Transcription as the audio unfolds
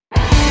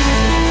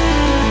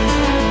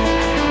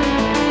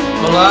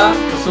Olá,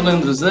 eu sou o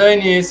Leandro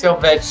Zani e esse é o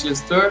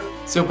Gestor,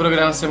 seu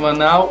programa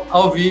semanal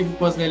ao vivo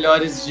com as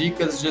melhores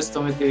dicas de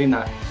gestão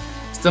veterinária.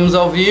 Estamos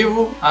ao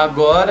vivo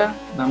agora,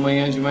 na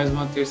manhã de mais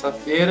uma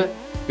terça-feira,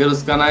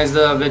 pelos canais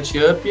da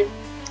VetUp,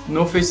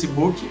 no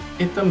Facebook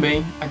e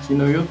também aqui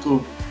no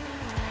YouTube.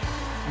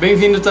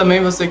 Bem-vindo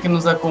também você que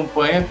nos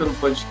acompanha pelo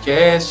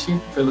podcast,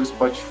 pelo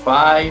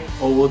Spotify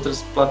ou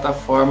outras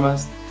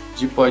plataformas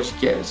de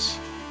podcast.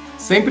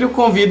 Sempre eu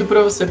convido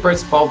para você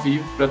participar ao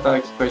vivo, para estar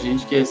aqui com a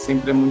gente, que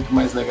sempre é muito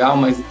mais legal,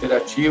 mais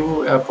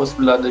interativo, é a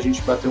possibilidade da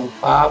gente bater um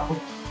papo,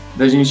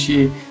 da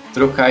gente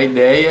trocar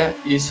ideia,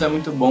 e isso é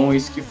muito bom,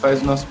 isso que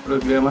faz o nosso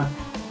programa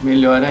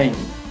melhor ainda.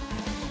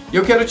 E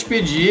eu quero te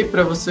pedir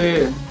para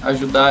você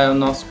ajudar o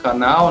nosso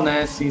canal,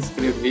 né, se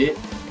inscrever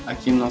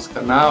aqui no nosso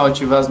canal,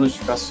 ativar as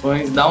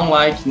notificações, dar um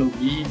like no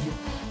vídeo.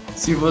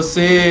 Se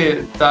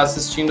você está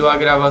assistindo a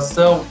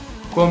gravação,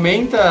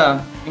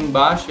 comenta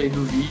embaixo aí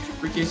do vídeo,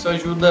 porque isso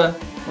ajuda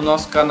o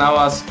nosso canal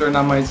a se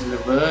tornar mais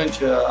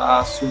relevante,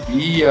 a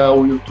subir,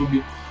 o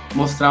YouTube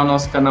mostrar o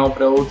nosso canal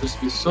para outras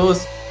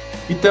pessoas.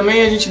 E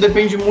também a gente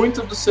depende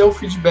muito do seu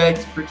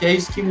feedback, porque é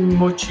isso que me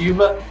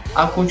motiva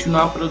a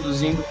continuar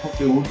produzindo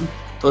conteúdo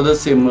toda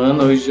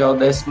semana. Hoje já é o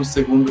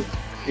 12º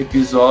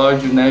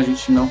episódio, né? A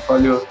gente não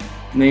falhou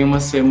nenhuma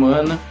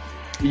semana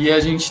e a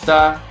gente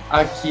está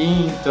aqui,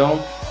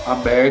 então,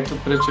 aberto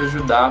para te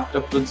ajudar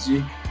para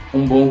produzir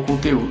um bom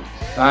conteúdo,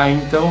 tá?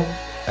 Então,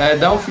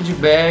 dá um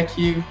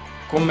feedback,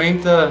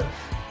 comenta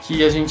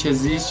que a gente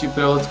existe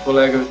para outro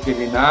colega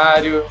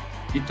veterinário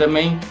e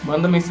também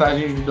manda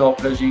mensagem individual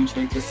para a gente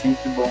aí, que é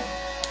sempre bom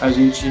a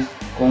gente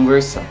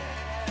conversar.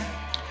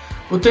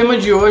 O tema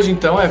de hoje,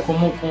 então, é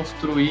como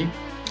construir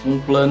um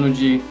plano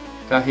de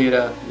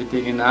carreira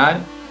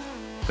veterinária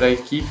para a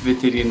equipe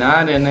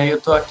veterinária, né? Eu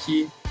estou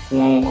aqui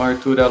com o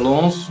Arthur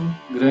Alonso,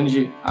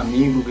 grande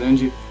amigo,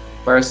 grande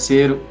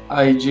parceiro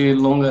aí de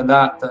longa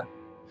data.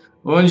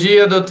 Bom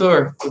dia,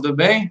 doutor. Tudo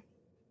bem?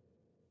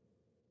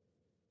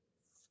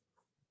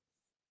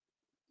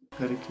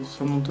 Espera que eu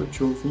só não estou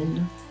te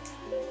ouvindo.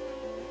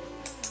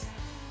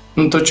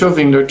 Não estou te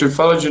ouvindo, Arthur.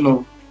 Fala de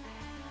novo.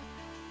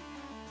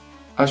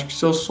 Acho que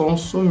seu som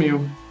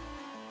sumiu.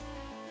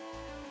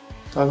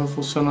 Estava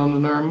funcionando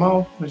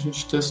normal, a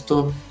gente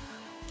testou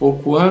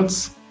pouco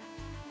antes.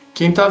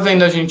 Quem está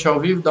vendo a gente ao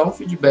vivo, dá um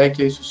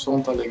feedback aí se o som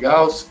tá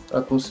legal, se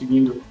está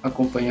conseguindo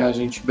acompanhar a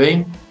gente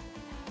bem.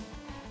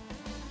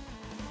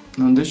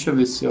 Não, deixa eu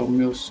ver se é o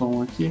meu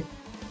som aqui,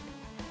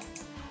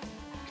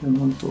 que eu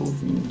não estou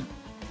ouvindo.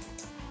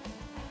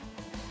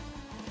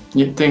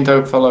 E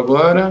tentar falar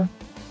agora.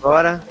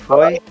 Agora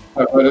foi?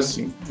 Agora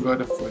sim,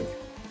 agora foi.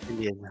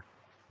 Beleza.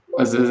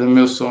 Às vezes é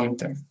meu som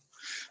interno.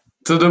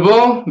 Tudo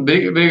bom?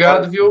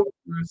 Obrigado, viu,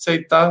 por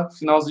aceitar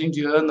finalzinho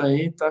de ano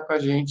aí, tá com a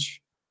gente.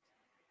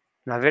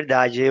 Na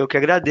verdade, eu que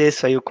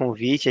agradeço aí o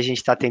convite. A gente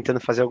está tentando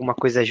fazer alguma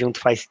coisa junto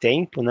faz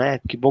tempo, né?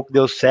 Que bom que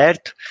deu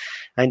certo.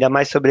 Ainda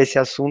mais sobre esse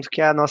assunto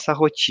que é a nossa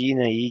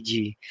rotina aí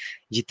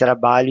de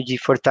trabalho, de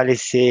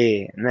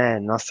fortalecer, né,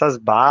 nossas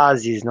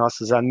bases,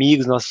 nossos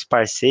amigos, nossos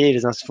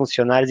parceiros, nossos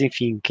funcionários,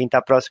 enfim, quem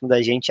está próximo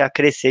da gente a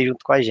crescer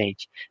junto com a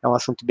gente. É um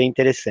assunto bem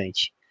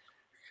interessante.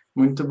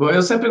 Muito bom.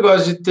 Eu sempre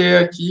gosto de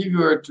ter aqui,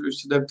 viu, Arthur?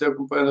 Você deve ter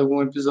acompanhado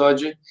algum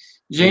episódio,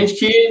 gente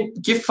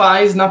que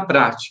faz na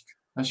prática.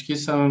 Acho que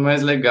isso é o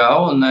mais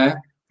legal, né?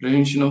 Para a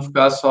gente não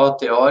ficar só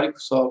teórico,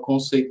 só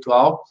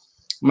conceitual,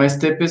 mas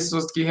ter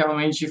pessoas que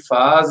realmente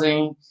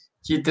fazem,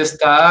 que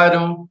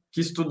testaram,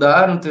 que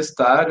estudaram,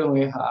 testaram,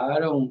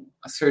 erraram,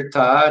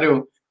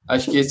 acertaram.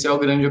 Acho que esse é o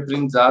grande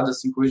aprendizado,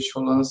 assim como a gente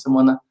falou na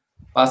semana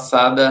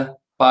passada,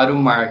 para o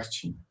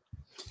marketing.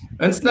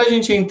 Antes da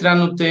gente entrar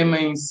no tema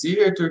em si,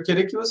 Arthur,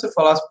 queria que você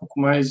falasse um pouco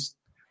mais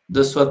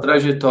da sua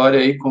trajetória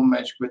aí como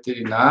médico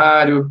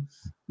veterinário,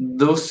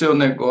 do seu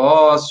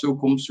negócio,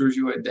 como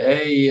surgiu a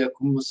ideia,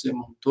 como você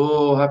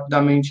montou,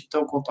 rapidamente,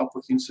 então, contar um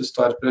pouquinho da sua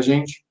história para a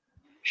gente.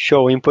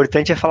 Show, o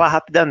importante é falar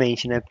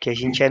rapidamente, né? Porque a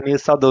gente é meio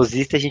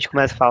saudosista, a gente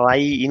começa a falar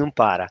e não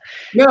para.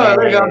 Não, é É,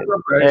 legal a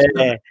sua parte,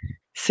 né?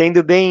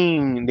 Sendo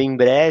bem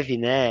breve,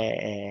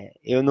 né?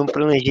 Eu não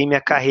planejei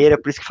minha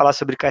carreira, por isso que falar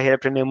sobre carreira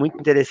para mim é muito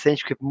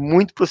interessante, porque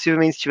muito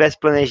possivelmente se tivesse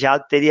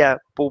planejado, teria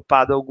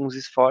poupado alguns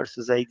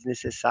esforços aí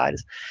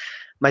desnecessários.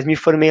 Mas me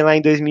formei lá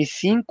em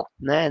 2005,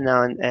 né,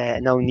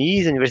 na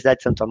Unis, Universidade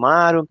de Santo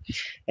Amaro.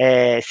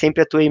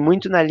 Sempre atuei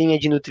muito na linha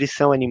de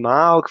nutrição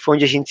animal, que foi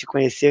onde a gente se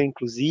conheceu,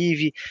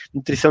 inclusive,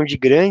 nutrição de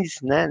grandes,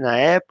 né, na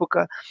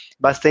época,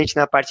 bastante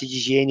na parte de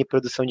higiene e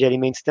produção de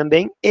alimentos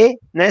também, e,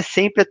 né,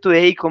 sempre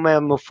atuei, como é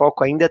o meu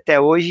foco ainda até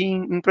hoje,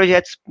 em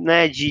projetos,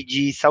 né,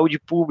 de saúde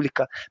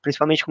pública,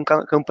 principalmente com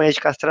campanhas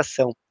de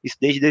castração, isso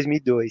desde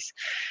 2002.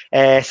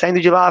 Saindo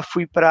de lá,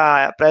 fui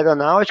para a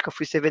aeronáutica,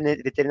 fui ser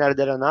veterinário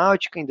da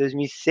aeronáutica em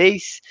 2006,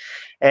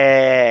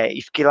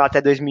 e fiquei lá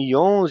até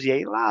 2011, e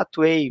aí lá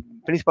atuei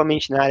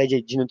principalmente na área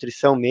de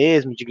nutrição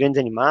mesmo, de grandes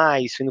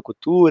animais,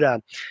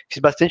 suinocultura, fiz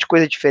bastante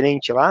coisa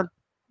diferente lá.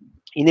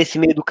 E nesse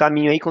meio do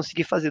caminho aí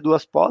consegui fazer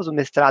 2 pós, o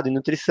mestrado em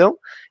nutrição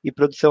e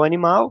produção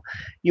animal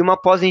e uma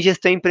pós em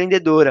gestão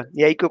empreendedora.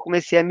 E aí que eu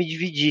comecei a me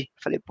dividir.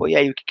 Falei, pô, e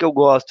aí, o que que eu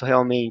gosto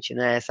realmente,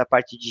 né? Essa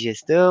parte de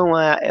gestão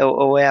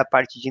ou é a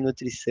parte de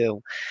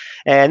nutrição?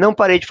 Não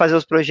parei de fazer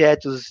os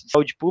projetos de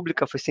saúde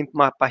pública, foi sempre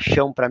uma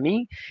paixão para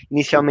mim,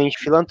 inicialmente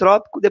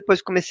filantrópico,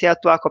 depois comecei a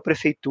atuar com a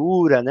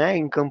prefeitura, né,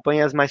 em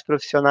campanhas mais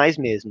profissionais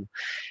mesmo.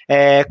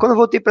 Quando eu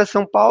voltei para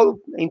São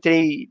Paulo,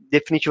 entrei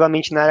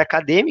definitivamente na área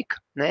acadêmica,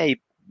 né, e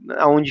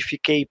onde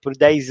fiquei por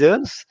 10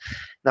 anos,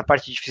 na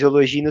parte de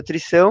fisiologia e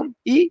nutrição,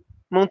 e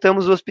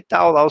montamos o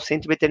hospital lá, o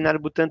Centro Veterinário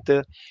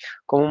Butantã,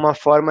 como uma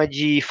forma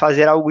de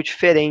fazer algo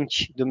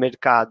diferente do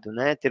mercado,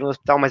 né? Ter um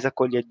hospital mais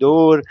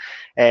acolhedor,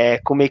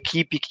 com uma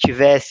equipe que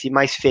tivesse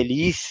mais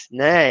feliz,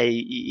 né?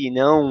 E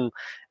não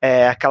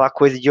aquela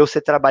coisa de ou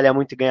você trabalha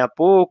muito e ganha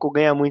pouco,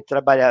 ganha muito,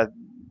 trabalha,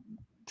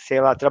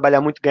 sei lá,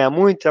 trabalhar muito ganha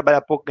muito,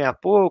 trabalhar pouco ganha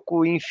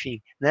pouco,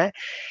 enfim, né?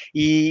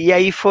 E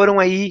aí foram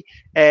aí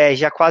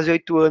já quase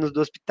 8 anos do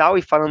hospital,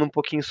 e falando um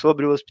pouquinho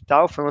sobre o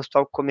hospital, foi um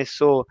hospital que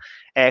começou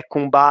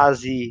com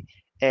base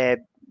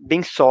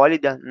bem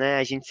sólida, né?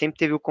 A gente sempre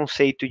teve o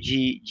conceito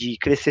de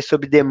crescer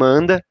sob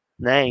demanda,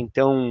 né?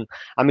 Então,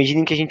 à medida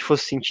em que a gente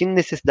fosse sentindo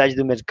necessidade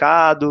do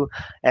mercado,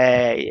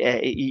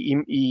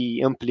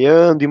 e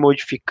ampliando e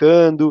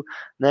modificando,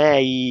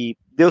 né? E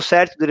deu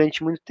certo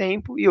durante muito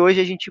tempo, e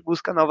hoje a gente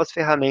busca novas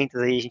ferramentas.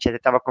 Aí a gente até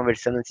estava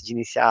conversando antes de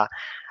iniciar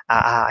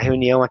a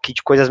reunião aqui,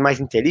 de coisas mais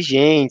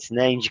inteligentes,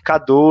 né,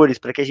 indicadores,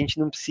 para que a gente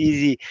não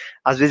precise,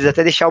 às vezes,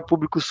 até deixar o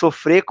público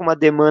sofrer com uma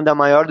demanda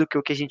maior do que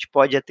o que a gente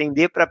pode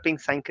atender para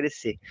pensar em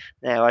crescer.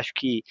 Né? Eu acho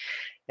que,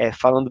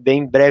 falando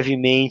bem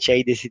brevemente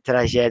aí desse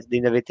trajeto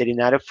dentro da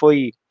veterinária,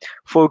 foi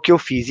o que eu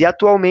fiz. E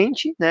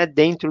atualmente, né,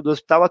 dentro do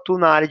hospital, atuo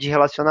na área de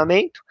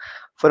relacionamento,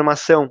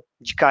 formação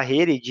de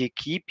carreira e de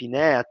equipe,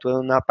 né,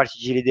 atuando na parte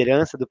de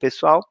liderança do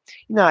pessoal,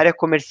 e na área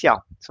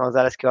comercial. São as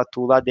áreas que eu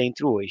atuo lá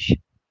dentro hoje.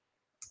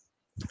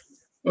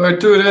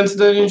 Arthur, antes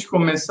da gente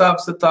começar,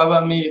 você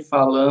estava me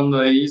falando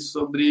aí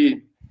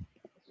sobre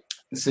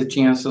você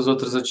tinha essas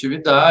outras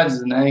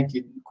atividades, né,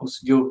 que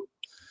conseguiu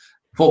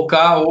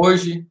focar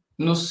hoje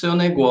no seu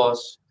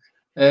negócio.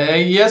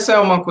 E essa é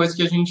uma coisa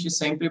que a gente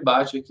sempre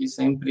bate aqui,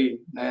 sempre,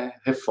 né,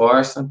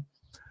 reforça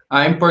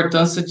a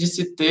importância de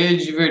se ter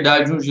de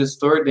verdade um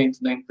gestor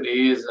dentro da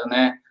empresa,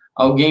 né?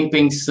 Alguém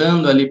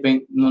pensando ali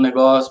no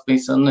negócio,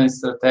 pensando na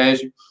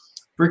estratégia,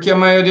 porque a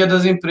maioria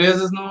das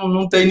empresas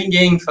não tem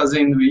ninguém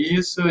fazendo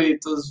isso e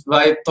tu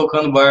vai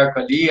tocando barco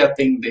ali,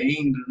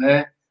 atendendo,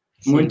 né?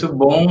 Sim. Muito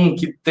bom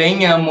que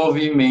tenha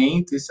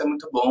movimento, isso é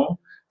muito bom.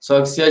 Só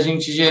que se a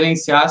gente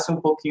gerenciasse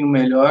um pouquinho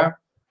melhor,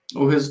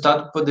 o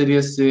resultado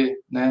poderia ser,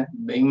 né,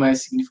 bem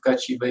mais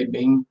significativo e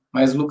bem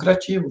mais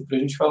lucrativo, para a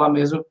gente falar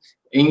mesmo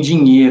em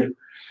dinheiro.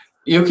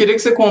 E eu queria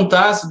que você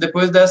contasse,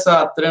 depois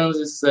dessa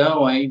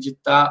transição aí de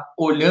estar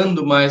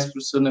olhando mais para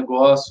o seu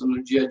negócio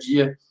no dia a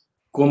dia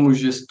como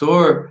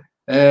gestor,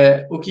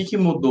 o que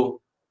mudou?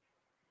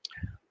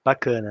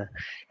 Bacana.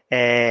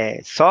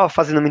 Só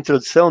fazendo uma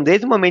introdução,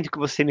 desde o momento que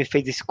você me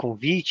fez esse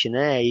convite,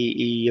 né,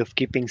 e eu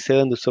fiquei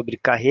pensando sobre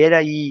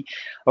carreira, e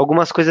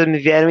algumas coisas me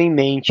vieram em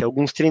mente,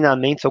 alguns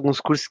treinamentos, alguns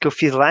cursos que eu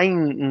fiz lá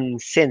em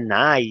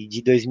Senai,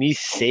 de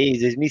 2006,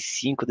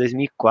 2005,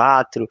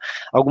 2004,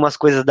 algumas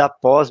coisas da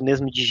pós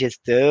mesmo de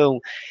gestão,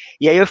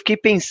 e aí eu fiquei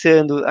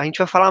pensando, a gente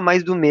vai falar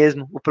mais do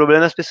mesmo, o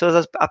problema é as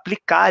pessoas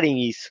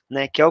aplicarem isso,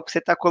 né, que é o que você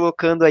está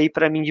colocando aí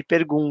para mim de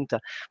pergunta,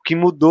 o que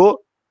mudou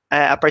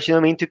a partir do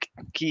momento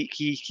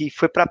que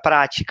foi para a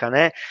prática,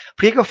 né?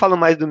 Por que eu falo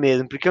mais do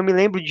mesmo? Porque eu me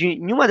lembro de,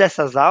 em uma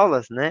dessas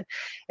aulas, né,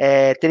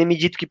 terem me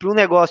dito que para um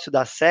negócio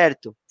dar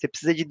certo, você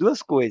precisa de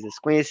 2 coisas: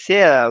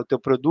 conhecer o teu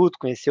produto,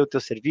 conhecer o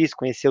teu serviço,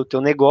 conhecer o teu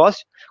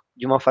negócio,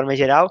 de uma forma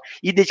geral,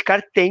 e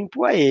dedicar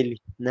tempo a ele,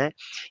 né?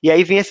 E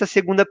aí vem essa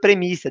segunda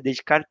premissa,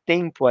 dedicar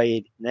tempo a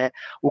ele, né?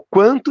 O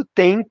quanto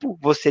tempo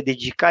você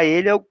dedica a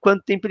ele é o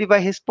quanto tempo ele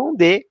vai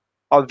responder.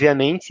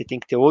 Obviamente, você tem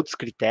que ter outros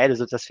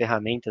critérios, outras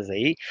ferramentas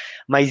aí,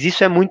 mas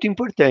isso é muito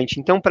importante.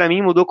 Então, para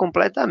mim, mudou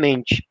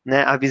completamente,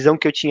 né, a visão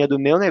que eu tinha do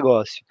meu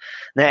negócio.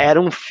 Né? Era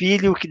um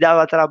filho que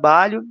dava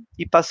trabalho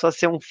e passou a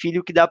ser um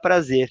filho que dá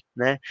prazer.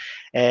 Né?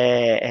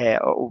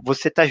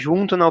 Você está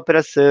junto na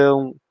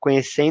operação,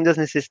 conhecendo as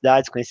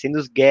necessidades, conhecendo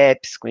os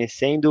gaps,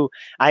 conhecendo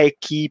a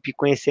equipe,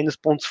 conhecendo os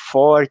pontos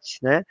fortes.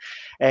 Né?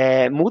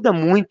 Muda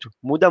muito,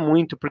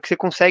 porque você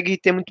consegue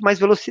ter muito mais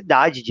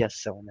velocidade de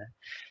ação. Né?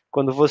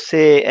 Quando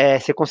você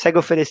consegue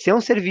oferecer um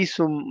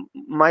serviço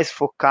mais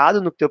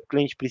focado no que o teu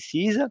cliente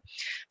precisa,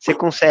 você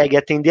consegue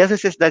atender as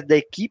necessidades da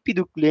equipe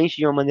do cliente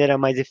de uma maneira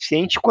mais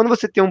eficiente. Quando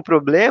você tem um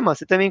problema,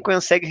 você também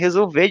consegue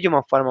resolver de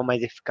uma forma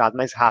mais eficaz,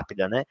 mais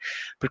rápida, né?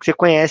 Porque você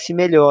conhece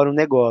melhor o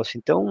negócio.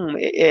 Então,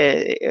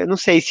 eu não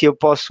sei se eu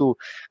posso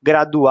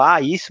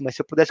graduar isso, mas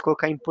se eu pudesse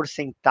colocar em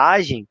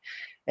porcentagem,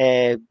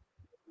 é,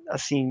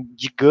 assim,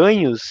 de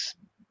ganhos,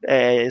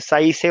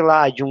 sair, sei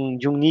lá, de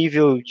um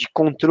nível de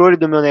controle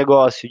do meu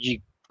negócio de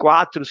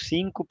 4,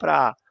 5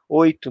 para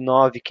 8,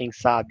 9, quem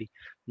sabe.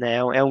 Né?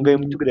 É um ganho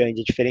muito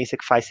grande. A diferença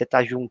que faz você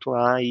estar junto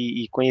lá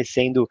e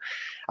conhecendo,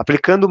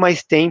 aplicando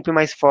mais tempo e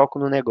mais foco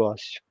no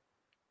negócio.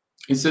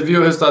 E você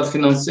viu o resultado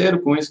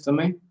financeiro com isso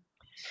também?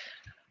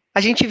 A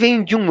gente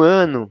vem de um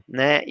ano,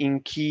 né, em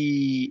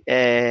que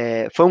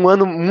foi um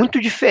ano muito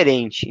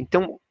diferente.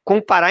 Então,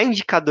 comparar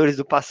indicadores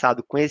do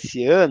passado com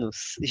esse ano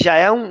já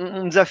é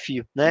um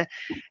desafio, né?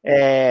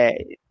 É,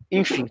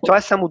 enfim, só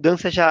essa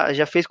mudança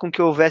já fez com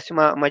que houvesse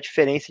uma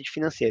diferença de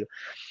financeiro.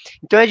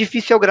 Então é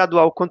difícil eu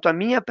graduar o quanto a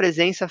minha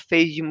presença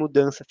fez de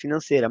mudança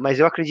financeira, mas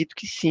eu acredito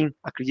que sim,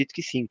 acredito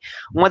que sim.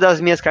 Uma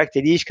das minhas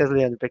características,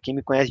 Leandro, para quem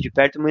me conhece de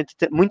perto,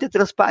 muita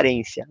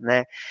transparência,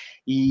 né?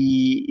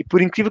 E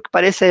por incrível que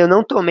pareça, eu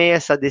não tomei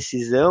essa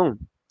decisão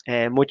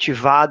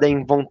motivada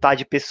em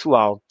vontade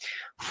pessoal.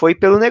 Foi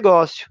pelo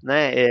negócio,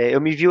 né? Eu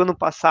me vi ano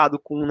passado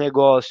com um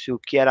negócio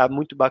que era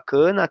muito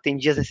bacana,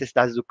 atendia as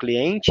necessidades do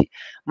cliente,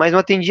 mas não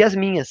atendia as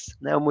minhas,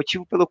 né? O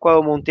motivo pelo qual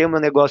eu montei o meu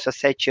negócio há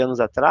 7 anos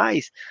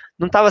atrás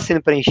não estava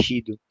sendo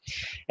preenchido.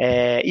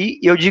 E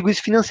eu digo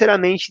isso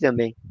financeiramente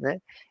também, né?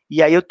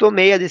 E aí eu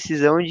tomei a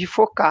decisão de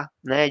focar,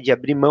 né? De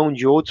abrir mão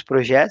de outros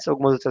projetos,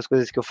 algumas outras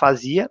coisas que eu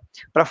fazia,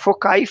 para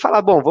focar e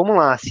falar, bom, vamos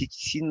lá,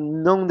 se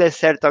não der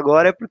certo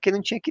agora é porque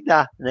não tinha que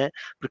dar, né?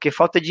 Porque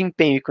falta de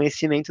empenho e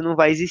conhecimento não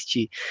vai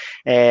existir.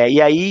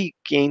 E aí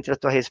que entra a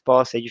tua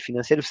resposta aí de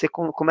financeiro, você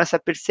começa a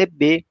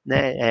perceber,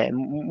 né?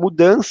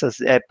 Mudanças,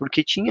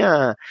 porque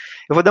tinha.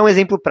 Eu vou dar um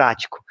exemplo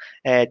prático.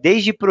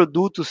 Desde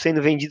produtos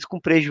sendo vendidos com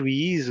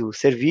prejuízo,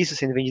 serviços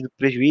sendo vendidos com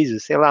prejuízo,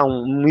 sei lá,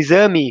 um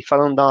exame,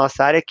 falando da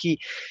nossa área, que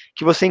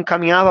você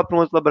encaminhava para um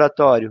outro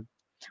laboratório.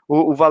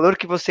 O valor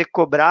que você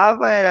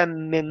cobrava era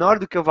menor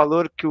do que o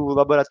valor que o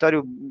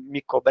laboratório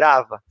me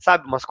cobrava,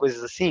 sabe? Umas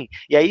coisas assim.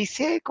 E aí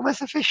você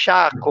começa a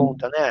fechar a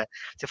conta, né?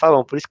 Você fala,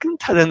 bom, por isso que não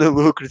está dando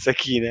lucro isso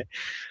aqui, né?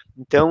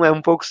 Então é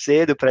um pouco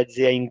cedo para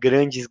dizer em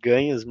grandes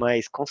ganhos,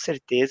 mas com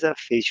certeza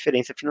fez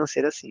diferença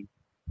financeira sim.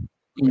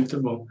 Muito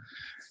bom.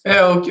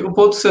 O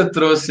ponto que você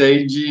trouxe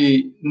aí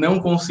de não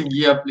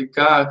conseguir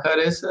aplicar,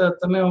 cara, essa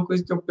também é uma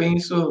coisa que eu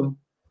penso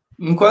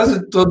em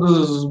quase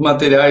todos os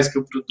materiais que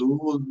eu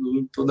produzo,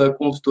 em toda a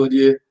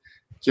consultoria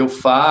que eu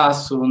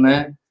faço,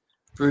 né?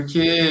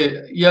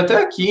 Porque, e até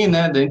aqui,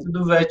 né, dentro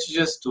do VET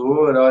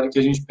Gestor, a hora que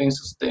a gente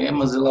pensa os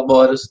temas,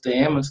 elabora os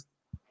temas,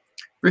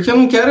 porque eu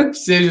não quero que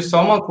seja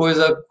só uma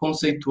coisa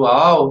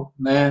conceitual,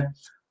 né?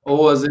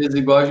 Ou às vezes,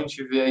 igual a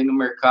gente vê aí no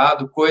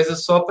mercado, coisa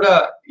só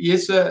para. E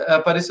isso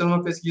apareceu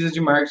numa pesquisa de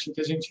marketing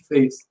que a gente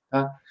fez,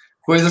 tá?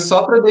 Coisa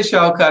só para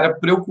deixar o cara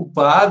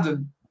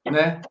preocupado,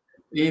 né?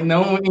 E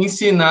não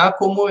ensinar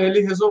como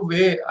ele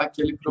resolver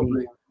aquele Sim,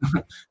 problema.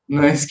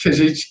 Não é isso que a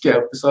gente quer.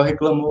 O pessoal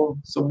reclamou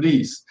sobre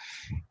isso.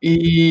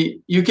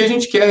 E o que a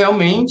gente quer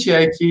realmente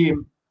é que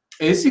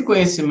esse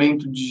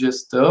conhecimento de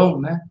gestão,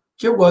 né,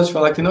 que eu gosto de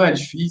falar que não é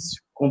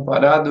difícil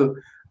comparado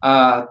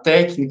à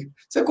técnica.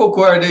 Você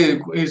concorda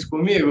com isso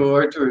comigo,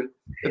 Arthur?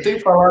 Eu tenho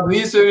falado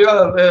isso, eu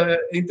já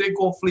entrei em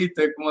conflito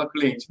aí com uma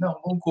cliente. Não,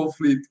 um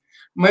conflito.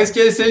 Mas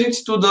que se a gente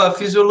estuda a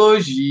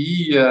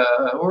fisiologia,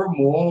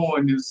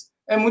 hormônios,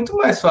 é muito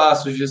mais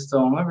fácil a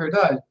gestão, não é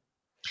verdade?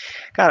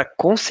 cara,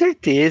 com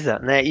certeza,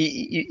 né?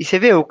 E você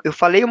vê, eu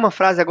falei uma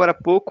frase agora há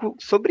pouco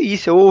sobre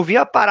isso. Eu ouvi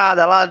a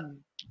parada lá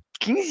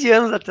 15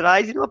 anos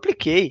atrás e não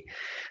apliquei,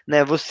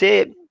 né?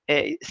 Você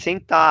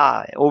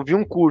sentar, ouvir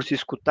um curso,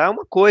 escutar é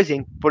uma coisa, é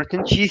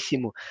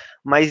importantíssimo,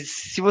 mas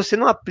se você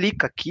não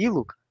aplica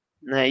aquilo,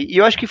 né? E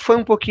eu acho que foi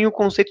um pouquinho o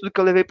conceito do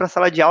que eu levei para a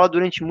sala de aula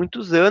durante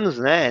muitos anos,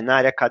 né? Na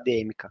área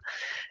acadêmica.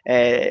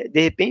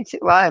 De repente, sei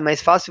lá, é mais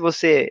fácil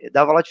você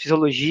dar aula de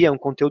fisiologia, um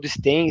conteúdo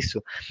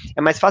extenso, é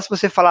mais fácil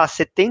você falar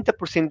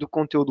 70% do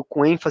conteúdo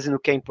com ênfase no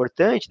que é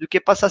importante do que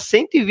passar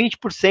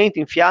 120%,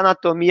 enfiar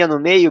anatomia no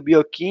meio,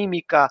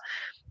 bioquímica,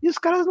 e os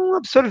caras não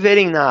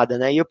absorverem nada,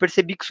 né? E eu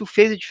percebi que isso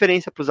fez a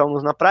diferença para os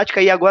alunos na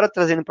prática, e agora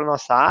trazendo para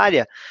nossa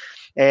área,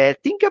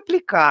 tem que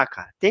aplicar,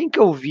 cara, tem que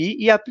ouvir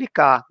e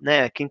aplicar,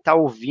 né? Quem tá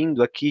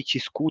ouvindo aqui, te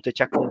escuta,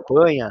 te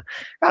acompanha,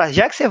 cara,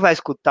 já que você vai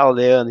escutar o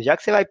Leandro, já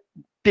que você vai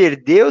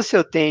perder o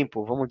seu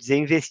tempo, vamos dizer,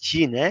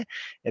 investir, né?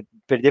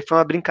 Perder foi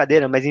uma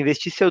brincadeira, mas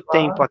investir seu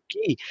tempo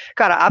aqui,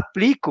 cara,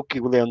 aplica o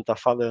que o Leandro tá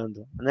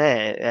falando,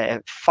 né?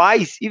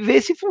 Faz e vê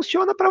se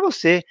funciona para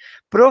você.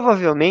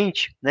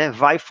 Provavelmente, né,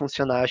 vai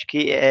funcionar. Acho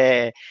que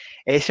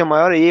esse é o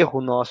maior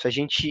erro nosso. A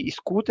gente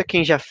escuta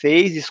quem já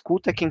fez,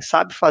 escuta quem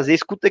sabe fazer,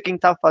 escuta quem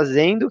tá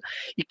fazendo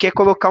e quer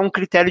colocar um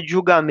critério de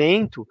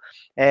julgamento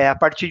a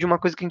partir de uma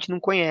coisa que a gente não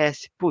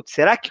conhece. Putz,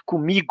 será que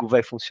comigo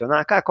vai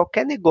funcionar? Cara,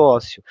 qualquer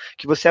negócio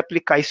que você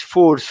aplicar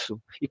esforço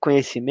e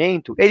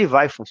conhecimento, ele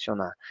vai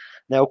funcionar.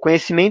 Né, o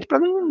conhecimento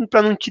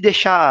para não te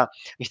deixar, a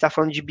gente está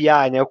falando de BI,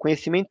 né? O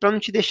conhecimento para não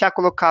te deixar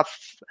colocar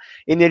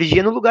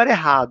energia no lugar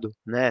errado,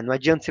 né? Não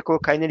adianta você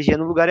colocar energia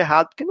no lugar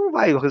errado, porque não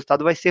vai, o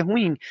resultado vai ser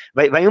ruim,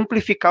 vai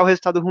amplificar o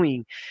resultado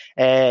ruim.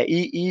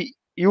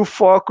 E o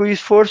foco e o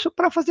esforço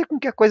para fazer com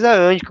que a coisa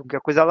ande, com que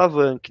a coisa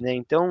alavanque, né?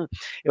 Então,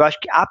 eu acho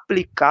que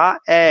aplicar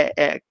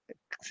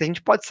se a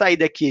gente pode sair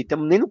daqui,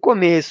 estamos nem no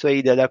começo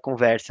aí da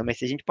conversa, mas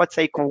se a gente pode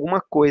sair com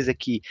alguma coisa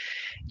aqui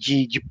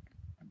de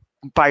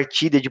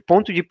partida, de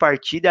ponto de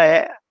partida,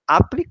 é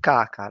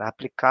aplicar, cara.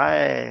 Aplicar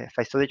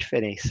faz toda a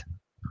diferença.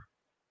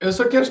 Eu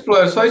só quero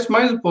explorar só isso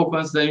mais um pouco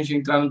antes da gente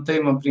entrar no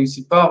tema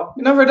principal.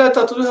 E na verdade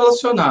está tudo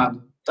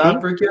relacionado. tá? Sim,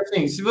 Porque,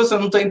 assim, se você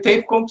não tem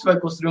tempo, como você vai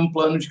construir um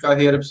plano de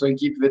carreira para sua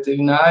equipe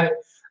veterinária,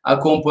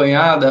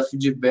 acompanhar, dar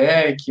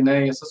feedback,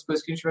 né? E essas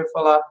coisas que a gente vai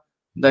falar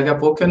daqui a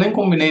pouco. Eu nem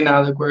combinei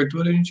nada com o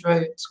Arthur, a gente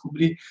vai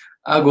descobrir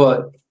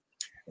agora.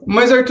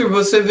 Mas, Arthur,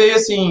 você veio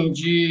assim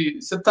de.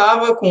 Você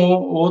estava com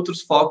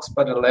outros focos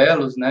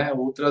paralelos, né?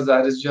 Outras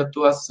áreas de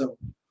atuação.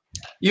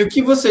 E o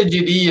que você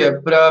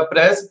diria para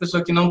essa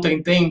pessoa que não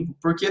tem tempo,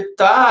 porque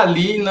está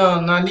ali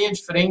na linha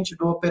de frente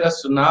do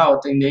operacional,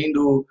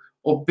 atendendo,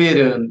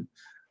 operando?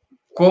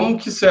 Como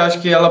que você acha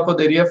que ela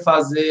poderia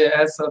fazer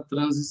essa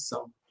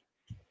transição?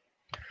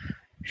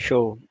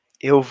 show.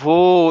 Eu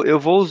vou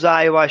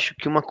usar, eu acho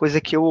que uma coisa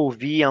que eu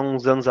ouvi há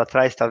uns anos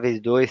atrás, talvez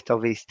dois,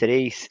 talvez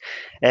três,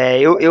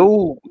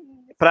 eu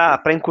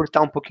para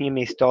encurtar um pouquinho a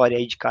minha história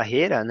aí de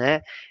carreira,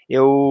 né?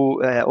 Eu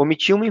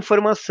omiti uma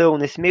informação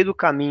nesse meio do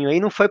caminho. Aí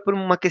não foi por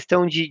uma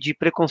questão de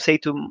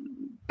preconceito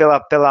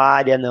pela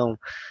área, não.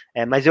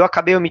 Mas eu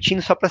acabei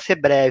omitindo só para ser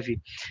breve.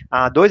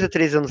 Há 2 a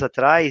 3 anos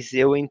atrás,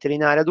 eu entrei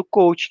na área do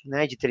coaching,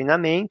 né, de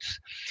treinamentos,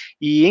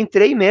 e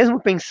entrei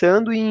mesmo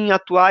pensando em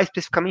atuar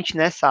especificamente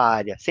nessa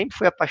área. Sempre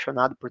fui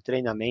apaixonado por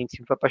treinamento,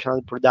 sempre fui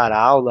apaixonado por dar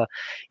aula,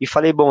 e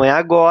falei, bom, é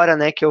agora,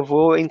 né, que eu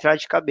vou entrar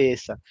de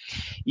cabeça.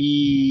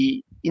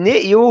 E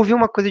eu ouvi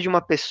uma coisa de uma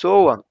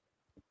pessoa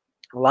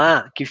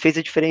lá que fez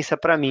a diferença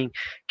para mim,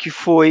 que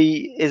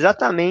foi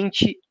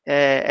exatamente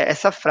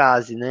essa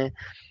frase, né?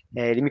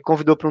 Ele me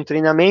convidou para um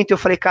treinamento e eu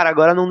falei, cara,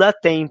 agora não dá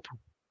tempo.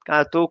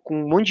 Cara, eu tô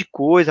com um monte de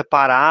coisa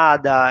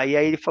parada. E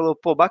aí ele falou,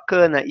 pô,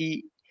 bacana.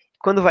 E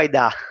quando vai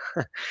dar?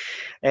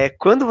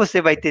 Quando você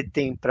vai ter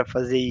tempo para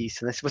fazer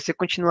isso, né? Se você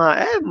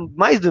continuar, é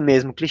mais do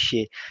mesmo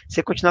clichê.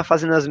 Você continuar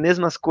fazendo as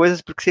mesmas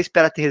coisas porque você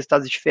espera ter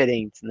resultados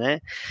diferentes, né?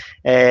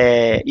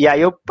 E aí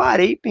eu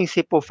parei e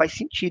pensei, pô, faz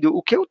sentido.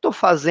 O que eu estou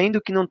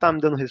fazendo que não está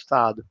me dando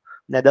resultado?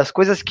 Né, das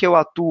coisas que eu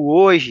atuo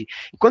hoje,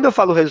 e quando eu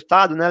falo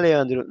resultado, né,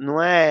 Leandro,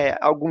 não é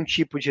algum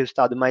tipo de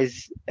resultado,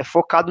 mas é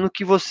focado no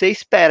que você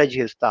espera de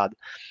resultado,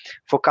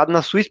 focado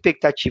na sua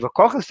expectativa.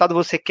 Qual resultado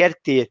você quer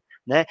ter?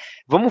 Né?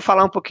 Vamos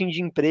falar um pouquinho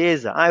de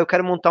empresa. Ah, eu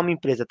quero montar uma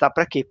empresa, tá?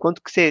 Para quê?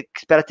 Quanto que você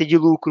espera ter de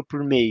lucro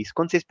por mês?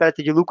 Quanto você espera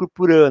ter de lucro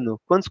por ano?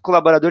 Quantos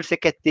colaboradores você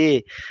quer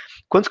ter?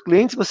 Quantos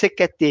clientes você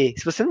quer ter?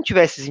 Se você não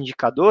tiver esses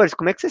indicadores,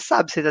 como é que você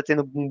sabe se você está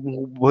tendo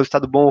um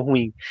resultado bom ou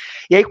ruim?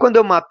 E aí, quando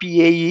eu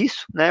mapeei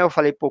isso, né, eu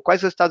falei, pô,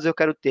 quais resultados eu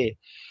quero ter?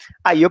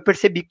 Aí eu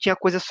percebi que tinha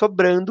coisa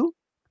sobrando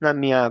na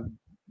minha,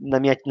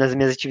 nas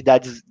minhas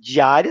atividades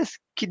diárias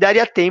que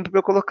daria tempo para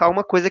eu colocar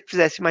uma coisa que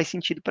fizesse mais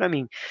sentido para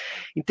mim.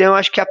 Então, eu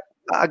acho que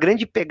a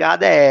grande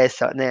pegada é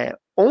essa, né?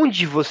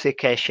 Onde você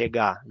quer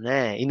chegar,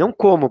 né? E não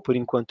como por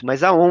enquanto,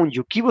 mas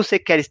aonde, o que você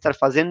quer estar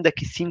fazendo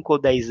daqui 5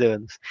 ou 10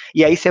 anos.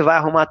 E aí você vai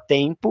arrumar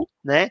tempo,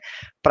 né,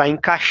 para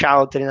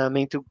encaixar o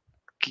treinamento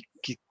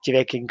que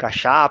tiver que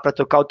encaixar, para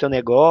tocar o teu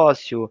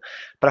negócio,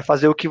 para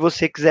fazer o que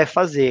você quiser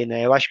fazer,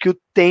 né? Eu acho que o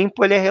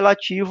tempo ele é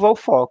relativo ao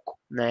foco,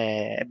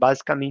 né? É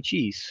basicamente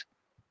isso.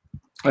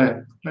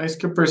 É isso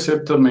que eu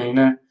percebo também,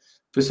 né?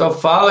 O pessoal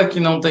fala que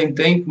não tem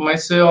tempo,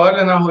 mas você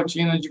olha na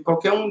rotina de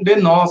qualquer um de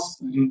nós,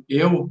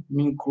 eu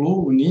me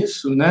incluo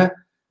nisso, né?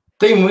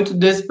 Tem muito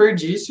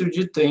desperdício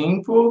de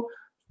tempo,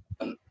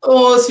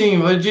 ou assim,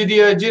 eu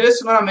diria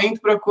direcionamento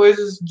para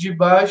coisas de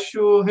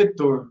baixo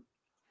retorno.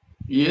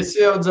 E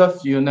esse é o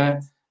desafio, né?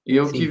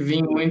 Eu que Sim.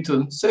 vim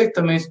muito, você que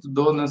também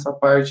estudou nessa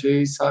parte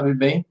aí, sabe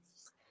bem,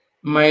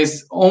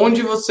 mas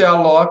onde você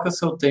aloca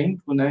seu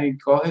tempo, né? E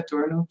qual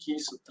retorno que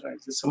isso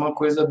traz? Isso é uma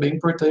coisa bem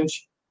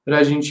importante para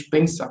a gente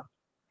pensar.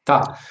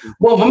 Tá.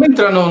 Bom, vamos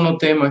entrar no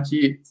tema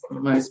aqui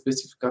mais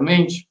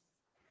especificamente.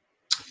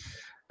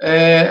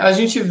 A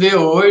gente vê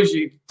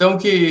hoje, então,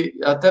 que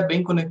até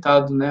bem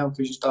conectado, né, o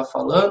que a gente está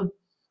falando,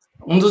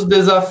 um dos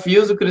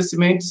desafios do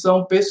crescimento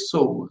são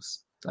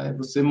pessoas. Tá? É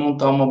você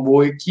montar uma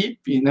boa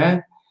equipe,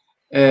 né?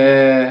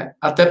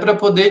 Até para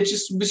poder te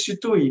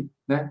substituir,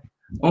 né?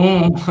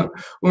 Um,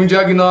 um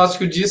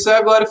diagnóstico disso é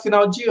agora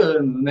final de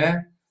ano,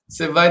 né?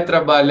 Você vai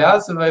trabalhar,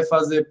 você vai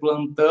fazer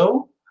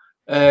plantão,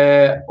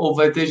 ou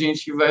vai ter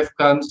gente que vai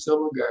ficar no seu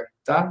lugar,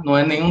 tá? Não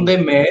é nenhum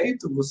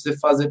demérito você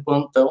fazer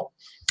plantão,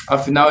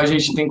 afinal a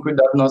gente tem que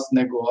cuidar do nosso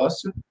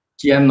negócio,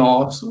 que é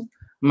nosso,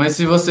 mas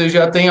se você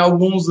já tem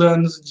alguns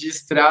anos de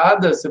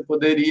estrada, você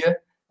poderia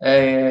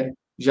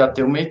já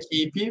ter uma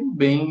equipe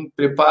bem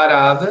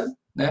preparada,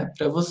 né,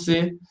 para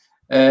você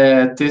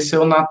ter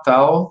seu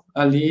Natal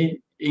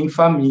ali em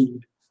família,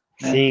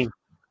 né? Sim,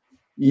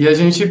 E a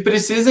gente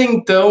precisa,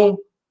 então,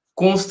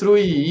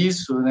 construir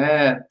isso,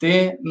 né?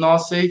 Ter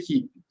nossa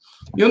equipe.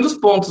 E um dos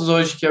pontos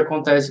hoje que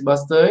acontece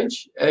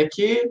bastante é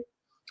que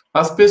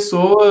as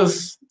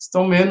pessoas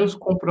estão menos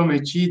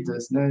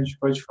comprometidas, né? A gente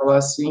pode falar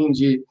assim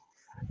de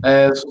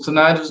os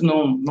funcionários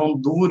não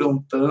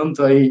duram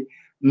tanto aí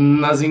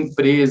nas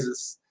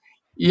empresas.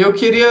 E eu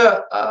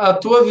queria a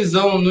tua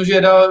visão, no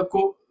geral,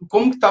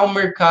 como está o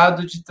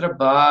mercado de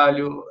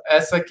trabalho,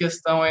 essa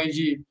questão aí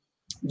de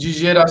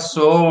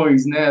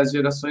gerações, né? As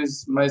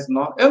gerações mais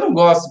novas. Eu não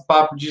gosto de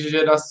papo de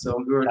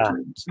geração, viu, tá. Arthur?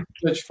 Não sei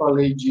se eu te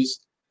falei disso.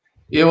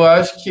 Eu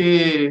acho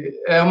que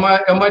é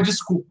uma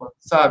desculpa,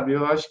 sabe?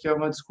 Eu acho que é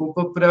uma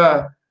desculpa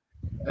para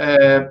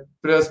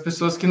para as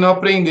pessoas que não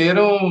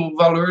aprenderam o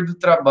valor do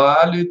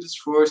trabalho e do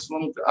esforço.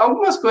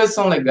 Algumas coisas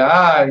são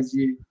legais,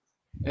 de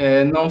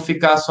não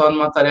ficar só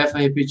numa tarefa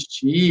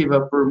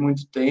repetitiva por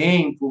muito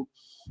tempo,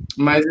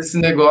 mas esse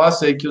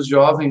negócio aí que os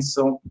jovens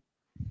são,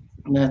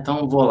 né,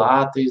 tão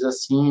voláteis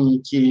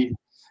assim, que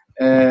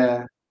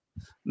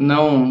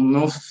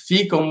não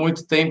ficam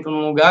muito tempo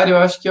no lugar, eu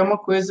acho que é uma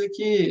coisa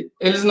que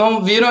eles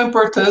não viram a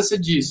importância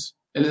disso,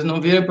 eles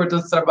não viram a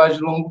importância do trabalho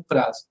de longo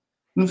prazo.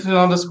 No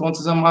final das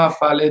contas, é uma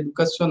falha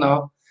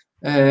educacional,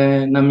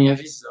 na minha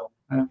visão,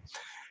 né?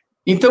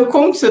 Então,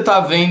 como que você está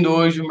vendo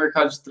hoje o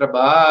mercado de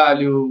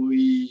trabalho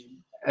e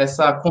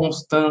essa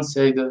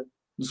constância aí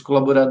dos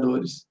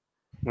colaboradores?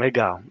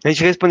 Legal. Antes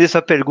de responder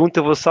sua pergunta,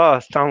 eu vou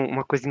só citar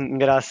uma coisa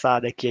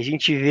engraçada aqui. A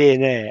gente vê,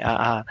 né,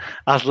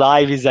 as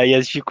lives aí,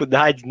 as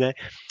dificuldades, né?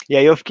 E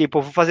aí eu fiquei,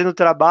 pô, vou fazendo o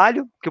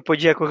trabalho, que eu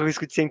podia correr o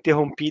risco de ser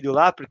interrompido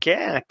lá, porque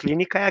a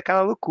clínica é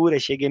aquela loucura,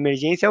 chega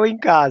emergência ou em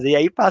casa, e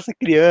aí passa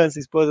criança,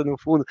 esposa no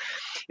fundo.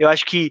 Eu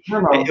acho que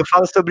eu Normal.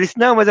 falo sobre isso,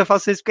 não, mas eu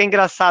faço isso porque é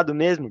engraçado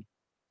mesmo.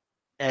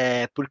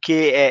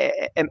 Porque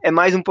é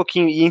mais um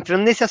pouquinho, e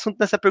entrando nesse assunto,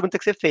 nessa pergunta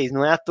que você fez,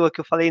 não é à toa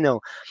que eu falei, não.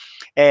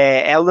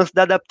 É o lance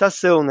da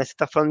adaptação, né? Você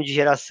está falando de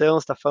geração,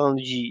 você está falando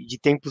de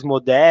tempos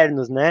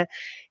modernos, né?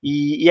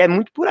 E é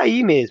muito por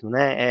aí mesmo,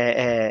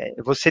 né?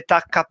 Você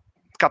está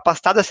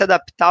capacitado a se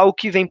adaptar ao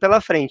que vem pela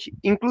frente,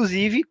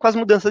 inclusive com as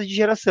mudanças de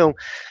geração.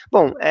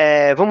 Bom,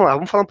 vamos lá,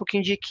 vamos falar um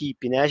pouquinho de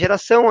equipe, né? A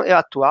geração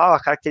atual, a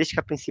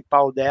característica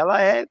principal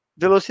dela é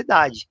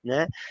velocidade,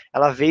 né?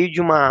 Ela veio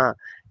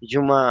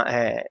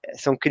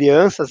são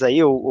crianças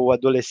aí, ou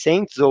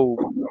adolescentes, ou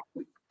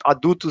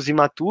adultos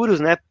imaturos,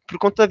 né, por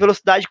conta da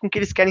velocidade com que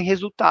eles querem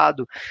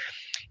resultado.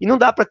 E não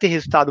dá para ter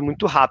resultado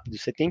muito rápido.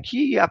 Você tem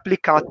que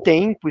aplicar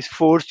tempo,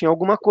 esforço em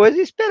alguma coisa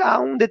e esperar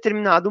um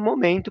determinado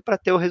momento para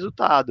ter o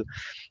resultado.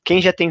 Quem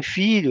já tem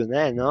filho,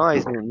 né?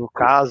 Nós, no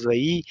caso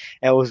aí,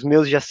 os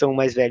meus já são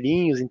mais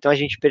velhinhos, então a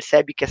gente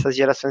percebe que essas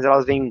gerações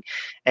elas vêm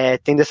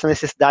tendo essa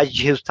necessidade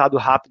de resultado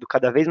rápido,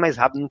 cada vez mais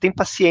rápido. Não tem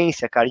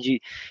paciência, cara,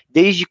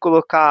 desde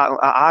colocar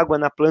a água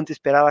na planta e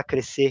esperar ela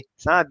crescer,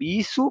 sabe? E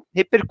isso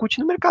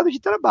repercute no mercado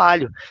de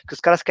trabalho, que os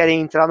caras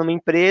querem entrar numa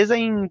empresa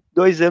e em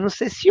 2 anos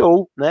ser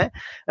CEO, né?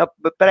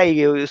 Peraí,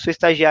 eu sou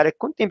estagiário,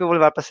 quanto tempo eu vou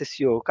levar para ser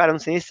CEO? Cara, eu não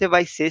sei nem se você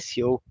vai ser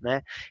CEO,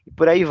 né? E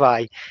por aí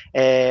vai.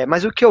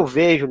 Mas o que eu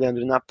vejo,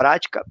 Leandro, na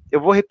prática,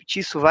 eu vou repetir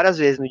isso várias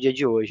vezes no dia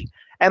de hoje,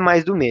 é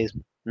mais do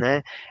mesmo,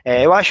 né?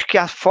 Eu acho que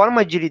a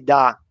forma de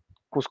lidar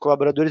com os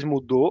colaboradores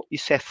mudou,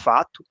 isso é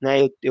fato,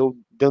 né? Eu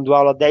dando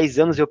aula há 10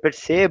 anos, eu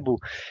percebo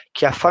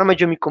que a forma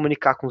de eu me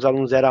comunicar com os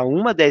alunos era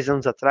uma 10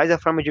 anos atrás, e a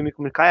forma de eu me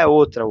comunicar é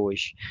outra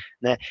hoje,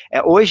 né?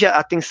 Hoje a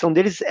atenção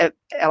deles,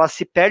 ela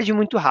se perde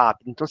muito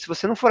rápido, então se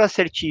você não for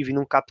assertivo e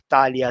não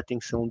captar ali a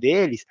atenção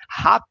deles,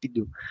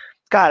 rápido,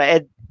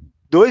 cara,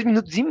 2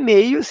 minutos e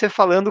meio você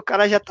falando, o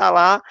cara já tá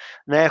lá,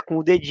 né, com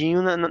o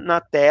dedinho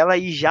na tela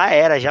e já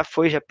era, já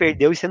foi, já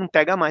perdeu e você não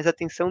pega mais a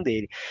atenção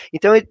dele.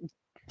 Então,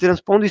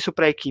 transpondo isso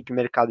para a equipe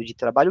mercado de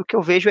trabalho, o que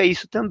eu vejo é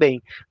isso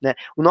também, né?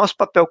 O nosso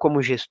papel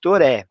como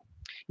gestor é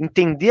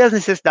entender as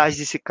necessidades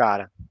desse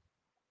cara.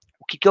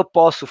 O que eu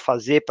posso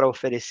fazer para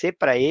oferecer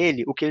para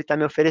ele o que ele está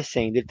me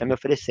oferecendo? Ele está me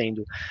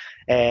oferecendo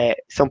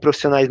são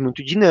profissionais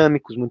muito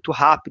dinâmicos, muito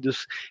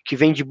rápidos, que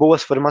vêm de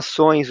boas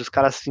formações, os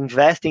caras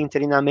investem em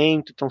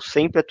treinamento, estão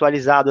sempre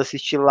atualizados,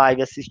 assistir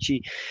live, assistir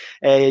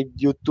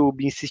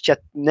YouTube, assistir,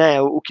 né,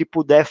 o que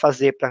puder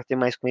fazer para ter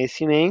mais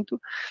conhecimento.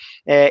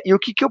 E o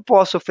que eu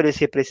posso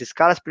oferecer para esses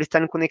caras para eles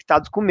estarem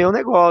conectados com o meu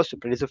negócio,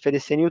 para eles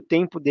oferecerem o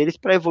tempo deles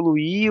para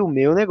evoluir o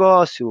meu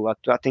negócio,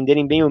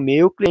 atenderem bem o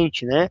meu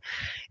cliente, né?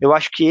 Eu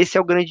acho que esse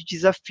é o grande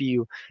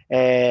desafio.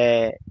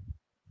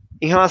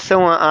 Em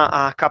relação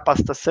à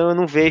capacitação, eu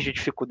não vejo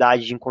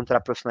dificuldade de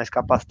encontrar profissionais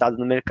capacitados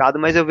no mercado,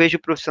 mas eu vejo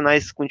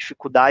profissionais com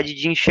dificuldade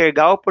de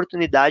enxergar a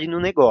oportunidade no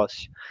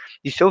negócio.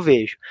 Isso eu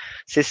vejo.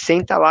 Você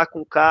senta lá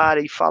com o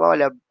cara e fala,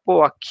 olha,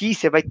 pô, aqui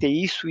você vai ter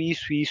isso,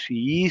 isso, isso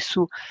e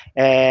isso,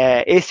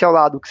 esse é o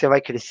lado que você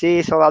vai crescer,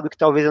 esse é o lado que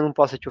talvez eu não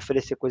possa te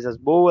oferecer coisas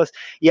boas,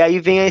 e aí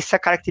vem essa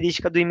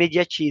característica do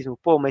imediatismo.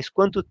 Pô, mas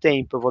quanto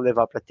tempo eu vou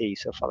levar para ter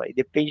isso? Eu falo, aí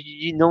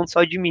depende não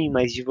só de mim,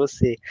 mas de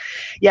você.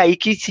 E aí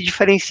que se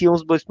diferenciam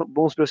os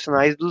bons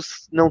profissionais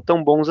dos não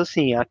tão bons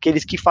assim.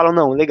 Aqueles que falam,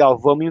 não, legal,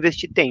 vamos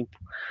investir tempo.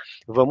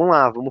 Vamos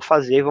lá, vamos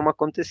fazer, vamos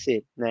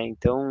acontecer, né?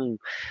 Então,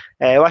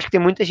 eu acho que tem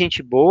muita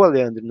gente boa,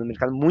 Leandro, no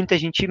mercado, muita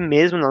gente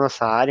mesmo na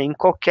nossa área, em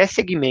qualquer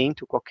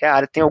segmento, qualquer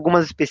área. Tem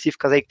algumas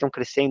específicas aí que estão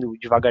crescendo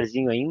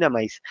devagarzinho ainda,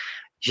 mas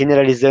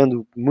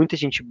generalizando, muita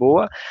gente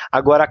boa.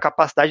 Agora, a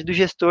capacidade do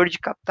gestor de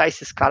captar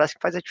esses caras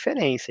que faz a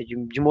diferença,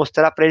 de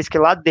mostrar para eles que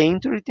lá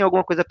dentro ele tem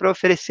alguma coisa para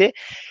oferecer,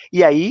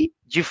 e aí,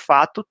 de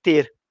fato,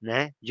 ter,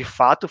 né? De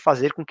fato,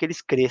 fazer com que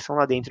eles cresçam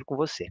lá dentro com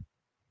você.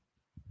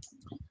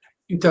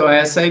 Então,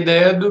 essa é a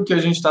ideia do que a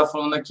gente está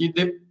falando aqui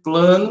de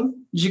plano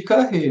de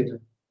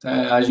carreira.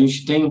 A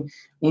gente tem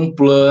um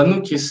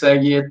plano que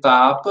segue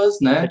etapas,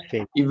 né?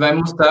 Perfeito. E vai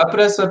mostrar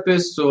para essa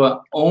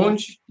pessoa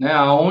onde, né,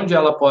 aonde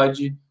ela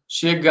pode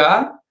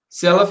chegar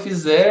se ela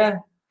fizer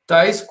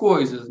tais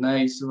coisas,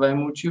 né? Isso vai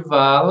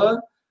motivá-la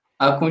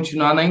a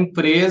continuar na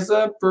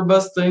empresa por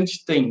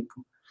bastante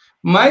tempo.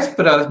 Mas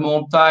para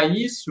montar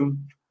isso,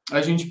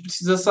 a gente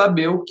precisa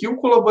saber o que o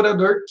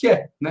colaborador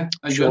quer, né?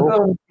 Não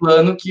adianta um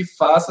plano que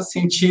faça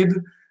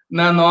sentido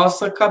na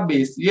nossa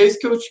cabeça. E é isso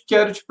que eu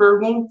quero te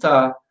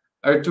perguntar,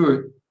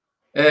 Arthur.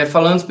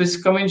 Falando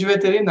especificamente de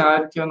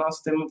veterinário, que é o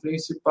nosso tema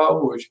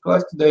principal hoje.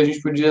 Claro que daí a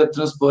gente podia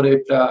transpor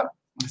aí para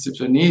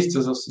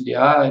recepcionistas,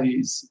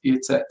 auxiliares e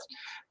etc.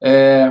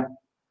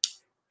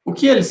 O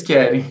que eles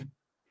querem?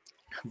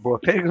 Boa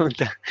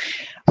pergunta.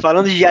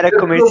 Falando de área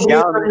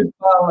comercial, né?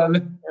 Fala,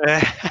 né?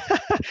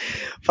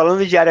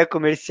 Falando de área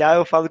comercial,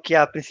 eu falo que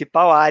a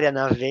principal área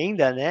na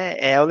venda, né,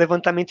 é o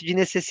levantamento de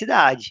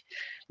necessidade.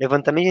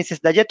 Levantamento de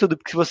necessidade é tudo,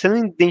 porque se você não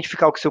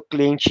identificar o que seu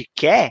cliente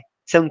quer,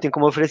 você não tem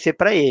como oferecer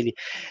para ele.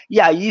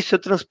 E aí isso eu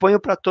transponho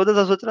para todas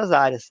as outras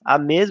áreas. A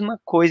mesma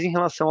coisa em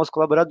relação aos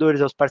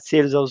colaboradores, aos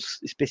parceiros, aos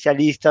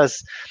especialistas,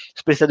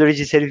 os prestadores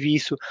de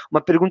serviço.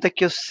 Uma pergunta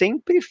que eu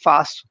sempre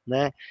faço,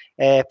 né,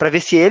 para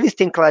ver se eles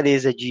têm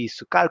clareza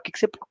disso. Cara, o que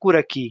você procura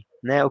aqui?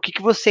 Né? O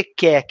que você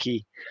quer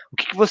aqui? O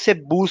que você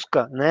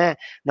busca, né,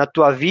 na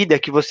tua vida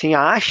que você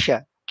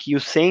acha que o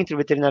Centro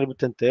Veterinário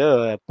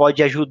Butantã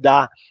pode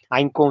ajudar a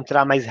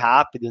encontrar mais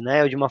rápido,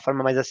 né, ou de uma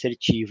forma mais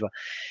assertiva?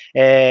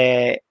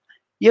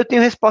 E eu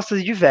tenho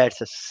respostas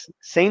diversas.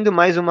 Sendo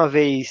mais uma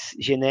vez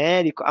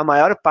genérico, a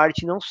maior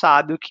parte não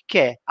sabe o que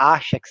quer,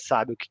 acha que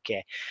sabe o que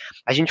quer.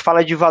 A gente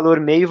fala de valor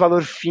meio e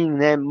valor fim,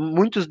 né?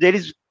 Muitos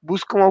deles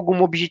buscam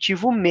algum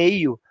objetivo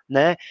meio,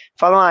 né?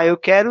 Falam, eu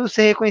quero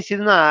ser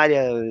reconhecido na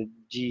área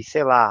de,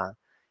 sei lá,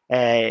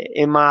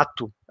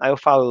 hemato. Aí eu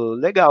falo,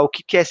 legal, o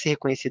que é ser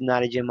reconhecido na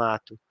área de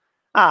hemato?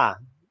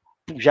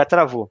 Já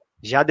travou.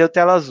 Já deu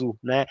tela azul,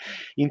 né?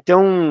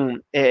 Então,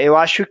 eu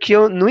acho que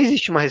não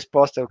existe uma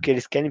resposta ao que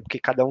eles querem, porque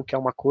cada um quer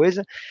uma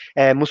coisa.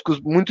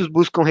 Muitos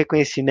buscam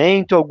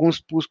reconhecimento,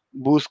 alguns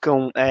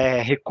buscam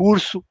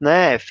recurso,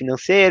 né,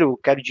 financeiro,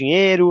 quero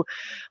dinheiro,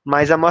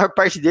 mas a maior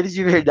parte deles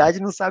de verdade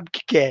não sabe o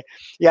que quer.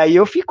 E aí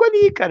eu fico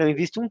ali, cara, eu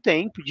invisto um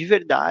tempo, de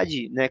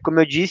verdade, né? Como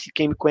eu disse,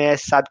 quem me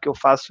conhece sabe que eu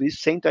faço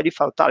isso, sento ali e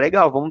falo, tá,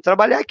 legal, vamos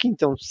trabalhar aqui.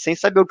 Então, sem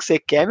saber o que você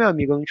quer, meu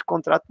amigo, eu não te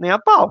contrato nem a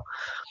pau.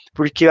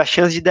 Porque a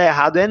chance de dar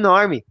errado é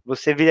enorme.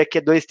 Você vir aqui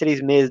a 2,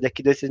 3 meses,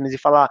 daqui 2, 3 meses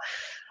e falar,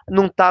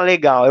 não tá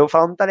legal. Eu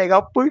falo, não tá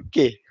legal por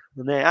quê?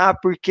 Né?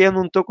 Porque eu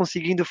não tô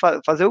conseguindo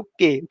fazer o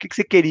quê? O que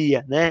você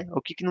queria, né?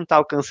 O que não tá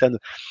alcançando?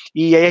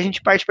 E aí a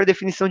gente parte para a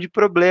definição de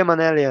problema,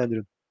 né,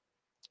 Leandro?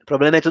 O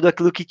problema é tudo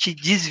aquilo que te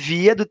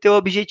desvia do teu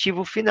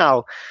objetivo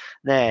final,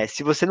 né?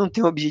 Se você não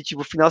tem um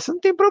objetivo final, você não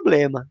tem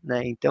problema,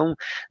 né? Então,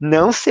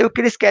 não sei o que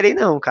eles querem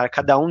não, cara.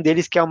 Cada um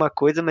deles quer uma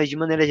coisa, mas de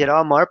maneira geral,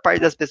 a maior parte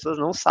das pessoas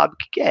não sabe o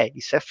que quer.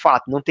 Isso é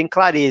fato, não tem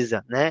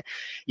clareza, né?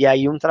 E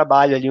aí um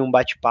trabalho ali, um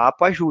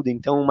bate-papo ajuda.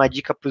 Então, uma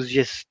dica para os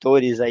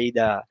gestores aí que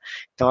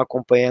estão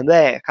acompanhando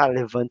cara,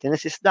 levanta a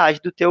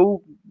necessidade do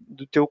teu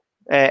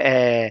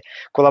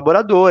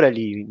colaborador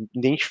ali,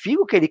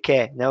 identifica o que ele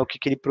quer, né, o que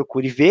ele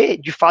procura e vê,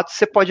 de fato,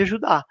 você pode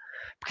ajudar.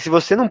 Porque se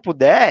você não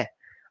puder,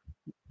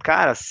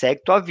 cara,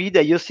 segue tua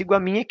vida. E eu sigo a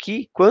minha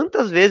aqui.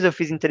 Quantas vezes eu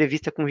fiz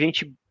entrevista com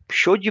gente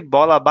show de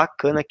bola,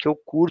 bacana, que eu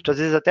curto, às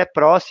vezes até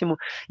próximo,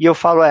 e eu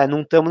falo,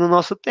 não estamos no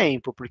nosso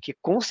tempo, porque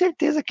com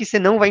certeza que você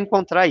não vai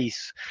encontrar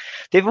isso.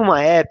 Teve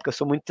uma época, eu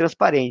sou muito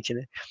transparente,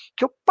 né,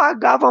 que eu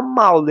pagava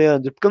mal,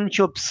 Leandro, porque eu não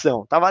tinha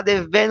opção, tava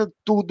devendo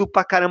tudo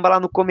pra caramba lá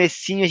no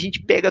comecinho, a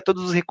gente pega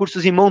todos os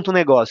recursos e monta um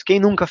negócio. Quem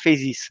nunca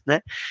fez isso,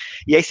 né?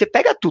 E aí você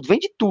pega tudo,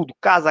 vende tudo,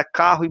 casa,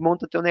 carro e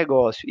monta teu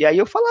negócio. E aí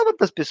eu falava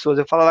para as pessoas,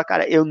 eu falava,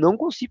 cara, eu não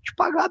consigo te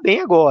pagar bem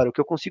agora, o que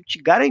eu consigo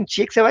te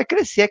garantir é que você vai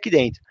crescer aqui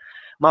dentro.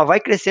 Mas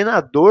vai crescer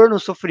na dor, no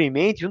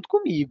sofrimento, junto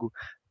comigo.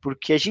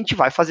 Porque a gente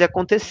vai fazer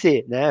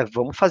acontecer, né?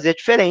 Vamos fazer a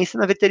diferença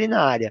na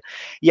veterinária.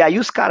 E aí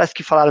os caras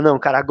que falaram, não,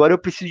 cara, agora eu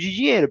preciso de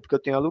dinheiro, porque eu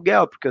tenho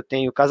aluguel, porque eu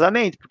tenho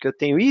casamento, porque eu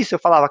tenho isso, eu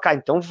falava, cara,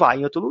 então vai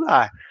em outro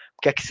lugar.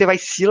 Porque aqui você vai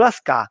se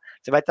lascar,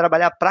 você vai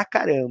trabalhar pra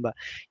caramba.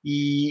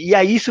 E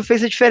aí isso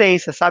fez a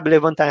diferença, sabe?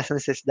 Levantar essa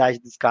necessidade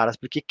dos caras.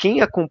 Porque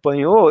quem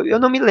acompanhou, eu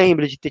não me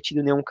lembro de ter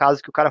tido nenhum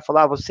caso que o cara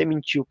falou, você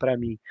mentiu pra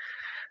mim.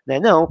 Né?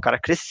 Não, o cara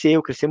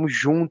crescemos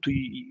junto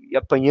e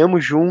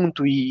apanhamos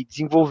junto e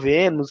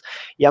desenvolvemos.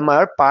 E a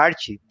maior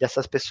parte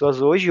dessas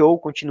pessoas hoje ou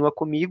continua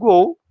comigo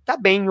ou tá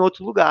bem em outros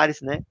lugares,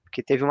 né?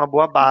 Porque teve uma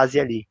boa base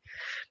ali.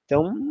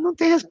 Então não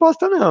tem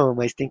resposta não,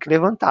 mas tem que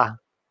levantar.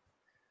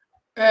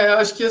 Eu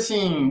acho que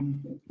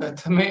assim,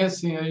 também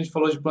assim, a gente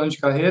falou de plano de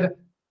carreira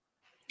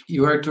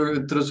e o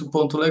Arthur trouxe um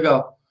ponto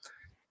legal.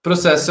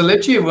 Processo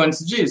seletivo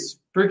antes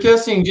disso. Porque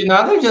assim, de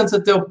nada adianta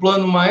você ter o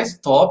plano mais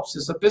top se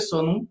essa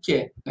pessoa não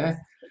quer, né?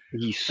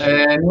 Isso.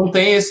 Não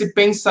tem esse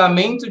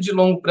pensamento de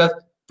longo prazo.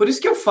 Por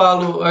isso que eu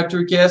falo,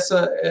 Arthur, que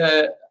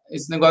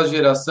esse negócio de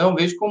geração,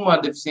 vejo como uma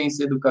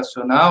deficiência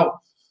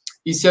educacional,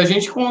 e se a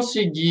gente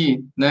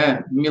conseguir,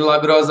 né,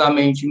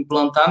 milagrosamente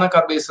implantar na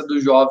cabeça do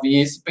jovem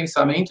esse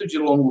pensamento de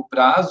longo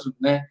prazo,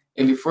 né,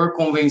 ele for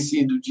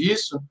convencido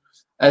disso,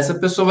 essa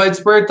pessoa vai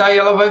despertar e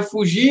ela vai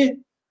fugir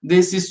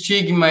desse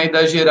estigma aí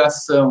da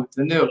geração,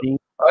 entendeu? Sim.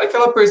 A hora que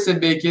ela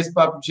perceber que esse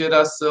papo de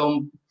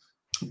geração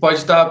pode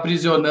estar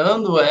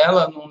aprisionando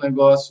ela num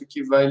negócio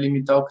que vai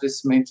limitar o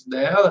crescimento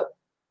dela,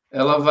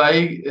 ela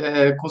vai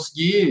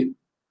conseguir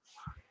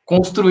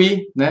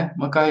construir, né,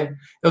 uma carreira.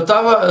 Eu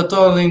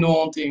tô lendo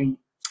ontem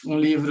um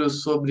livro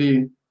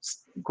sobre,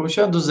 como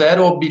chama, do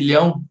zero ao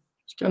bilhão,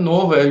 acho que é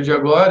novo, é de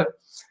agora,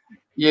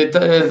 e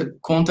ele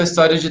conta a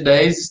história de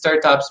 10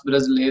 startups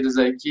brasileiras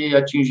aí que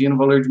atingiram o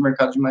valor de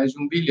mercado de mais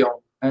de 1 bilhão,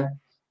 né?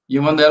 E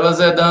uma delas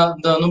é da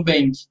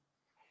Nubank.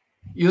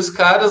 E os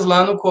caras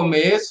lá no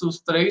começo, os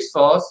 3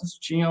 sócios,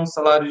 tinham um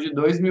salário de R$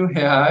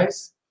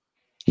 2.000.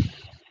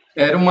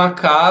 Era uma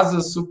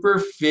casa super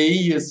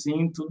feia,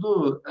 assim,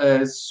 tudo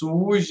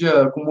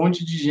suja, com um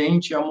monte de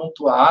gente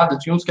amontoada.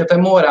 Tinha uns que até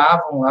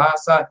moravam lá,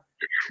 sabe?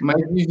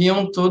 Mas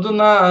viviam tudo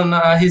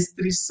na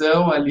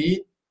restrição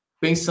ali,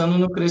 pensando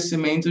no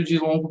crescimento de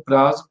longo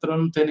prazo para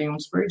não ter nenhum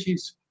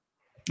desperdício.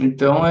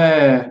 Então,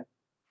 é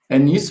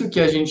nisso que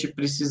a gente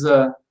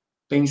precisa Sim,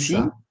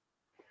 pensar.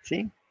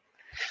 sim.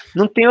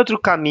 Não tem outro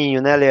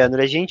caminho, né,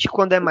 Leandro? A gente,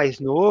 quando é mais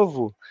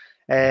novo,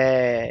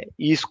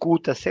 e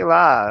escuta, sei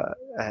lá,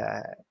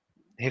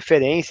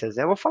 referências,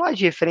 né? Eu vou falar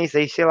de referências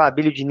aí, sei lá,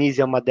 Billy Diniz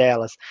é uma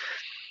delas.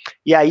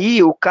 E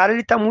aí, o cara,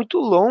 ele tá muito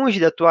longe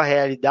da tua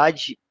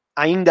realidade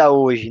ainda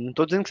hoje. Não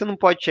tô dizendo que você não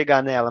pode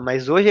chegar nela,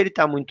 mas hoje ele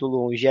tá muito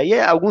longe. E aí,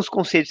 alguns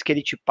conceitos que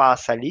ele te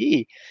passa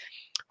ali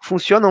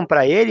funcionam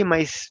para ele,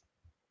 mas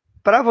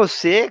para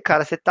você,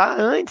 cara, você tá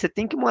antes, você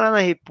tem que morar na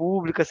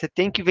República, você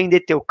tem que vender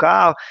teu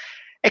carro,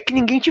 é que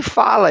ninguém te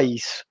fala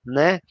isso,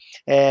 né?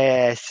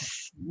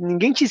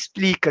 Ninguém te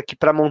explica que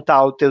para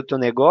montar o teu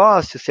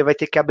negócio você vai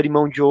ter que abrir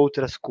mão de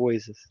outras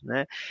coisas,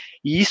 né?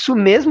 E isso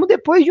mesmo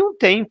depois de um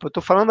tempo. Eu tô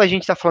falando, a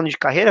gente tá falando de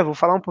carreira, vou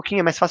falar um pouquinho,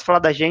 é mais fácil falar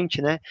da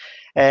gente, né?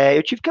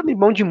 Eu tive que abrir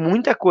mão de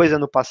muita coisa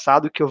no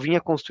passado que eu vinha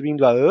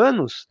construindo há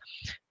anos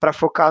para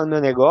focar no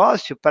meu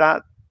negócio,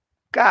 para,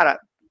 cara,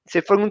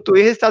 você perguntou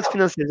em resultados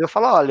financeiros. Eu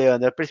falo, ó,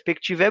 Leandro, a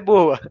perspectiva é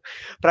boa.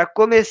 Para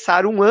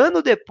começar um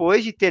ano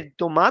depois de ter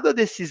tomado a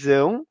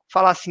decisão,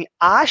 falar assim,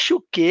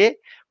 acho que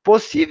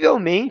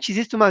possivelmente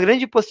existe uma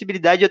grande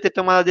possibilidade de eu ter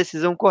tomado a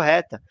decisão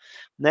correta,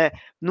 né?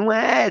 Não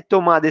é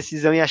tomar a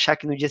decisão e achar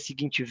que no dia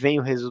seguinte vem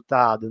o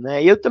resultado,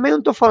 né? E eu também não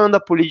estou falando da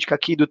política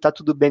aqui do tá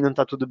tudo bem, não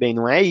tá tudo bem,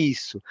 não é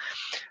isso.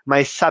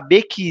 Mas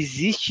saber que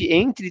existe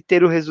entre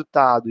ter o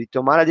resultado e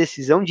tomar a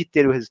decisão de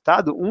ter o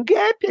resultado, um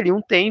gap ali,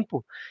 um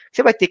tempo.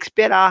 Você vai ter que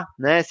esperar,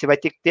 né? Você vai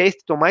ter que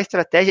tomar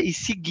estratégia e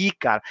seguir,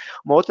 cara.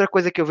 Uma outra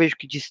coisa que eu vejo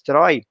que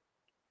destrói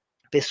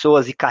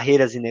pessoas e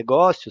carreiras e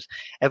negócios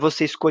é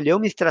você escolher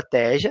uma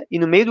estratégia e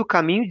no meio do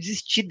caminho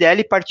desistir dela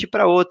e partir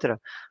para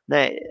outra,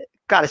 né?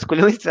 Cara,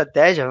 escolher uma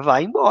estratégia,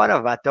 vai embora,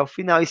 vai até o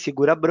final e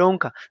segura a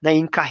bronca, né? E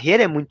em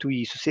carreira é muito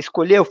isso. Você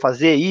escolheu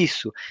fazer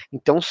isso,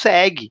 então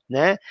segue,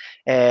 né?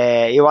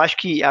 Eu acho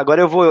que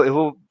agora eu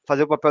vou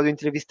fazer o papel do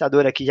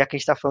entrevistador aqui, já que a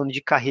gente está falando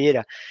de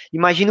carreira.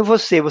 Imagina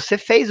você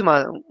fez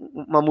uma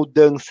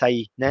mudança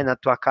aí, né, na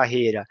tua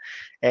carreira.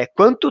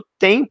 Quanto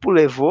tempo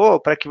levou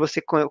para que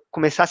você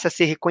começasse a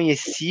ser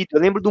reconhecido? Eu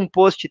lembro de um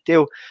post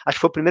teu, acho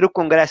que foi o primeiro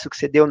congresso que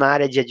você deu na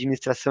área de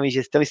administração e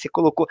gestão, e você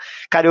colocou,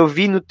 cara, eu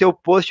vi no teu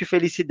post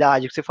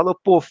felicidade, que você falou,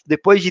 pô,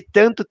 depois de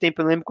tanto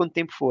tempo, eu não lembro quanto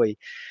tempo foi,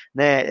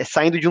 né,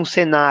 saindo de um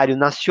cenário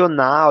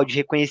nacional de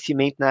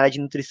reconhecimento na área de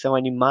nutrição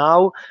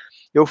animal,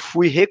 eu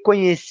fui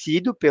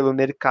reconhecido pelo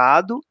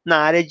mercado na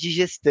área de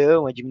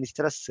gestão,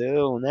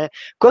 administração, né?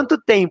 Quanto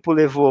tempo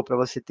levou para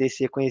você ter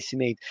esse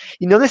reconhecimento?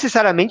 E não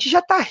necessariamente já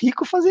está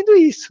rico fazendo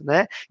isso,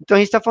 né? Então a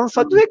gente está falando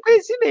só do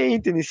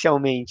reconhecimento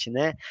inicialmente,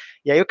 né?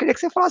 E aí eu queria que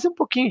você falasse um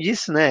pouquinho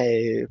disso, né?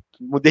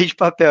 Mudei de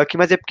papel aqui,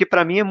 mas é porque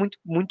para mim é muito,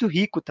 muito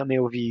rico também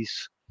ouvir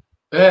isso.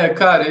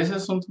 Cara, esse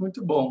assunto é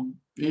muito bom.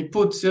 E,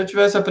 putz, se eu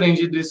tivesse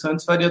aprendido isso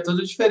antes, faria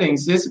toda a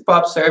diferença. Esse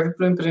papo serve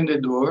para o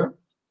empreendedor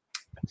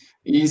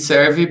e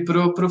serve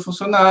para o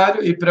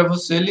funcionário e para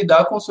você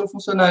lidar com o seu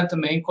funcionário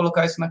também e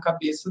colocar isso na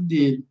cabeça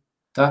dele,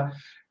 tá?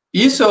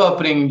 Isso eu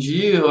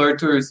aprendi,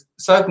 Arthur,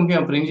 sabe com quem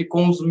eu aprendi?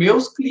 Com os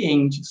meus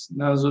clientes,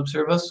 nas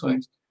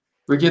observações.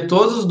 Porque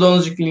todos os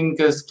donos de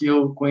clínicas que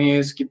eu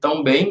conheço que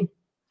estão bem,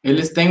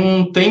 eles têm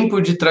um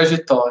tempo de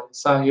trajetória,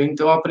 sabe?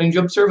 Então eu aprendi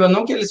observando,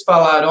 não que eles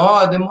falaram,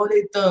 ó,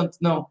 demorei tanto,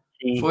 não.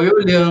 Sim, Foi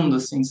olhando,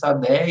 assim,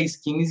 sabe, 10,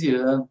 15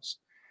 anos.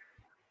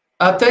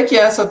 Até que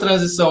essa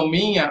transição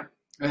minha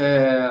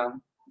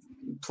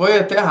foi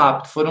até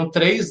rápido, foram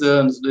 3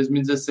 anos,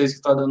 2016 que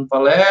estou dando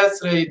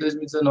palestra e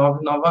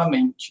 2019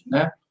 novamente,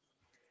 né?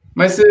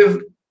 Mas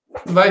você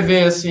vai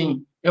ver,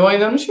 assim, eu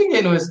ainda não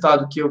cheguei no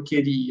resultado que eu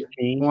queria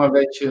sim, com a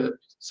VetUp,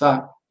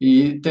 sabe?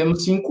 E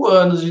temos 5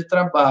 anos de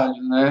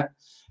trabalho, né?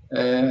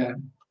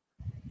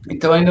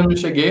 Então ainda não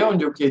cheguei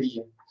onde eu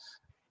queria.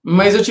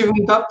 Mas eu tive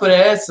muita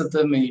pressa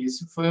também.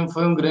 Isso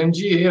foi um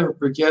grande erro,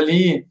 porque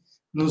ali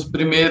nos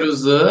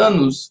primeiros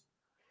anos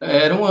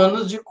eram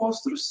anos de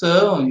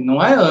construção, e não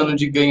é ano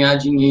de ganhar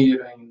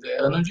dinheiro ainda, é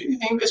ano de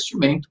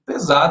reinvestimento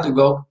pesado,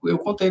 igual eu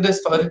contei da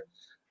história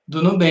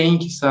do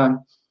Nubank, sabe?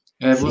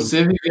 sim.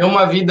 Você viver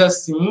uma vida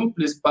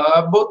simples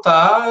para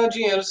botar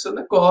dinheiro no seu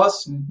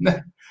negócio,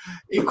 né?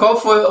 E qual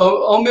foi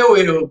o meu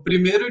erro? O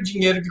primeiro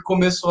dinheiro que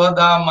começou a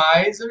dar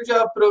mais, eu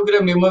já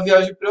programei uma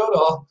viagem para a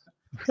Europa.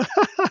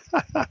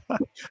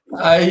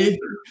 Aí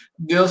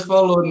Deus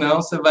falou: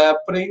 não, você vai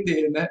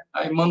aprender, né?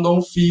 Aí mandou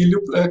um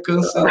filho para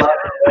cancelar.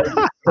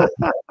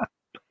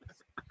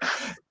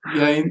 E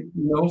aí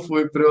não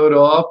fui para a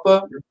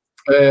Europa.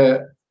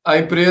 A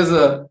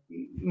empresa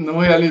não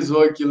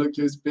realizou aquilo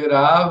que eu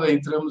esperava,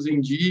 entramos em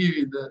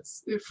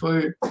dívidas e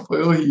foi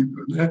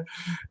horrível, né?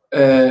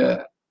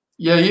 É,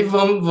 e aí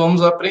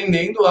vamos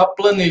aprendendo a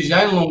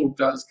planejar em longo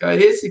prazo. Cara,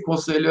 esse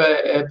conselho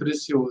é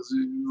precioso,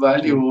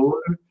 vale Sim.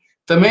 ouro.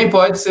 Também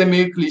pode ser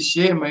meio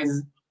clichê, mas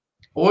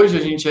hoje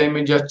a gente é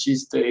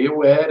imediatista.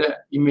 Eu era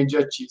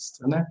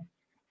imediatista, né?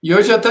 E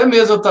hoje até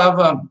mesmo eu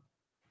estava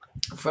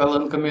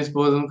falando com a minha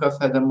esposa no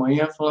café da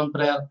manhã, falando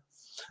para ela,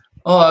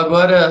 ó,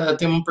 agora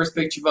tem uma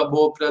perspectiva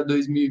boa para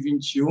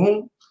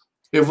 2021.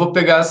 Eu vou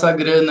pegar essa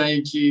grana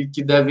aí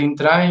que deve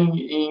entrar,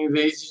 em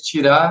vez de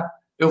tirar,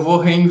 eu vou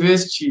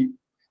reinvestir.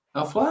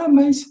 Ela falou,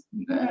 mas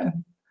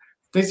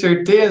tem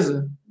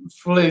certeza? Eu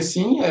falei,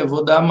 sim, eu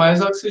vou dar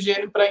mais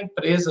oxigênio para a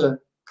empresa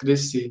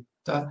crescer,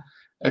 tá?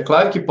 É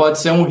claro que pode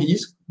ser um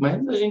risco,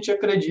 mas a gente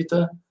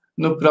acredita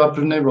no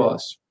próprio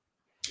negócio.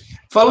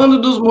 Falando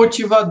dos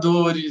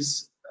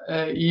motivadores,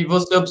 e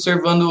você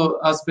observando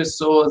as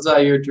pessoas,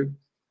 Ayrton, o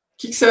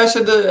que você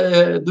acha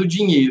do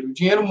dinheiro? O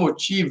dinheiro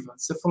motiva?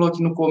 Você falou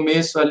que no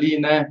começo ali,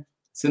 né,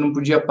 você não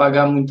podia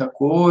pagar muita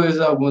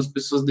coisa, algumas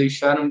pessoas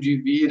deixaram de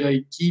vir à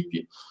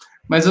equipe,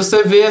 mas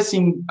você vê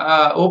assim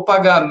o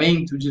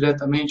pagamento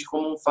diretamente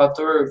como um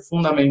fator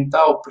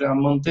fundamental para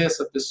manter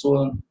essa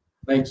pessoa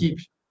na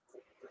equipe?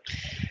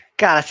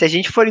 Cara, se a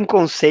gente for em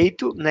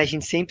conceito, né, a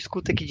gente sempre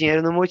escuta que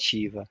dinheiro não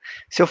motiva.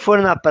 Se eu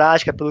for na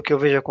prática, pelo que eu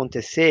vejo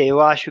acontecer, eu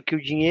acho que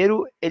o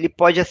dinheiro ele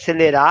pode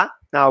acelerar,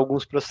 né,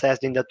 alguns processos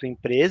dentro da tua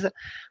empresa,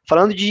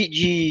 falando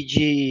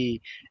de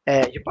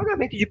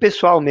pagamento de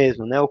pessoal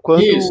mesmo, né? O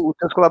quanto Isso. os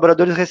teus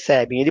colaboradores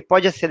recebem, ele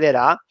pode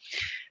acelerar,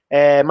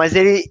 mas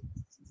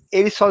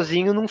ele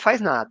sozinho não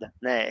faz nada,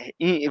 né?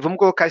 E vamos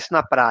colocar isso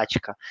na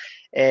prática.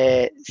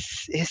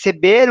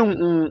 Receber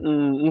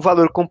um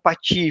valor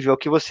compatível ao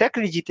que você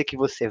acredita que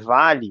você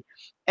vale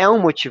é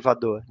um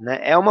motivador, né?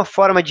 É uma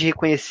forma de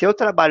reconhecer o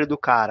trabalho do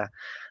cara,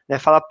 né?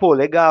 Falar, pô,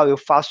 legal, eu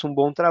faço um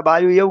bom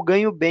trabalho e eu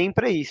ganho bem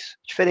para isso.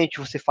 Diferente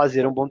de você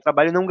fazer um bom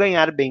trabalho e não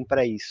ganhar bem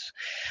para isso.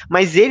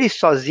 Mas ele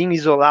sozinho,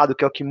 isolado,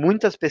 que é o que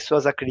muitas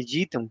pessoas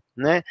acreditam,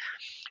 né?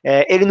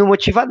 Ele não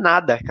motiva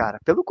nada, cara.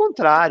 Pelo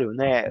contrário,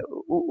 né?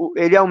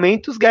 Ele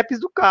aumenta os gaps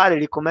do cara,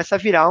 ele começa a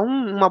virar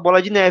uma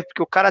bola de neve,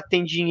 porque o cara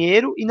tem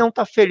dinheiro e não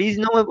tá feliz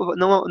e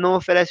não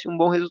oferece um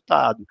bom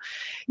resultado.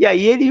 E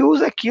aí ele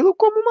usa aquilo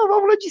como uma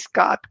válvula de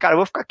escape. Cara, eu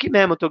vou ficar aqui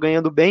mesmo, eu tô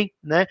ganhando bem,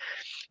 né?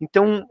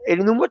 Então,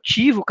 ele não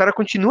motiva, o cara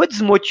continua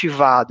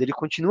desmotivado, ele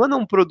continua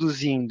não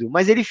produzindo,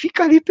 mas ele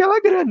fica ali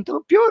pela grana,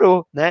 então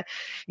piorou, né?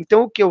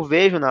 Então, o que eu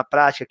vejo na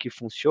prática que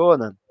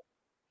funciona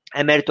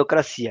é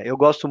meritocracia. Eu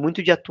gosto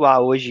muito de atuar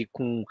hoje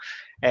com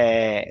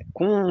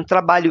um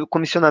trabalho,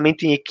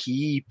 comissionamento em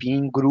equipe,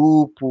 em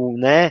grupo,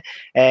 né?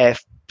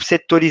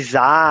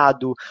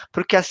 Setorizado,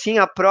 porque assim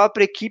a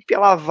própria equipe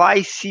ela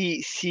vai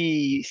se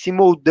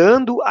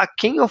moldando a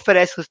quem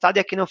oferece resultado e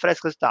a quem não oferece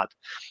resultado.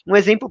 Um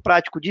exemplo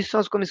prático disso são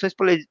as comissões,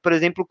 por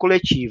exemplo,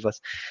 coletivas.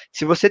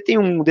 Se você tem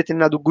um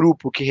determinado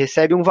grupo que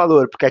recebe um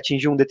valor porque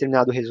atingiu um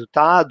determinado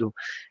resultado,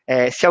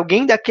 se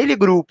alguém daquele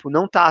grupo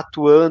não está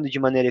atuando de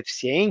maneira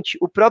eficiente,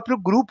 o próprio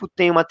grupo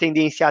tem uma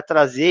tendência a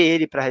trazer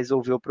ele para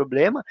resolver o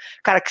problema.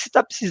 Cara, o que você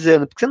está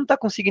precisando? Porque você não está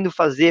conseguindo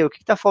fazer? O que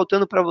está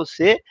faltando para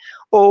você?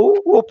 Ou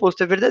o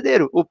oposto é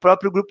verdadeiro. O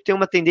próprio grupo tem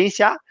uma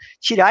tendência a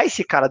tirar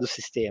esse cara do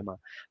sistema.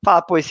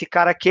 Fala, pô, esse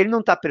cara aqui ele não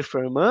está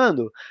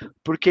performando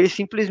porque ele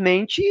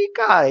simplesmente,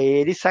 cara,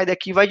 ele sai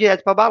daqui e vai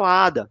direto para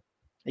balada.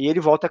 E ele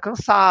volta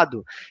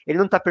cansado. Ele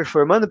não está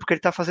performando porque ele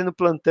está fazendo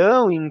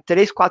plantão em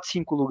 3, 4,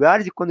 5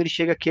 lugares e quando ele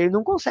chega aqui ele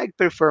não consegue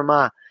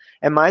performar.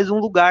 É mais um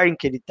lugar em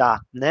que ele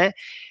está, né?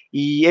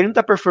 E ele não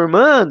está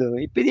performando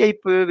e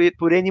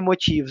por N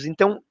motivos.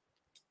 Então,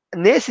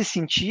 nesse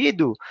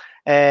sentido,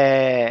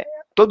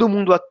 todo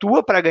mundo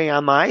atua para ganhar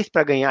mais,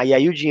 para ganhar, e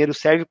aí o dinheiro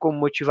serve como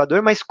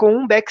motivador, mas com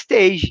um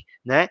backstage,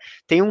 né?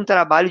 Tem um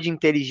trabalho de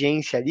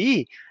inteligência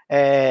ali,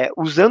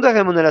 usando a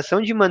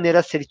remuneração de maneira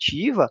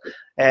assertiva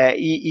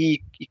e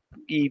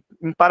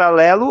em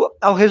paralelo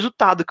ao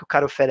resultado que o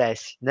cara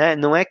oferece, né?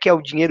 Não é que é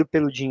o dinheiro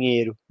pelo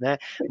dinheiro, né?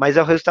 Mas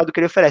é o resultado que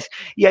ele oferece.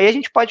 E aí a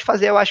gente pode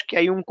fazer, eu acho que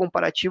aí um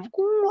comparativo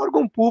com um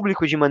órgão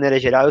público de maneira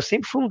geral. Eu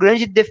sempre fui um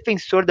grande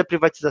defensor da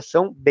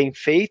privatização bem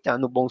feita,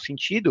 no bom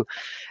sentido,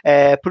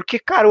 porque,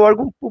 cara, o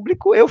órgão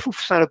público, eu fui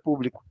funcionário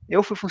público,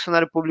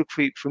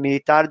 fui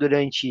militar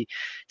durante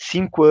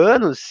 5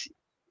 anos.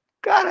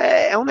 Cara,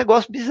 é um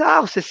negócio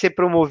bizarro você ser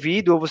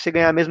promovido ou você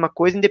ganhar a mesma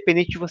coisa,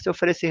 independente de você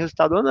oferecer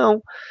resultado ou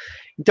não.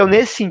 Então,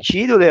 nesse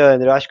sentido,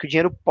 Leandro, eu acho que o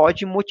dinheiro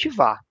pode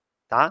motivar,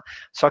 tá?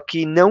 Só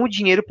que não o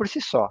dinheiro por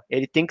si só.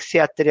 Ele tem que ser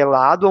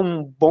atrelado a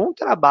um bom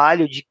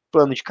trabalho de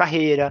plano de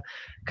carreira.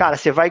 Cara,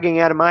 você vai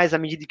ganhar mais à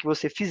medida que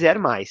você fizer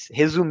mais.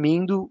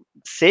 Resumindo,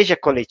 seja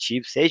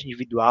coletivo, seja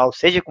individual,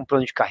 seja com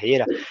plano de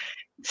carreira,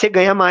 você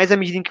ganha mais à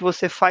medida em que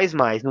você faz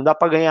mais. Não dá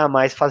para ganhar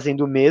mais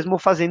fazendo o mesmo ou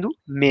fazendo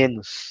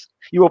menos.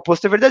 E o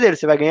oposto é verdadeiro,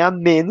 você vai ganhar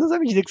menos à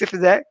medida que você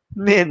fizer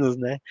menos,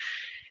 né?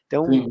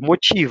 Então, Sim.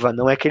 motiva,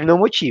 não é que ele não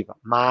motiva,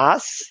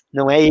 mas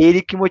não é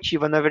ele que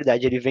motiva, na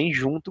verdade, ele vem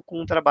junto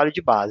com um trabalho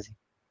de base.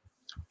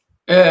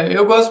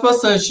 Eu gosto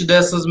bastante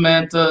dessas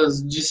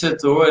metas de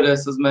setor,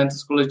 essas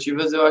metas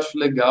coletivas, eu acho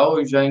legal,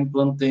 eu já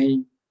implantei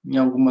em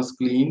algumas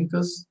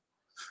clínicas,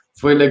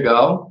 foi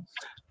legal.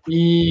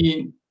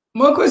 E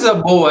uma coisa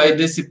boa aí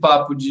desse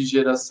papo de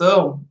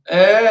geração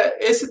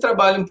é esse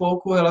trabalho um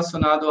pouco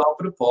relacionado ao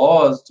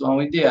propósito,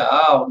 ao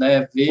ideal,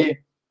 né?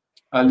 Ver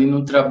ali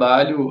no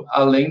trabalho,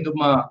 além de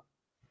uma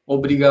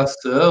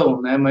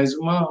obrigação, né? Mas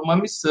uma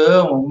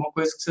missão, uma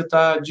coisa que você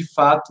está de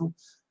fato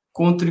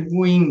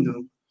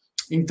contribuindo.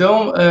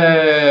 Então,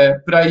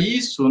 para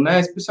isso, né,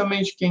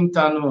 especialmente quem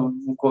está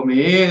no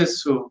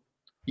começo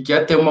e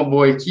quer ter uma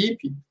boa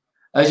equipe,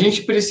 a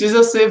gente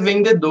precisa ser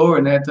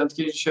vendedor, né? Tanto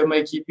que a gente chama a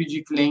equipe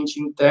de cliente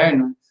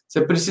interno.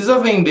 Você precisa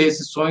vender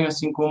esse sonho,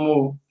 assim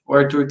como o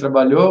Arthur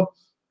trabalhou,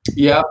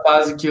 e é a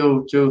fase que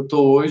eu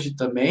tô hoje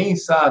também,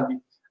 sabe?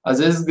 Às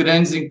vezes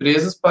grandes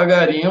empresas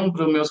pagariam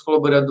para os meus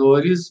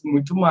colaboradores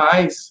muito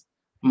mais,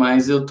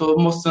 mas eu estou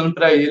mostrando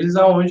para eles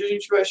aonde a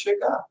gente vai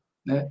chegar,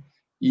 né?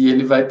 E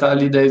ele vai estar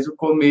ali desde o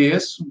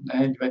começo,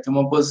 né? Ele vai ter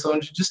uma posição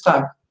de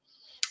destaque.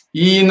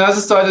 E nas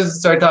histórias de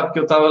startup que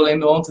eu estava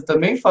lendo ontem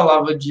também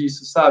falava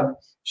disso, sabe?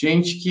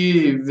 Gente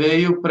que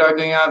veio para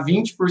ganhar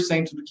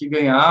 20% do que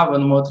ganhava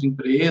numa outra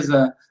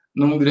empresa,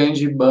 num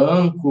grande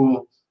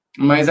banco,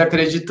 mas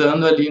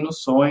acreditando ali no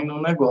sonho,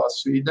 no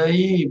negócio. E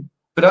daí,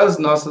 para as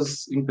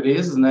nossas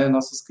empresas, né,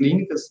 nossas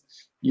clínicas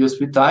e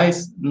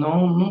hospitais,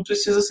 não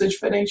precisa ser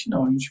diferente,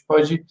 não. A gente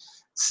pode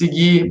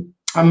seguir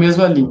a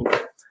mesma linha.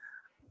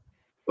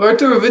 Ô,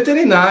 Arthur, o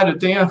veterinário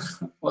tem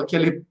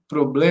aquele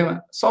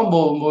problema. Só um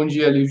bom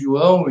dia ali,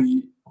 João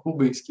e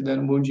Rubens, que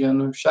deram um bom dia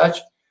no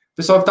chat.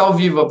 Pessoal que está ao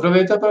vivo,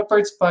 aproveita para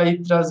participar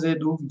e trazer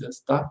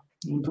dúvidas, tá?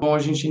 Muito bom a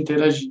gente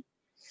interagir.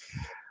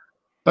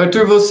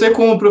 Arthur, você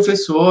como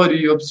professor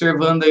e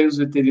observando aí os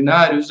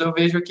veterinários, eu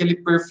vejo aquele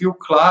perfil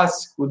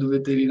clássico do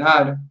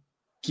veterinário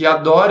que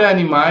adora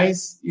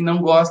animais e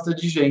não gosta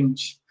de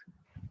gente.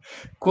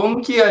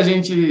 Como que a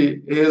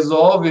gente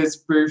resolve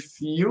esse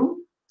perfil?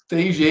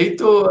 Tem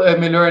jeito, é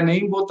melhor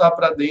nem botar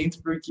para dentro,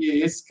 porque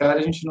esse cara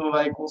a gente não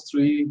vai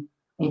construir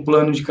um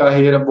plano de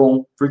carreira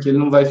bom, porque ele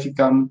não vai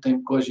ficar muito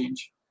tempo com a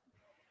gente.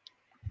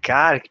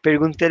 Cara, que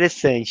pergunta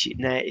interessante,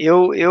 né?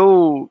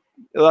 Eu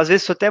às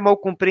vezes sou até mal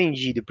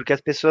compreendido, porque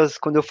as pessoas,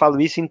 quando eu falo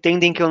isso,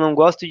 entendem que eu não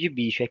gosto de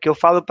bicho. É que eu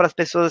falo para as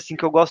pessoas assim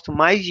que eu gosto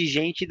mais de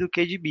gente do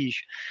que de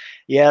bicho.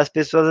 E aí as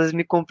pessoas às vezes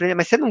me compreendem,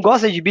 mas você não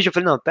gosta de bicho? Eu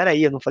falei, não,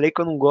 peraí, eu não falei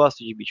que eu não gosto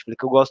de bicho, eu falei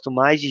que eu gosto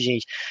mais de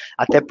gente.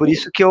 Até por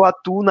isso que eu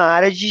atuo na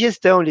área de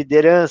gestão,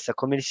 liderança,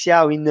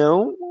 comercial, e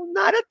não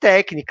na área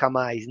técnica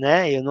mais,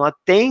 né? Eu não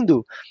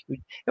atendo,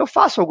 eu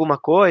faço alguma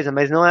coisa,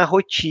 mas não é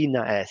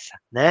rotina essa,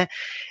 né?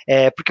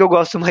 Porque eu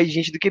gosto mais de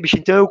gente do que bicho.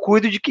 Então eu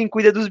cuido de quem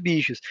cuida dos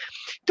bichos.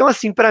 Então,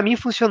 assim, para mim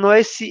funcionou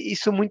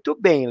isso muito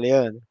bem,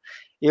 Leandro.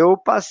 Eu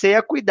passei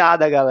a cuidar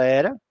da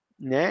galera,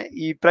 né?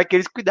 E para que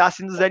eles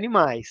cuidassem dos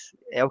animais.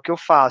 É o que eu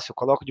faço. Eu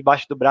coloco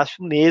debaixo do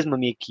braço mesmo a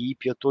minha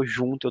equipe. Eu tô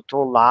junto, eu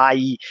tô lá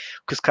e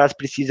o que os caras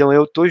precisam,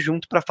 eu tô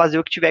junto para fazer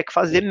o que tiver que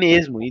fazer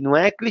mesmo. E não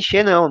é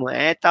clichê, não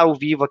é estar ao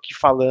vivo aqui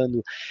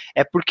falando.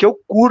 É porque eu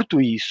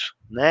curto isso.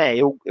 Né?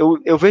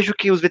 Eu vejo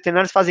que os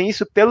veterinários fazem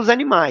isso pelos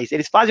animais.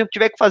 Eles fazem o que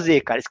tiver que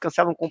fazer, cara. Eles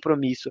cancelam um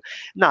compromisso.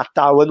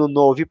 Natal, Ano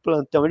Novo e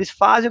plantão. Eles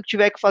fazem o que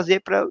tiver que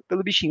fazer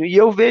pelo bichinho. E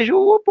eu vejo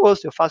o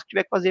oposto. Eu faço o que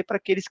tiver que fazer para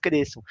que eles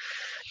cresçam.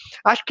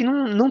 Acho que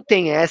não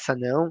tem essa,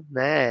 não,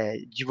 né?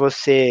 De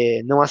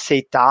você não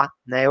aceitar,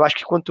 né? Eu acho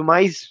que quanto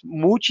mais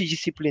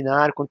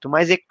multidisciplinar, quanto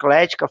mais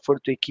eclética for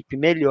tua equipe,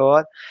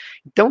 melhor.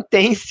 Então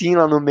tem sim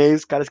lá no meio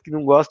os caras que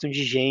não gostam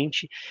de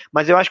gente,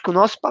 mas eu acho que o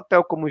nosso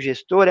papel como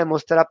gestor é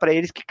mostrar para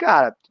eles que,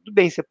 cara, tudo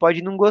bem, você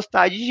pode não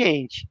gostar de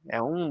gente,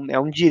 é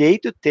um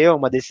direito teu,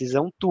 uma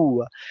decisão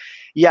tua.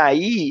 E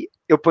aí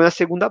eu ponho a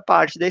segunda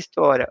parte da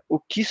história. O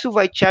que isso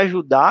vai te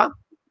ajudar,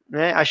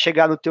 né, a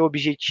chegar no teu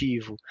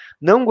objetivo?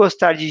 Não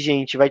gostar de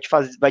gente vai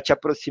te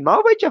aproximar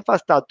ou vai te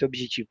afastar do teu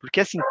objetivo? Porque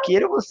assim,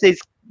 queira vocês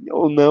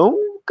ou não,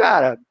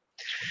 cara,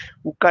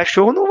 o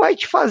cachorro não vai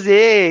te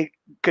fazer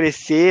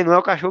crescer, não é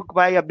o cachorro que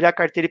vai abrir a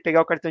carteira e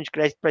pegar o cartão de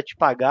crédito para te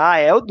pagar,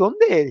 é o dono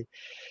dele.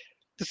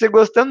 Se você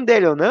gostando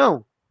dele ou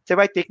não, você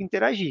vai ter que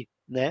interagir,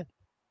 né?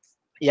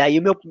 E aí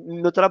o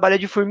meu trabalho é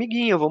de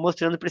formiguinha, eu vou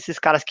mostrando para esses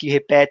caras que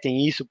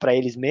repetem isso para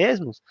eles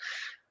mesmos,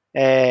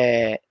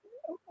 é,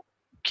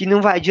 que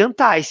não vai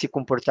adiantar esse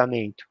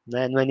comportamento,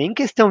 né? Não é nem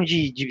questão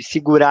de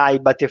segurar e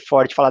bater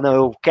forte, falar, não,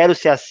 eu quero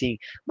ser assim.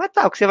 Mas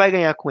tá, o que você vai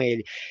ganhar com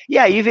ele? E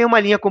aí vem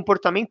uma linha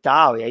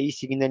comportamental, e aí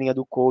seguindo a linha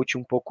do coach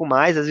um pouco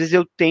mais, às vezes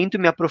eu tento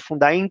me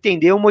aprofundar e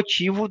entender o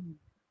motivo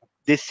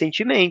desse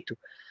sentimento.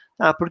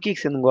 Ah, por que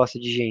você não gosta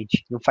de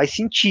gente? Não faz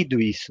sentido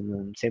isso.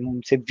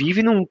 Você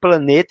vive num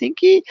planeta em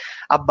que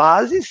a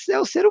base é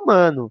o ser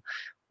humano.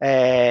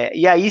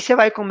 E aí você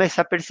vai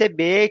começar a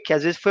perceber que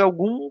às vezes foi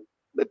algum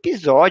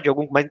episódio,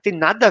 mas não tem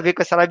nada a ver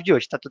com essa live de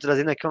hoje, tá? Tô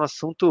trazendo aqui um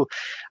assunto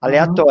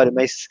aleatório, Uhum.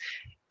 mas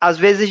às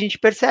vezes a gente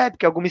percebe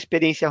que alguma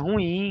experiência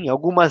ruim,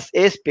 algumas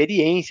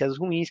experiências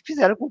ruins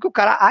fizeram com que o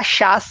cara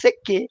achasse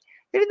que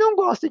ele não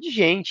gosta de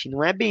gente,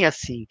 não é bem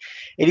assim.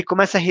 Ele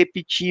começa a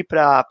repetir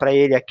para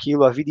ele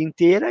aquilo a vida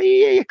inteira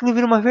e aquilo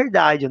vira uma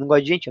verdade. Eu não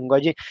gosto de gente, eu não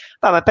gosto de gente.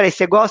 Ah, mas peraí,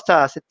 você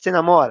gosta, você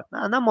namora?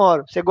 Ah,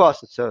 namoro. Você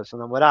gosta do seu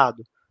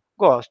namorado?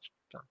 Gosto.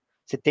 Tá.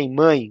 Você tem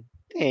mãe?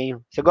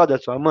 Tenho. Você gosta da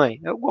sua mãe?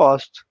 Eu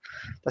gosto.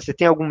 Tá, você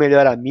tem algum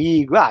melhor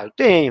amigo? Ah, eu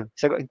tenho.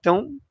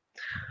 Então,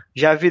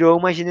 já virou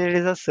uma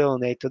generalização,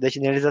 né? E toda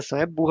generalização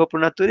é burra por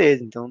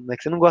natureza. Então, não é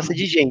que você não gosta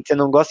de gente, você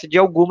não gosta de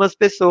algumas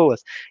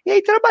pessoas. E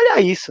aí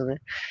trabalhar isso, né?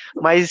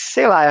 Mas,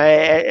 sei lá,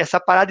 essa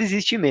parada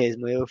existe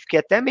mesmo. Eu fiquei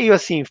até meio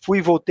assim, fui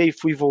e voltei,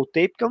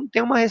 porque eu não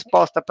tenho uma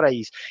resposta para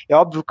isso. É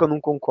óbvio que eu não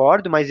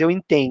concordo, mas eu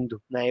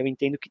entendo, né? Eu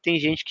entendo que tem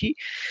gente que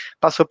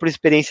passou por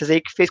experiências aí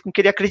que fez com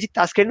que ele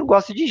acreditasse que ele não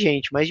gosta de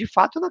gente. Mas, de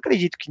fato, eu não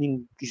acredito que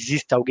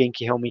exista alguém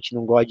que realmente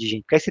não gosta de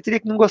gente. Porque aí você teria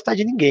que não gostar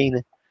de ninguém,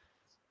 né?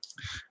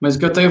 Mas o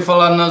que eu tenho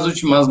falado nas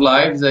últimas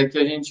lives é que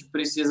a gente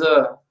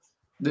precisa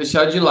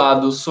deixar de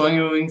lado o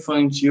sonho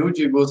infantil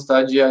de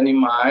gostar de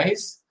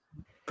animais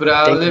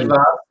para Entendi.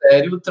 levar a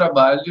sério o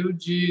trabalho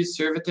de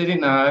ser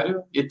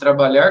veterinário e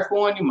trabalhar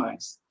com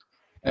animais.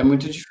 É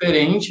muito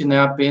diferente, né,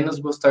 apenas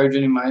gostar de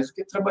animais do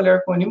que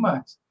trabalhar com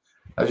animais.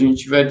 A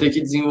gente vai ter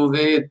que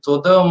desenvolver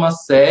toda uma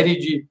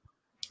série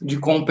de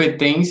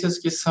competências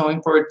que são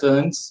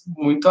importantes,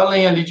 muito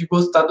além ali de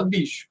gostar do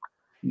bicho,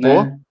 Pô,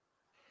 né?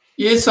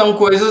 E são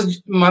coisas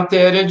de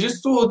matéria de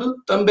estudo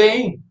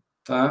também,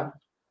 tá?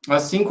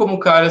 Assim como o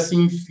cara se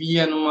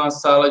enfia numa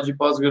sala de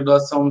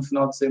pós-graduação no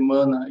final de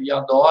semana e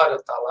adora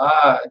estar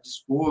lá,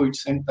 discute,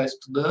 sempre está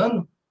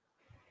estudando,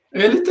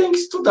 ele tem que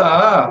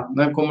estudar,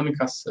 né?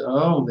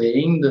 Comunicação,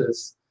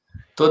 vendas,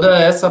 toda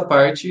essa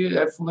parte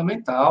é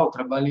fundamental,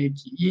 trabalho em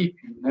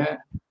equipe, né?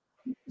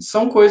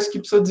 São coisas que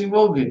precisa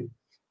desenvolver.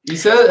 E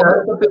se essa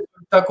pessoa que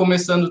está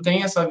começando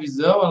tem essa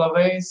visão, ela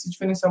vai se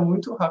diferenciar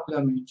muito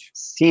rapidamente.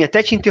 sim,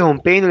 até te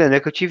interrompendo, Leandro, é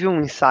que eu tive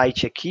um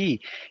insight aqui,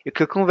 e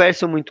que eu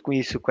converso muito com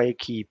isso com a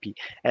equipe.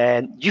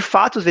 De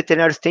fato, os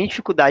veterinários têm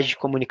dificuldade de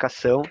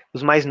comunicação,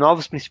 os mais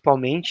novos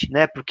principalmente,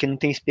 né, porque não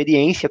têm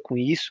experiência com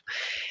isso.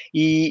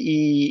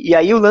 E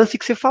aí o lance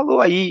que você falou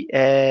aí,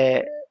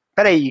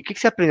 peraí, o que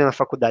você aprendeu na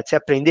faculdade? Você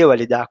aprendeu a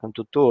lidar com o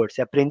tutor?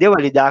 Você aprendeu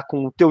a lidar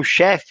com o teu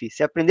chefe?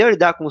 Você aprendeu a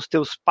lidar com os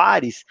teus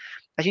pares?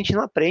 A gente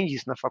não aprende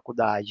isso na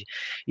faculdade.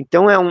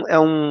 Então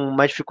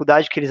uma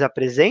dificuldade que eles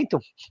apresentam,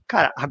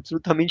 cara,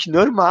 absolutamente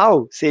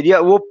normal.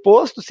 Seria o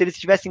oposto, se eles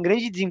tivessem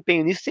grande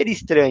desempenho nisso, seria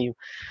estranho.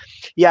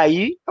 E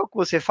aí é o que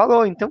você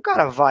falou. Então,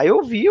 cara, vai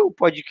ouvir o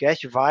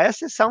podcast, vai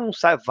acessar um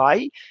site,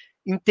 vai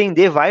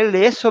entender, vai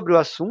ler sobre o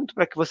assunto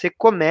para que você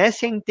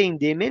comece a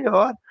entender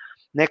melhor,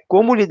 né,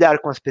 como lidar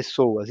com as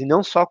pessoas e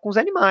não só com os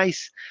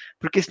animais,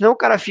 porque senão o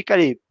cara fica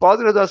ali,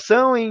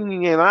 pós-graduação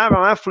em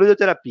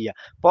fluidoterapia,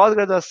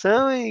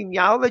 pós-graduação em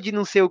aula de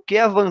não sei o que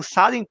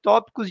avançada em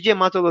tópicos de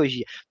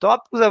hematologia,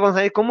 tópicos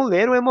avançados em como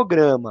ler um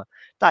hemograma,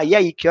 tá, e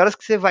aí, que horas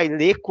que você vai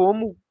ler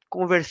como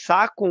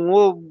conversar com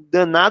o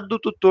danado do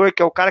tutor,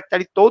 que é o cara que está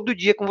ali todo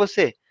dia com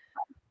você,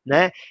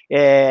 né?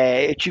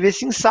 Eu tive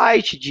esse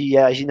insight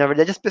na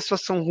verdade, as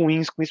pessoas são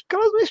ruins com isso porque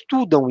elas não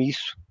estudam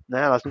isso,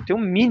 né? Elas não têm um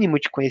mínimo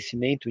de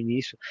conhecimento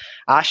nisso.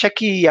 Acha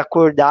que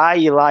acordar,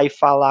 ir lá e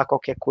falar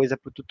qualquer coisa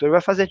para o tutor vai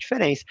fazer a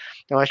diferença.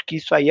 Então, acho que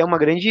isso aí é uma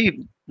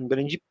grande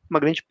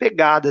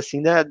pegada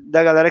assim da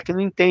galera que não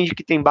entende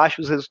que tem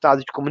baixos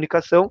resultados de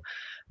comunicação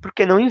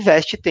porque não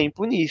investe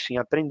tempo nisso, em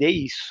aprender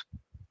isso.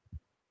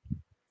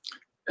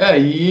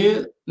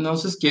 E não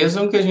se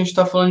esqueçam que a gente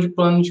está falando de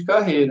plano de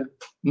carreira.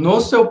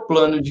 No seu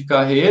plano de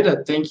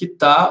carreira tem que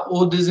estar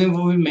o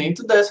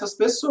desenvolvimento dessas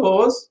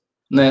pessoas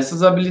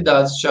nessas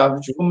habilidades-chave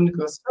de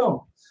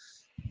comunicação.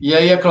 E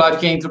aí é claro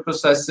que entra o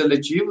processo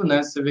seletivo,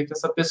 né? Você vê que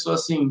essa pessoa,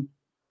 assim,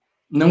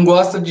 não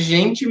gosta de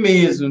gente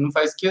mesmo, não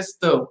faz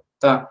questão,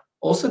 tá?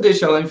 Ou você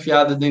deixa ela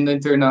enfiada dentro da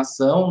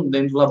internação,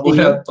 dentro do Sim,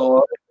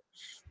 laboratório,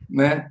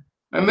 né?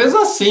 Mas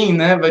mesmo assim,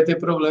 né? Vai ter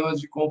problemas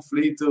de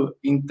conflito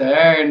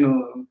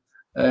interno,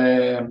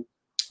 é,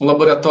 o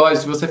laboratório,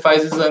 se você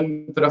faz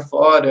exame para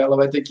fora, ela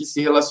vai ter que se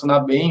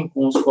relacionar bem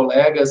com os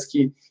colegas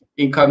que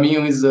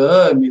encaminham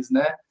exames,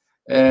 né?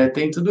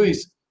 Tem tudo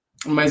isso.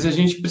 Mas a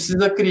gente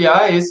precisa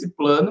criar esse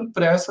plano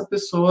para essa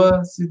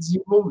pessoa se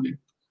desenvolver.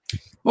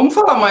 Vamos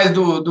falar mais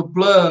do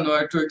plano,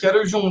 Arthur.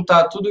 Quero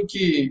juntar tudo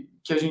que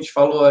a gente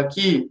falou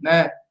aqui,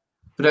 né?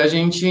 Para a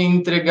gente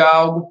entregar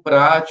algo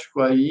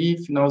prático aí,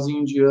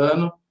 finalzinho de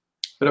ano,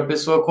 para a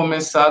pessoa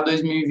começar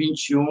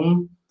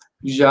 2021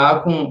 já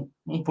com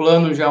um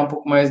plano já um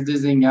pouco mais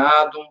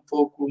desenhado, um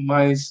pouco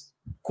mais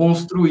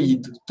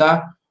construído,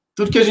 tá?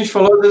 Tudo que a gente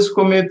falou, às vezes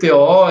ficou meio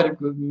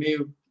teórico,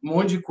 meio um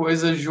monte de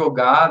coisa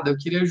jogada, eu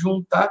queria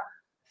juntar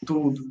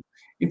tudo.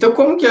 Então,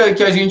 como que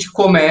a gente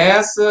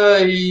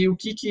começa e o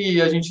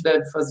que a gente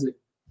deve fazer?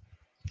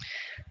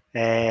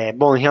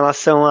 bom, em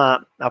relação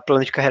a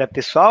plano de carreira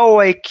pessoal ou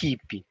a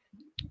equipe?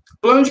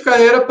 Plano de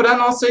carreira para a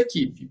nossa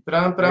equipe,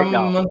 para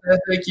Legal, manter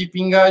essa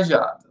equipe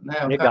engajada, né? O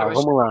cara legal, vai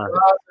vamos chegar lá. lá,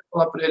 vai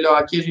falar para ele, ó,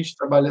 aqui a gente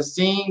trabalha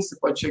assim, você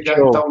pode chegar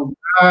em Show. tal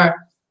lugar,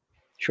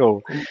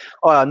 Show.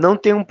 Ó, não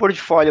tem um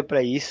portfólio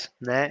para isso,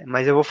 né?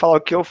 Mas eu vou falar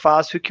o que eu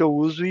faço, o que eu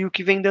uso e o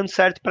que vem dando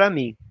certo para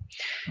mim.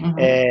 Uhum.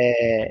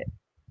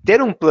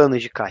 Ter um plano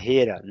de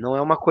carreira não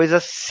é uma coisa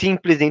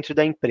simples dentro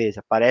da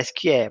empresa. Parece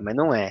que é, mas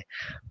não é.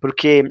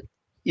 Porque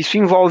isso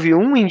envolve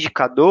um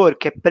indicador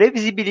que é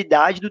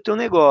previsibilidade do teu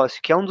negócio,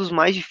 que é um dos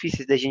mais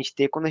difíceis da gente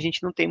ter quando a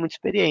gente não tem muita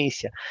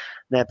experiência,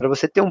 né? Para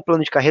você ter um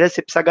plano de carreira,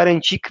 você precisa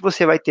garantir que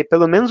você vai ter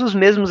pelo menos os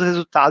mesmos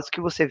resultados que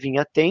você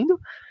vinha tendo,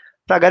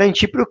 para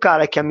garantir para o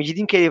cara que à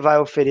medida em que ele vai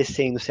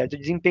oferecendo certo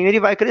desempenho, ele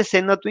vai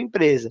crescendo na tua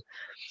empresa.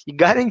 E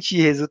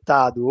garantir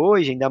resultado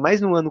hoje, ainda mais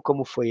num ano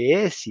como foi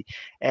esse,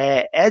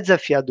 é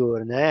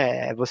desafiador,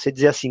 né? É você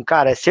dizer assim,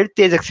 cara, é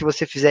certeza que se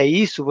você fizer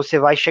isso, você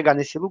vai chegar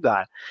nesse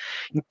lugar.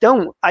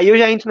 Então, aí eu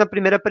já entro na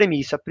primeira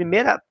premissa.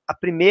 Primeiro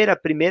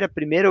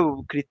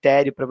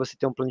critério para você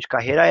ter um plano de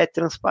carreira é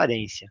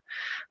transparência,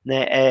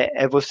 né?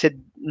 É você,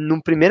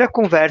 numa primeira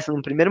conversa,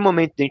 num primeiro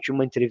momento dentro de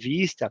uma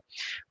entrevista,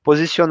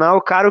 posicionar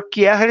o cara o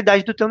que é a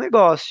realidade do teu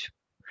negócio.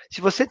 Se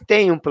você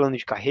tem um plano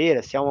de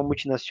carreira, se é uma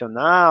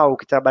multinacional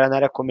que trabalha na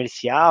área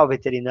comercial,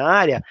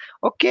 veterinária,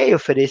 ok,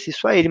 ofereça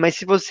isso a ele. Mas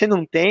se você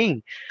não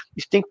tem,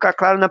 isso tem que ficar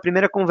claro na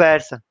primeira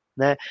conversa,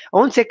 né?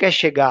 Onde você quer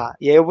chegar?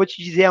 E aí eu vou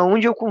te dizer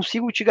aonde eu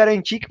consigo te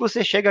garantir que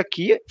você chega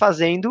aqui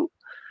fazendo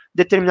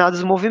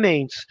determinados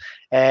movimentos.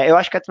 Eu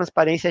acho que a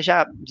transparência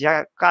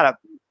cara,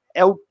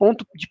 é o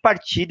ponto de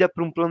partida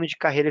para um plano de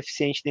carreira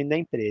eficiente dentro da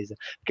empresa.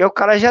 Porque o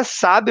cara já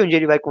sabe onde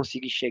ele vai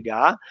conseguir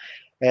chegar,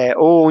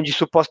 ou onde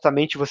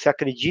supostamente você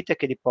acredita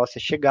que ele possa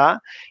chegar,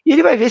 e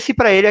ele vai ver se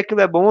para ele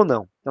aquilo é bom ou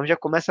não. Então já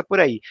começa por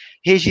aí.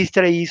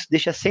 Registra isso,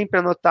 deixa sempre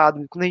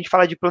anotado. Quando a gente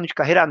fala de plano de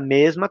carreira, a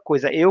mesma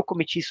coisa. Eu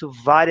cometi isso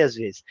várias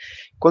vezes.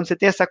 Quando você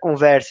tem essa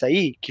conversa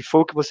aí, que foi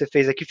o que você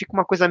fez aqui, fica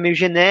uma coisa meio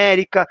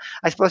genérica.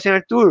 Aí você fala assim,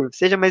 Arthur,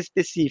 seja mais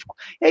específico.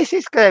 E aí você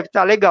escreve,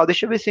 tá, legal,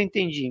 deixa eu ver se eu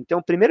entendi. Então,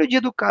 o primeiro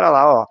dia do cara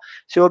lá, ó,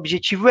 seu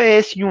objetivo é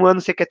esse, em um ano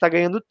você quer estar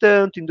ganhando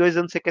tanto, em 2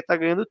 anos você quer estar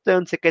ganhando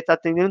tanto, você quer estar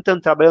atendendo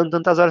tanto, trabalhando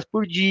tantas horas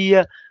por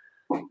dia.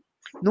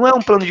 Não é um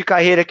plano de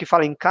carreira que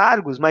fala em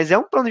cargos, mas é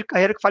um plano de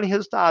carreira que fala em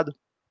resultado.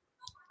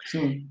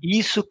 Sim.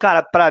 Isso,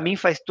 cara, para mim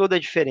faz toda a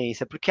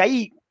diferença, porque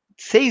aí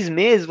 6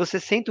 meses você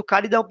senta o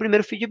cara e dá o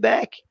primeiro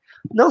feedback.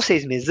 Não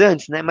 6 meses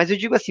antes, né? Mas eu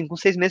digo assim, com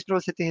 6 meses para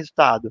você ter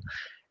resultado.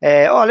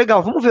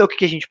 Legal, vamos ver o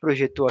que a gente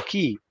projetou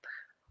aqui.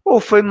 Ou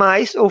foi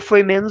mais, ou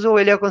foi menos, ou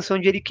ele alcançou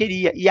onde ele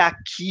queria. E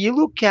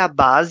aquilo que é a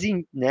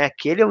base, né?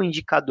 Aquele é um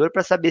indicador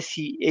para saber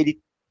se ele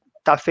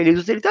tá feliz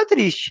ou se ele tá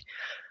triste.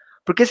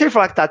 Porque se ele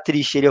falar que tá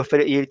triste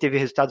e ele teve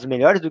resultados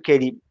melhores do que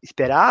ele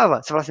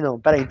esperava, você fala assim, não,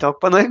 peraí, então a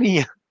culpa não é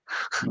minha.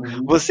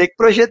 Uhum. Você que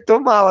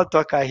projetou mal a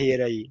tua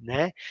carreira aí,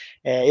 né?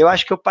 Eu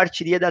acho que eu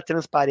partiria da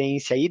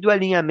transparência e do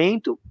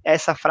alinhamento.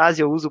 Essa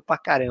frase eu uso pra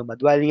caramba,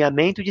 do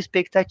alinhamento de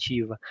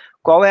expectativa.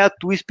 Qual é a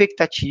tua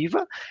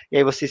expectativa? E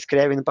aí você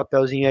escreve no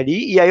papelzinho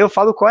ali, e aí eu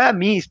falo qual é a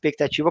minha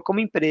expectativa como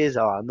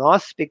empresa. Ó. A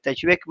nossa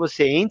expectativa é que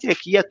você entre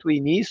aqui e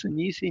atue nisso,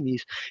 nisso e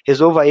nisso.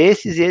 Resolva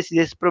esses e esses e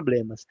esses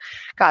problemas.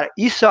 Cara,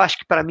 isso eu acho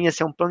que para mim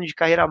é um plano de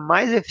carreira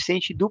mais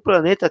eficiente do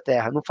planeta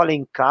Terra. Não falei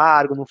em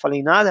cargo, não falei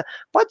em nada.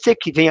 Pode ser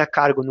que venha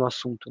cargo no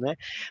assunto, né?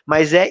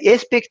 Mas é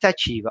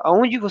expectativa.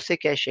 Aonde você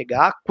quer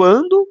chegar,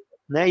 quando,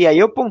 né? E aí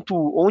eu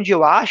pontuo onde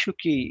eu acho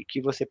que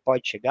você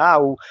pode chegar,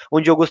 ou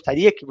onde eu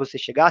gostaria que você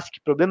chegasse, que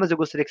problemas eu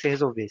gostaria que você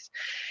resolvesse.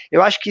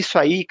 Eu acho que isso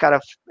aí, cara,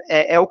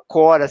 é o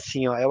core,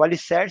 assim, ó, é o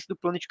alicerce do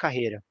plano de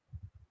carreira.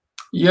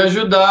 E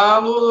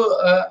ajudá-lo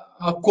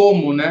a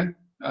como, né?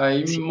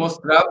 Aí Sim.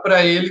 mostrar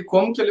para ele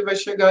como que ele vai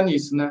chegar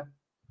nisso, né?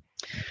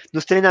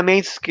 Nos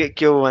treinamentos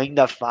que eu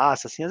ainda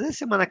faço, assim, às vezes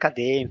semana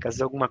acadêmica, às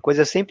vezes alguma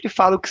coisa, eu sempre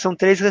falo que são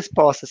 3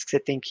 respostas que você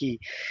tem que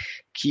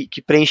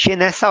preencher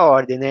nessa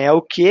ordem, né? É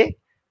o que,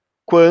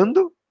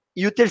 quando,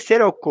 e o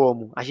terceiro é o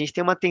como. A gente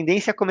tem uma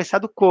tendência a começar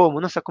do como.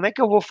 Nossa, como é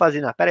que eu vou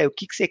fazer? Não, peraí, o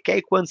que você quer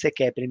e quando você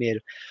quer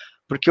primeiro?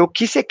 Porque o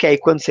que você quer e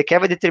quando você quer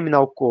vai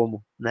determinar o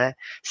como, né?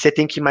 Você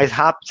tem que ir mais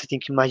rápido, você tem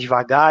que ir mais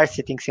devagar,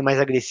 você tem que ser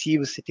mais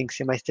agressivo, você tem que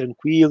ser mais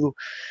tranquilo,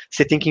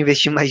 você tem que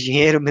investir mais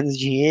dinheiro, menos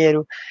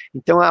dinheiro.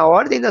 Então a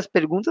ordem das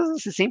perguntas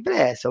sempre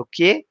é essa: o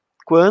que,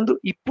 quando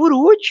e por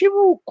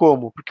último o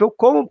como, porque o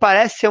como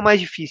parece ser o mais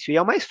difícil e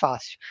é o mais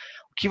fácil.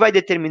 O que vai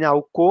determinar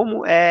o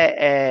como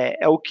é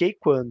o que e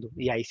quando.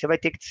 E aí você vai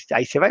ter que,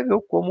 aí você vai ver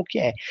o como que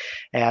é.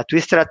 A tua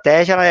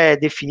estratégia ela é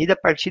definida a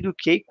partir do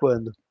que e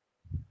quando.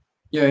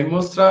 E aí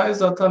mostrar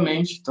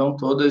exatamente, então,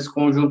 todo esse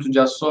conjunto de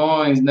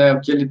ações, né?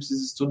 O que ele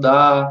precisa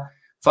estudar,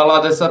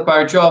 falar dessa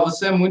parte, ó,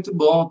 você é muito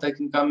bom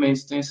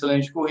tecnicamente, tem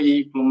excelente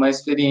currículo, uma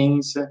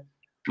experiência,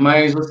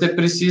 mas você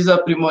precisa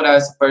aprimorar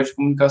essa parte de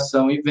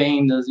comunicação e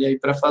vendas, e aí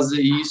para fazer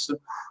isso,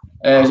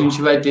 a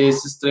gente vai ter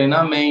esses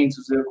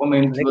treinamentos, eu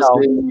recomendo que você Legal.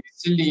 leia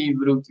esse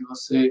livro, que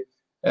você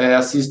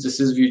assista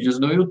esses vídeos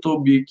no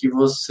YouTube, que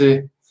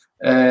você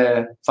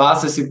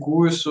faça esse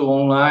curso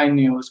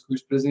online, ou esse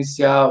curso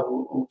presencial,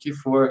 o que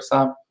for,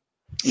 sabe?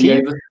 E aí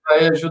Sim, você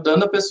vai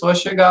ajudando a pessoa a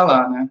chegar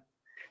lá, né?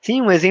 sim,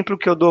 um exemplo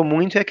que eu dou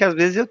muito é que às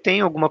vezes eu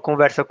tenho alguma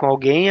conversa com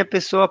alguém e a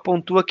pessoa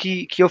pontua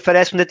que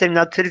oferece um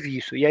determinado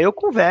serviço. E aí eu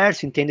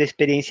converso, entendo a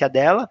experiência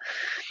dela.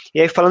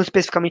 E aí, falando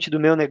especificamente do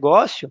meu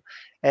negócio,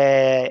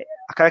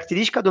 a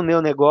característica do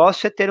meu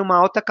negócio é ter uma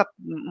alta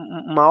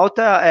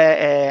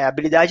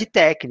habilidade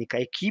técnica,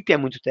 a equipe é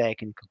muito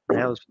técnica,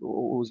 né?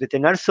 Os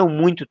veterinários são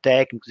muito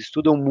técnicos,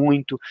 estudam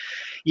muito,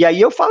 e aí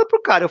eu falo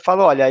pro cara, eu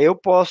falo, olha, eu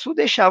posso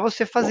deixar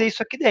você fazer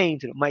isso aqui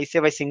dentro, mas você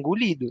vai ser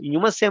engolido. Em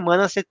uma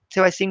semana você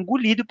vai ser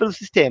engolido pelo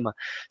sistema.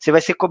 Você vai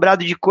ser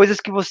cobrado de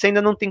coisas que você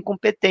ainda não tem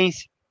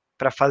competência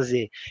para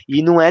fazer.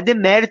 E não é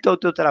demérito ao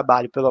teu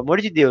trabalho, pelo amor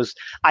de Deus.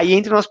 Aí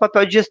entra o nosso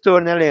papel de gestor,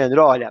 né,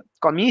 Leandro? Olha,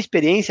 com a minha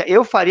experiência,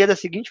 eu faria da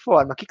seguinte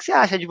forma: o que você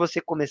acha de você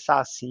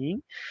começar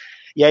assim?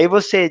 E aí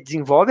você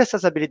desenvolve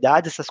essas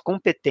habilidades, essas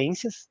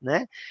competências,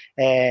 né?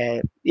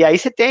 E aí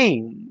você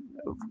tem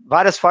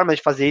várias formas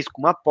de fazer isso,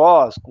 com uma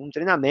pós, com um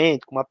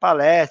treinamento, com uma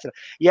palestra.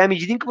 E à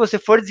medida em que você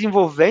for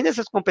desenvolvendo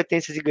essas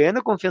competências e ganhando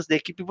a confiança da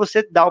equipe,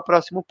 você dá o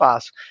próximo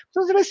passo.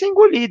 Então você vai ser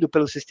engolido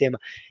pelo sistema.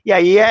 E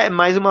aí é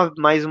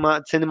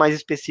sendo mais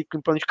específico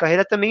em plano de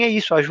carreira, também é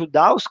isso,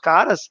 ajudar os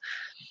caras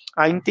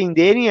a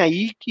entenderem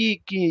aí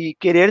que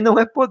querer não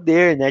é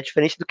poder, né?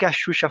 Diferente do que a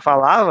Xuxa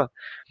falava,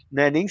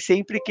 né? Nem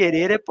sempre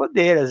querer é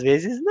poder. Às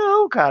vezes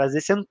não, cara. Às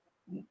vezes você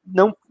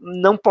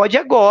não pode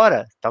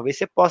agora. Talvez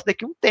você possa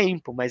daqui a um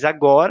tempo, mas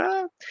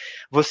agora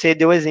você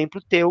deu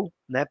exemplo teu,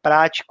 né?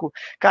 Prático.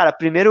 Cara,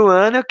 primeiro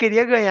ano eu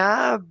queria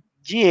ganhar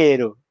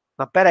dinheiro.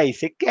 Mas peraí,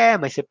 você quer,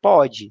 mas você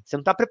pode. Você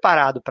não está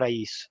preparado para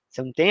isso.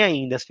 Você não tem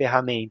ainda as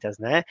ferramentas,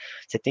 né?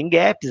 Você tem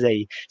gaps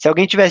aí. Se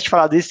alguém tivesse te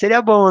falado isso,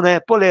 seria bom, né?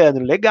 Pô,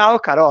 Leandro, legal,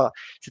 cara, ó.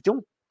 Você tem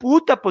um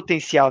puta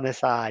potencial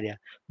nessa área,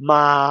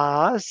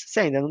 mas você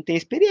ainda não tem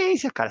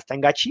experiência, cara. Você está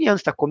engatinhando,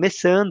 você está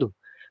começando.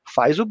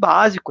 Faz o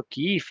básico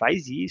aqui,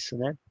 faz isso,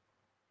 né?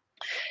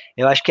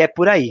 Eu acho que é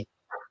por aí.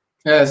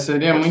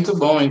 Seria muito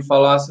bom e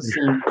falasse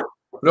assim,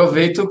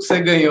 aproveita o que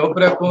você ganhou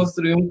para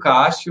construir um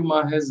caixa e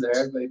uma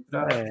reserva aí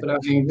para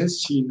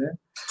reinvestir, né?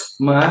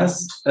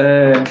 Mas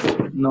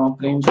não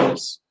aprendi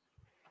isso.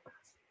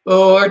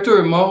 Ô,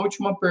 Arthur, uma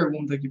última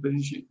pergunta aqui para a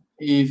gente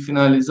ir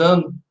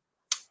finalizando. O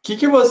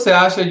que você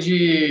acha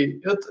de...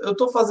 Eu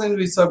estou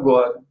fazendo isso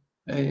agora.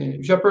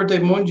 Já perguntei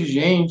um monte de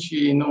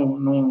gente e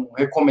não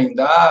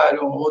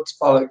recomendaram, outros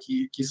falam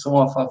que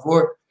são a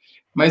favor,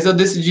 mas eu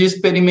decidi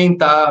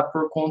experimentar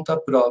por conta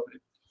própria,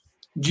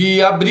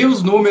 de abrir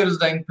os números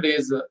da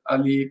empresa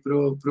ali para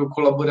o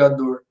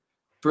colaborador,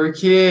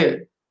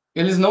 porque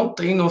eles não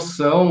têm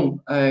noção,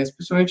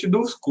 especialmente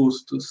dos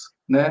custos,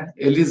 né?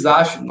 Eles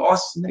acham,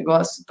 nossa, o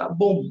negócio está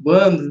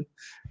bombando,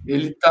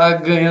 ele está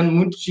ganhando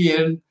muito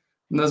dinheiro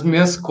nas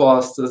minhas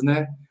costas,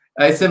 né?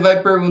 Aí você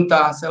vai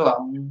perguntar, sei lá,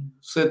 um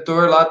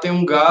setor lá tem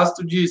um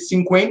gasto de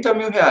 50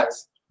 mil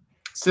reais.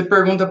 Você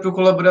pergunta para o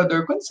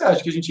colaborador, quanto você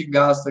acha que a gente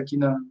gasta aqui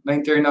na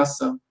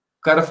internação?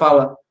 O cara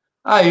fala,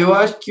 eu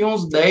acho que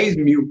uns 10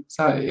 mil,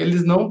 sabe?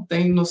 Eles não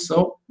têm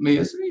noção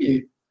mesmo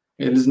e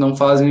eles não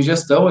fazem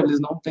gestão, eles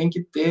não têm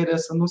que ter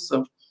essa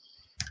noção.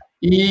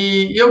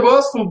 E eu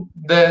gosto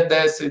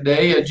dessa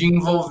ideia de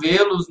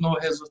envolvê-los no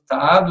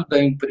resultado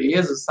da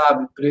empresa,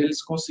 sabe? Para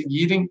eles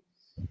conseguirem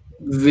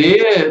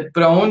ver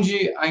para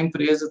onde a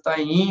empresa está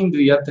indo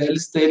e até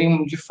eles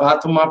terem, de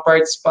fato, uma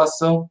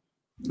participação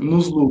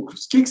nos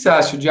lucros. O que você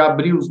acha de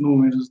abrir os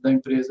números da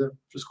empresa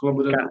para os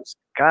colaboradores?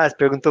 Cara, você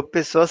perguntou para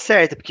a pessoa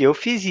certa, porque eu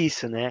fiz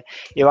isso, né?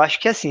 Eu acho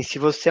que assim, se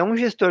você é um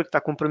gestor que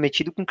está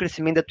comprometido com o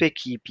crescimento da tua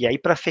equipe, e aí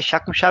para fechar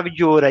com chave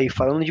de ouro aí,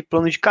 falando de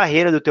plano de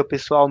carreira do teu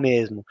pessoal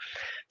mesmo,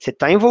 você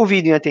está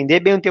envolvido em atender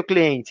bem o teu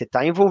cliente, você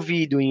está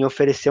envolvido em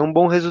oferecer um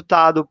bom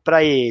resultado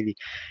para ele,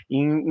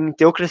 em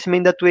ter o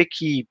crescimento da tua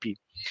equipe,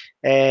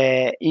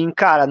 em,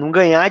 cara, não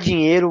ganhar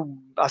dinheiro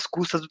às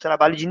custas do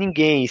trabalho de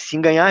ninguém,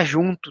 sim ganhar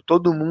junto,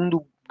 todo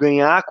mundo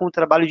ganhar com o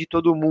trabalho de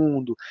todo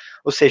mundo,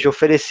 ou seja,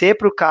 oferecer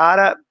para o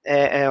cara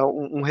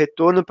um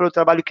retorno pelo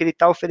trabalho que ele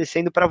está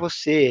oferecendo para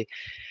você.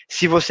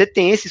 Se você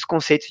tem esses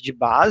conceitos de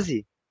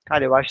base,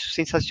 cara, eu acho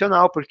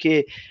sensacional,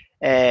 porque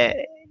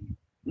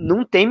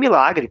não tem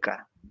milagre,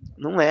 cara.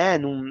 Não é,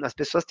 as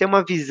pessoas têm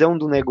uma visão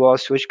do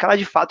negócio hoje que ela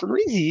de fato não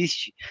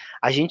existe.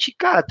 A gente,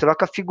 cara,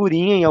 troca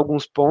figurinha em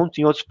alguns pontos,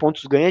 em outros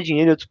pontos ganha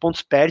dinheiro, em outros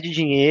pontos perde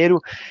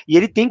dinheiro, e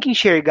ele tem que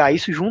enxergar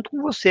isso junto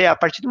com você. A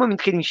partir do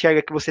momento que ele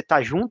enxerga que você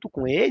tá junto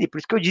com ele, por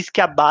isso que eu disse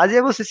que a base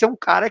é você ser um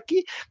cara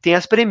que tem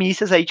as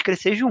premissas aí de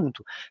crescer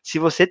junto. Se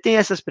você tem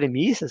essas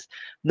premissas,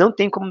 não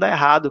tem como dar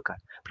errado, cara.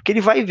 Porque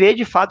ele vai ver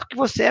de fato que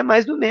você é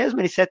mais do mesmo,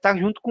 ele você tá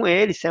junto com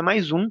ele, você é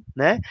mais um,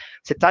 né?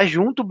 Você tá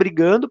junto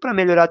brigando para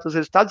melhorar seus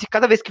resultados, e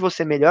cada vez que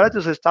você melhora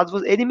seus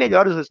resultados, ele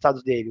melhora os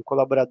resultados dele, o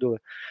colaborador.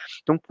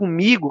 Então,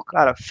 comigo,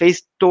 cara,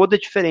 fez toda a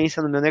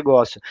diferença no meu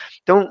negócio.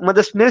 Então, uma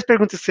das primeiras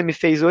perguntas que você me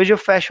fez hoje, eu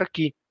fecho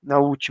aqui, na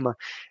última.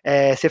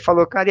 Você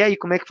falou, cara, e aí,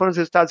 como é que foram os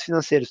resultados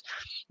financeiros?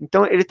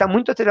 Então, ele está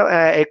muito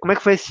como é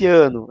que foi esse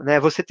ano? Né?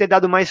 Você ter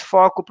dado mais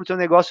foco para o teu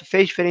negócio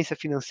fez diferença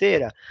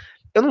financeira?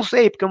 Eu não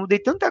sei, porque eu mudei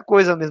tanta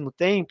coisa ao mesmo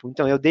tempo,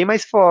 então eu dei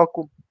mais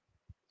foco,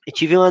 Eu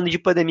tive um ano de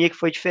pandemia que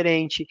foi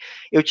diferente.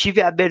 Eu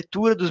tive a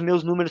abertura dos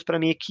meus números para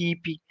minha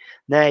equipe,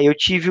 né? Eu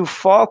tive o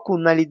foco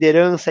na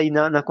liderança e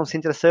na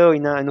concentração e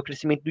no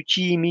crescimento do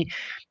time.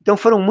 Então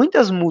foram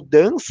muitas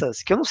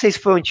mudanças que eu não sei se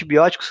foi o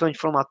antibiótico, se foi o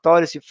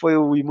anti-inflamatório, se foi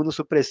o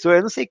imunossupressor,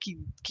 eu não sei que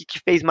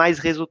fez mais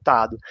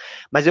resultado.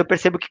 Mas eu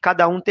percebo que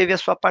cada um teve a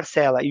sua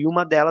parcela e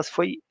uma delas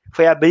foi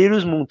abrir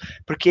os mundos,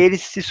 porque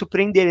eles se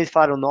surpreenderam, eles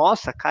falaram,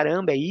 nossa,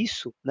 caramba, é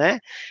isso, né?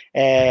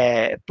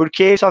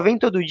 Porque só vem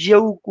todo dia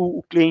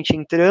o cliente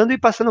entrando e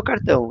passando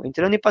cartão,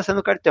 entrando e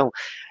passando cartão.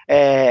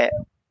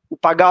 O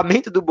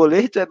pagamento do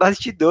boleto é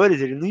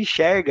bastidores, ele não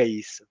enxerga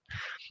isso.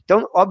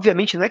 Então,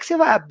 obviamente, não é que você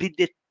vai abrir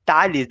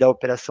detalhes da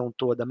operação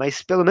toda,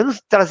 mas pelo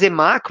menos trazer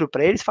macro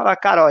para eles, falar,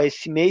 cara, ó,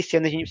 esse mês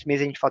a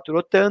gente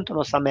faturou tanto,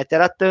 nossa meta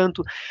era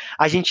tanto,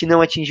 a gente não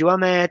atingiu a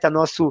meta,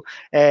 nosso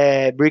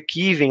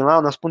break-even lá,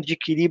 o nosso ponto de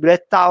equilíbrio é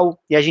tal,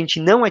 e a gente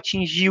não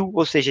atingiu,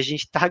 ou seja, a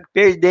gente está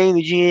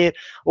perdendo dinheiro,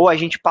 ou a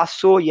gente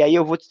passou, e aí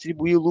eu vou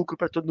distribuir o lucro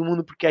para todo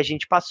mundo porque a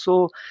gente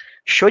passou.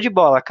 Show de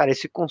bola, cara,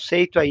 esse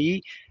conceito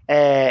aí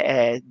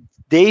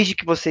desde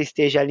que você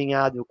esteja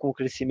alinhado com o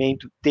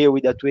crescimento teu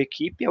e da tua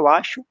equipe,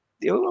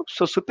 eu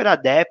sou super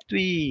adepto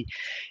e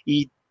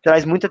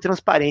traz muita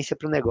transparência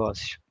para o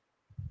negócio.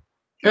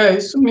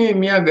 Isso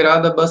me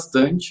agrada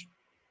bastante.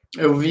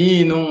 Eu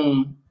vi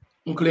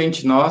um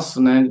cliente nosso,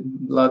 né,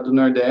 lá do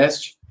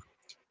Nordeste,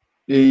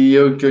 que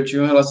eu tive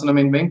um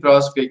relacionamento bem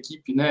próximo com a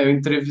equipe, né, eu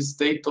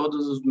entrevistei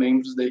todos os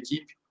membros da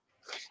equipe,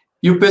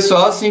 e o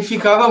pessoal, assim,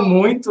 ficava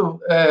muito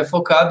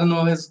focado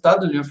no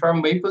resultado de uma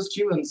forma bem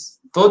positiva.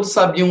 Todos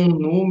sabiam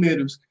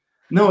números.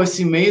 Não,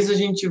 esse mês a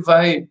gente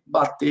vai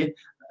bater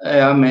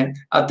a meta.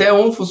 Até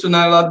um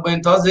funcionário lá do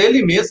Banho Tosa,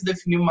 ele mesmo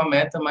definiu uma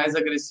meta mais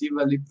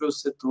agressiva ali para o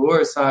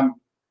setor, sabe?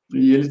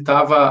 E ele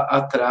estava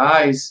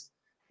atrás.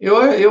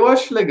 Eu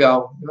acho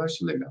legal, eu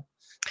acho legal.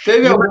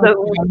 Teve alguns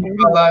que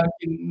me falaram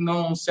que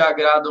não se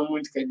agradam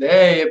muito com a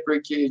ideia,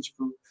 porque,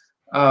 tipo,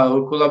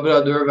 o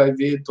colaborador vai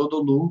ver todo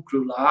o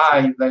lucro lá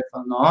e vai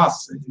falar,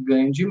 nossa, ele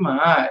ganha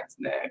demais,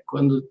 né?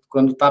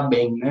 Quando tá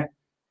bem, né?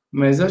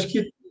 Mas acho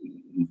que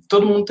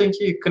todo mundo tem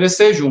que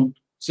crescer junto.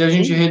 Se a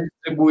gente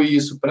redistribui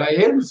isso para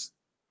eles,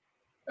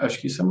 acho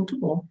que isso é muito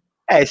bom.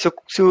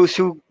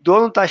 Se o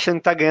dono tá achando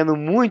que tá ganhando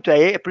muito,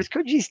 é por isso que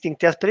eu disse, tem que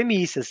ter as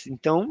premissas.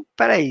 Então,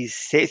 peraí,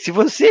 se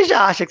você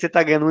já acha que você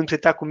tá ganhando muito, você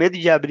tá com medo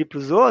de abrir para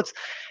os outros,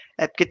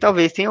 é porque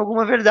talvez tenha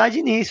alguma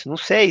verdade nisso. Não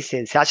sei,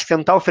 você acha que você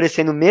não está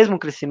oferecendo o mesmo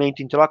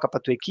crescimento em troca para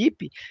a tua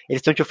equipe, eles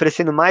estão te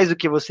oferecendo mais do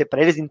que você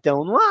para eles,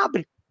 então não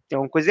abre. Tem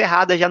uma coisa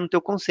errada já no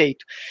teu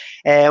conceito.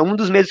 Um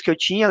dos medos que eu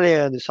tinha,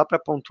 Leandro, só para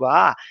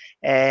pontuar,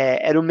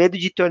 era o medo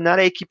de tornar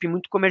a equipe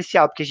muito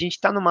comercial, porque a gente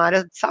está numa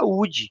área de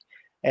saúde.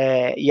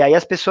 E aí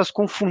as pessoas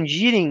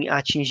confundirem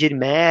atingir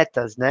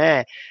metas,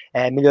 né,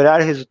 melhorar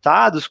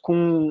resultados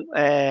com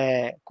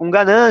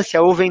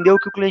ganância ou vender o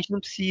que o cliente não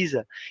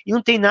precisa. E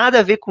não tem nada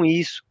a ver com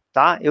isso,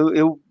 tá?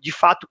 Eu, de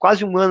fato,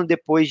 quase um ano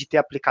depois de ter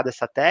aplicado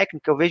essa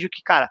técnica, eu vejo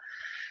que, cara,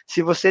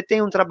 se você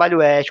tem um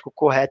trabalho ético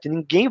correto,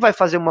 ninguém vai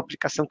fazer uma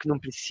aplicação que não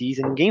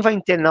precisa, ninguém vai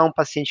internar um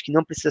paciente que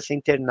não precisa ser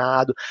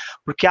internado,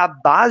 porque a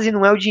base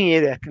não é o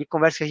dinheiro, é aquele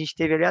conversa que a gente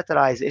teve ali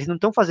atrás. Eles não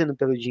estão fazendo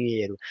pelo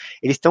dinheiro,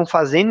 eles estão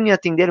fazendo em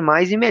atender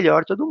mais e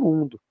melhor todo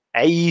mundo.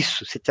 É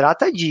isso, se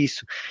trata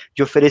disso,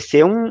 de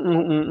oferecer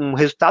um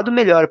resultado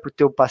melhor para o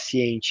teu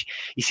paciente.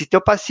 E se teu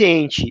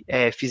paciente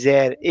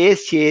fizer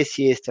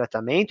esse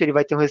tratamento, ele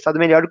vai ter um resultado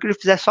melhor do que ele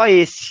fizer só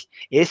esse.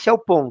 Esse é o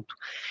ponto.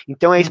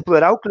 Então, é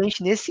explorar o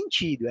cliente nesse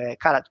sentido.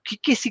 Cara, o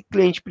que esse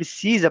cliente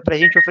precisa para a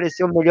gente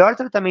oferecer o melhor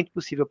tratamento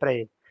possível para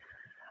ele?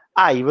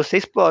 Aí você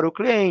explora o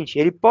cliente.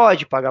 Ele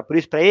pode pagar por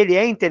isso, para ele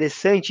é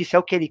interessante, isso é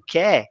o que ele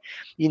quer,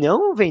 e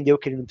não vender o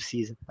que ele não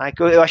precisa.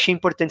 Eu achei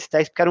importante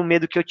citar isso, porque era um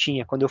medo que eu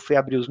tinha quando eu fui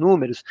abrir os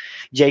números,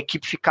 de a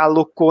equipe ficar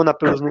loucona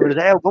pelos números.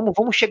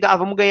 Vamos chegar,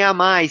 vamos ganhar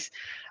mais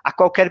a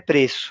qualquer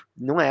preço.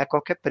 Não é a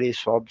qualquer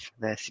preço, óbvio,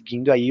 né?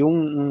 Seguindo aí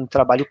um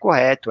trabalho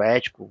correto,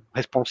 ético,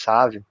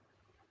 responsável.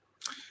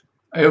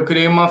 Eu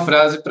criei uma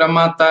frase para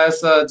matar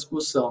essa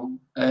discussão,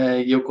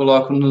 e eu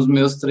coloco nos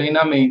meus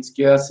treinamentos,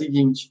 que é a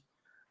seguinte: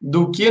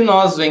 do que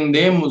nós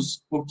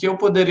vendemos, o que eu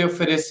poderia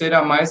oferecer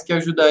a mais que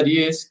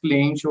ajudaria esse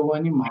cliente ou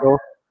animal?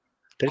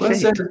 Quando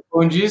você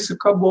responde isso,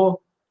 acabou.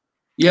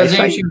 E a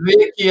gente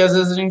vê que às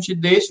vezes a gente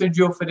deixa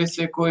de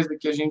oferecer coisa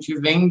que a gente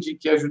vende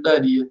que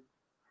ajudaria.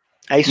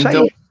 É isso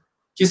então, aí.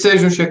 Que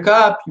seja um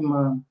check-up,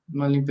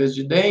 uma limpeza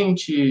de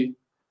dente,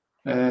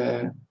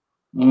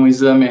 um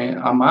exame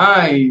a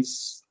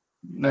mais,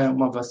 né,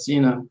 uma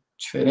vacina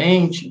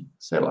diferente,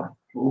 sei lá,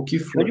 o que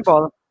for. Show de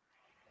bola.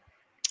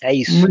 É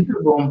isso.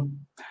 Muito bom.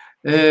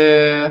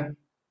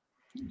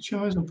 Tinha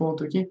mais um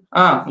ponto aqui.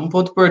 Um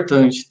ponto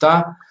importante,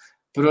 tá?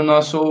 Para o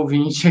nosso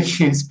ouvinte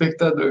aqui,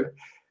 espectador.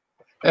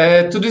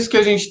 Tudo isso que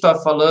a gente está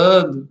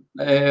falando,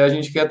 a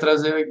gente quer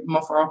trazer de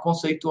uma forma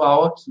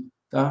conceitual aqui,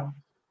 tá?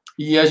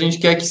 E a gente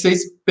quer que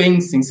vocês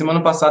pensem.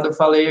 Semana passada eu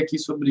falei aqui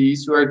sobre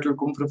isso, o Arthur,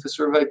 como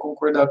professor, vai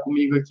concordar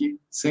comigo aqui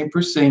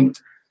 100%.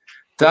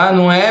 Tá?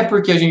 Não é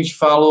porque a gente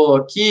falou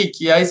aqui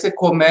que aí você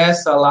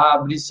começa lá a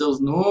abrir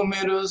seus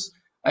números,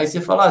 aí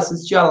você fala,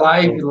 assisti a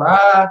live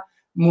lá,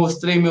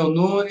 mostrei meu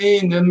número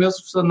e meus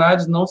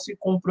funcionários não se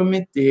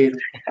comprometeram.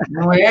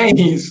 Não é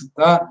isso,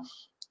 tá?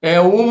 É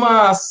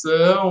uma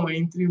ação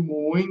entre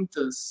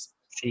muitas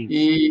Sim.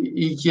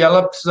 e que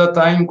ela precisa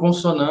estar em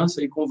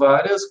consonância aí com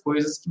várias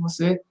coisas que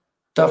você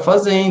está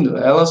fazendo.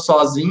 Ela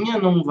sozinha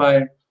não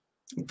vai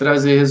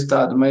trazer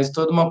resultado, mas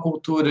toda uma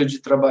cultura de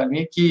trabalho em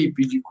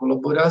equipe, de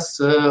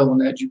colaboração,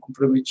 né, de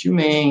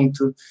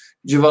comprometimento,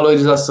 de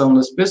valorização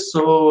das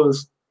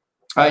pessoas,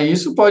 aí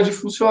isso pode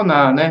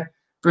funcionar, né?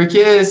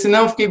 Porque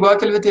senão fica igual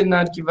aquele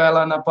veterinário que vai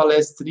lá na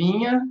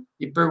palestrinha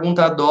e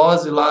pergunta a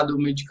dose lá do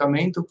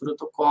medicamento, o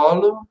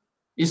protocolo,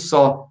 e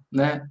só,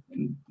 né?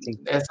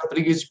 Sim. Essa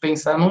preguiça de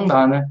pensar não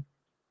dá, né?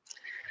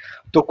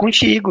 Tô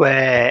contigo.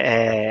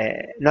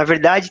 Na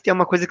verdade, tem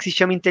uma coisa que se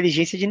chama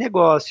inteligência de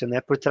negócio, né?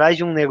 Por trás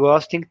de um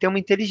negócio tem que ter uma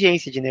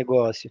inteligência de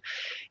negócio.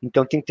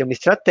 Então tem que ter uma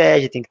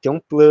estratégia, tem que ter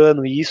um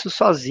plano, e isso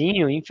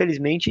sozinho,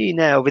 infelizmente,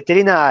 né? O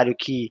veterinário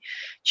que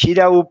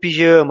tira o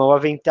pijama, o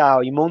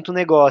avental e monta um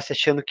negócio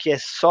achando que é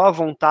só a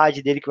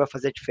vontade dele que vai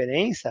fazer a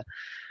diferença,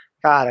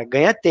 cara,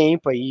 ganha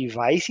tempo aí,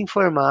 vai se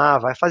informar,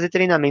 vai fazer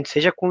treinamento,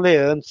 seja com o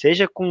Leandro,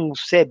 seja com o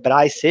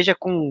Sebrae, seja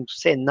com o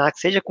Senac,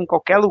 seja com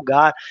qualquer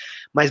lugar,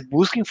 mas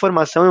busca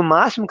informação o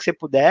máximo que você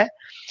puder,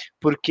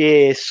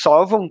 porque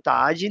só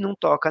vontade não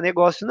toca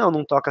negócio,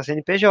 não toca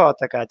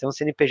CNPJ, cara. Então, o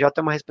CNPJ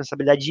é uma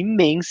responsabilidade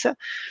imensa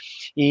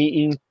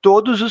em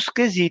todos os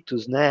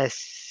quesitos, né?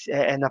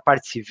 Na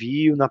parte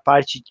civil, na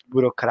parte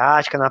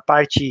burocrática, na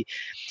parte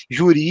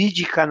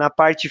jurídica, na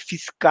parte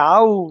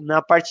fiscal,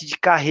 na parte de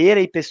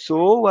carreira e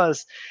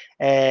pessoas.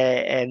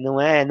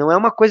 Não é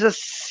uma coisa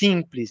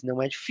simples,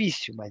 não é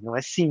difícil, mas não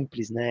é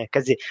simples, né? Quer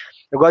dizer,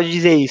 eu gosto de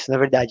dizer isso, na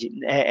verdade.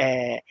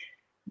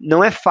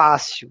 Não é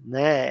fácil,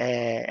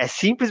 né? É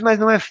simples, mas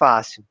não é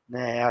fácil,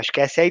 né? Acho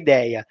que essa é a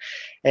ideia.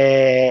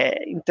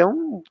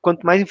 Então,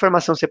 quanto mais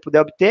informação você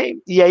puder obter,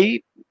 e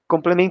aí,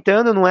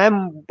 complementando, não é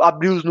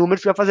abrir os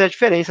números que vai fazer a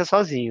diferença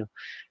sozinho.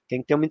 Tem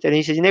que ter uma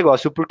inteligência de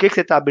negócio. O porquê que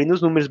você está abrindo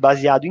os números,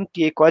 baseado em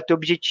quê? Qual é o teu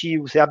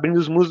objetivo? Você abrindo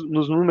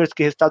nos números,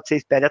 que resultado você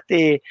espera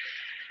ter?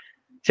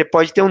 Você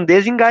pode ter um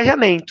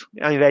desengajamento,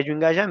 ao invés de um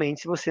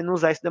engajamento, se você não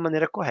usar isso da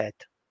maneira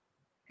correta.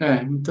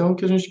 Então o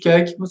que a gente quer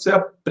é que você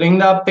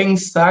aprenda a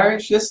pensar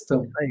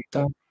gestão, Aí.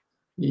 tá?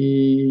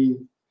 E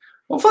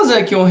vamos fazer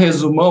aqui um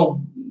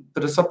resumão,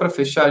 só para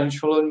fechar, a gente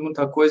falou de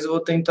muita coisa, eu vou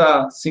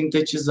tentar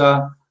sintetizar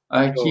Show.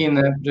 aqui,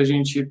 né, para a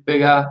gente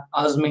pegar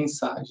as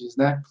mensagens,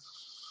 né?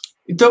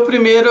 Então,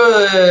 primeiro,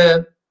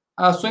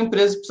 a sua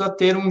empresa precisa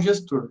ter um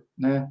gestor,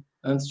 né?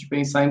 Antes de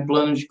pensar em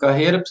plano de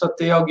carreira, precisa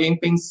ter alguém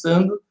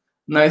pensando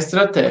na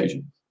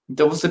estratégia.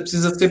 Então, você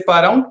precisa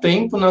separar um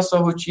tempo na sua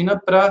rotina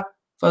para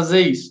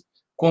fazer isso.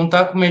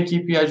 Contar com uma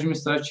equipe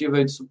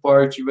administrativa de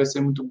suporte vai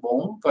ser muito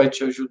bom, vai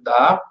te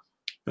ajudar.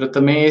 Para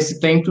também esse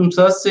tempo não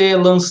precisa ser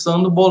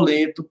lançando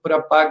boleto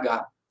para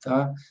pagar,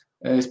 tá?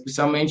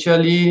 Especialmente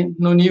ali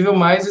no nível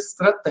mais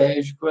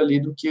estratégico ali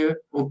do que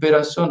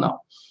operacional.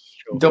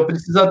 Show. Então,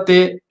 precisa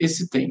ter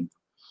esse tempo.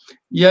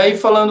 E aí,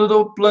 falando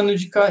do plano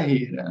de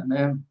carreira,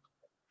 né?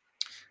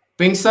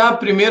 Pensar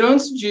primeiro,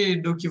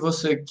 do que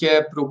você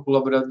quer para o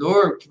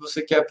colaborador, o que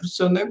você quer para o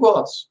seu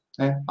negócio,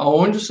 né?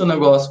 Aonde o seu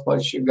negócio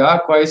pode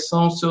chegar, quais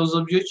são os seus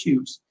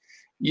objetivos.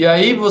 E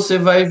aí, você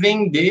vai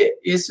vender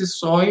esse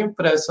sonho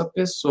para essa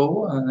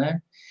pessoa,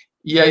 né?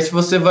 E aí, se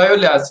você vai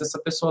olhar se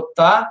essa pessoa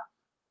está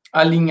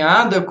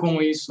alinhada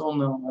com isso ou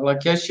não, ela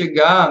quer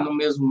chegar no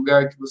mesmo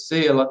lugar que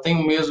você, ela tem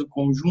o mesmo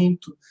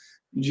conjunto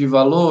de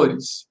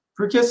valores,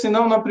 porque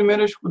senão na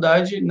primeira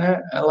dificuldade,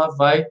 né, ela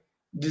vai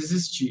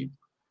desistir.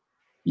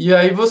 E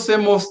aí você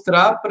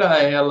mostrar para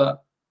ela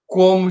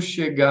como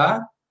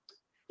chegar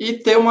e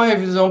ter uma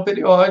revisão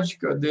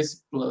periódica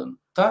desse plano,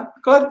 tá?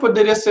 Claro que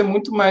poderia ser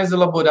muito mais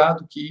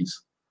elaborado que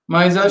isso,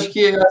 mas acho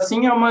que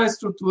assim é uma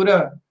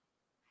estrutura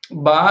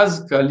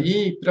básica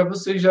ali para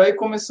você já ir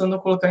começando a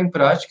colocar em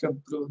prática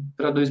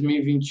para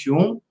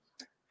 2021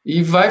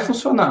 e vai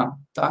funcionar,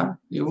 tá?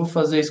 Eu vou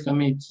fazer isso com a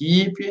minha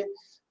equipe,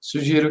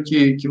 sugiro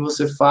que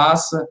você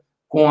faça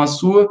com a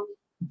sua,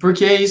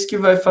 porque é isso que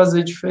vai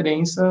fazer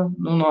diferença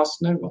no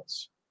nosso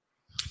negócio.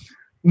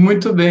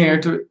 Muito bem,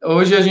 Arthur.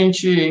 Hoje a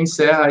gente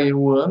encerra aí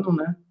o ano,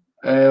 né?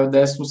 É o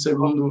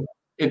 12º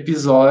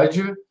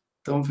episódio,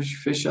 então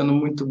fechando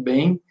muito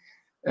bem.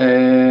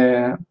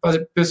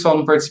 O pessoal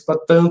não participa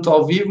tanto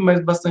ao vivo,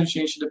 mas bastante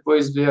gente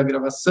depois vê a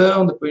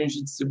gravação, depois a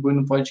gente distribui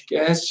no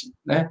podcast,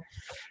 né?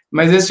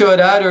 Mas esse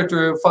horário,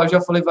 Arthur, eu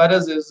já falei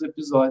várias vezes nos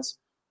episódios,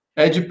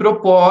 é de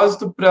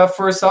propósito para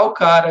forçar o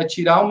cara a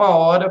tirar uma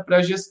hora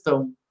para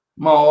gestão,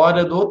 uma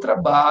hora do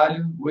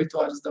trabalho, 8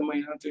 horas da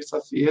manhã na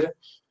terça-feira,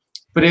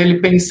 para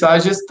ele pensar a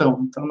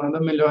gestão. Então, nada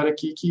melhor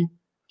aqui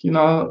que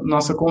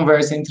nossa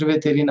conversa entre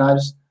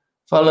veterinários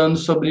falando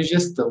sobre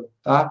gestão,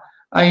 tá?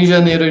 Aí em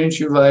janeiro a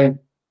gente vai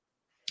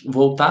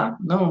voltar,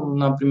 não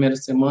na primeira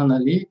semana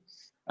ali,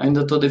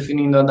 ainda estou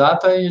definindo a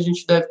data e a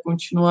gente deve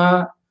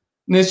continuar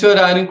nesse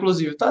horário,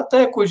 inclusive. Está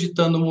até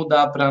cogitando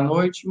mudar para a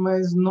noite,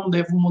 mas não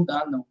devo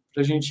mudar, não.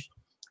 Para a gente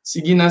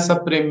seguir nessa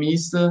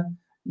premissa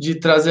de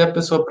trazer a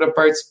pessoa para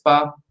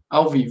participar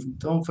ao vivo.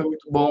 Então, foi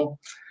muito bom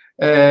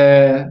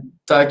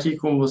estar aqui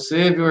com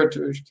você, viu,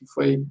 Arthur? Acho que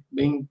foi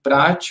bem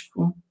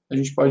prático. A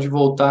gente pode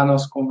voltar a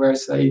nossa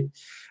conversa aí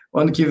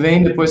ano que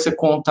vem, depois você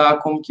contar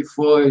como que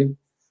foi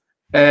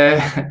é,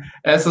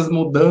 essas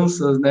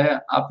mudanças,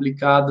 né,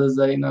 aplicadas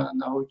aí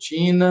na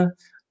rotina,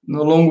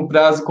 no longo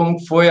prazo,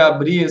 como foi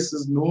abrir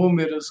esses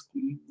números,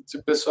 se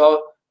o pessoal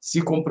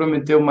se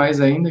comprometeu mais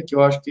ainda, que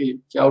eu acho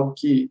que é algo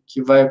que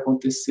vai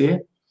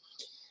acontecer.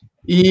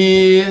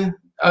 E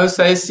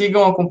aí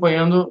sigam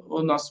acompanhando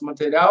o nosso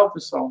material,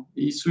 pessoal,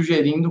 e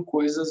sugerindo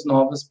coisas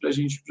novas para a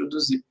gente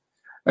produzir.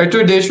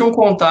 Arthur, deixa um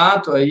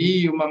contato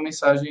aí, uma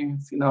mensagem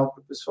final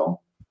para o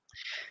pessoal.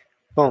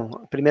 Bom,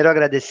 primeiro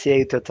agradecer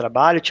aí o teu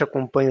trabalho, te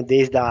acompanho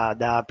desde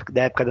da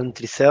época da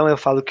nutrição, eu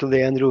falo que o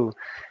Leandro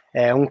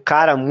é um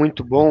cara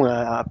muito bom,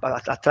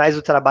 atrás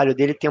do trabalho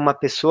dele tem uma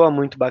pessoa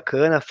muito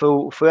bacana,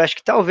 foi acho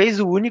que talvez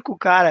o único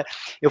cara,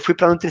 eu fui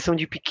para nutrição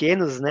de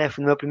pequenos, né,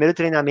 fui no meu primeiro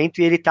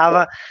treinamento e ele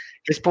estava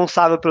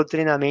responsável pelo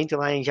treinamento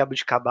lá em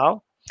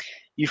Jabuticabal,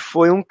 e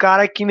foi um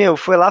cara que,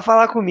 foi lá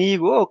falar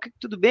comigo,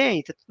 tudo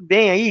bem? Tá tudo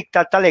bem aí?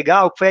 Tá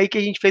legal? Foi aí que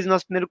a gente fez o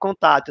nosso primeiro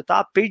contato. Eu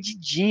tava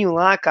perdidinho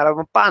lá, cara,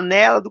 uma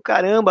panela do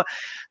caramba.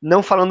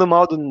 Não falando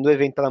mal do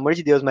evento, pelo amor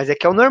de Deus, mas é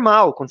que é o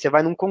normal. Quando você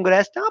vai num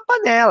congresso, tem uma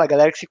panela, a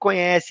galera que se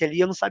conhece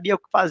ali, eu não sabia o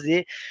que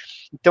fazer.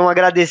 Então,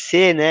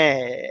 agradecer,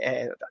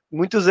 né,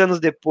 muitos anos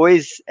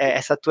depois,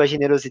 essa tua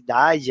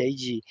generosidade aí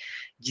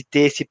de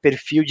ter esse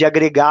perfil, de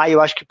agregar, e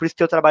eu acho que por isso que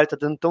teu trabalho está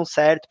dando tão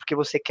certo, porque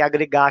você quer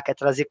agregar, quer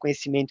trazer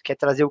conhecimento, quer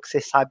trazer o que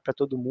você sabe para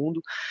todo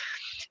mundo.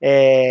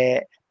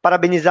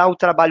 Parabenizar o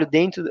trabalho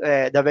dentro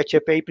da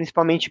VetUp,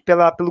 principalmente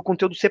pelo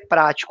conteúdo ser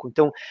prático.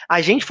 Então,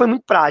 a gente foi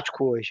muito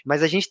prático hoje,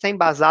 mas a gente está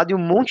embasado em um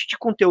monte de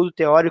conteúdo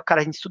teórico,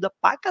 cara, a gente estuda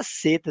pra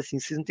caceta, assim,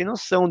 vocês não têm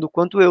noção do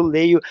quanto eu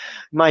leio,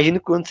 imagino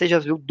que quando você já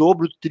viu o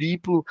dobro, o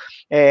triplo,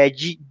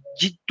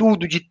 de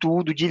tudo,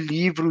 de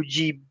livro,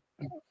 de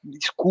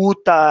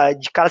escuta,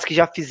 de caras que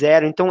já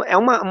fizeram. Então, é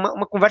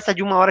uma conversa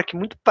de 1 hora que é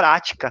muito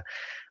prática,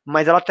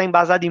 mas ela está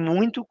embasada em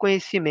muito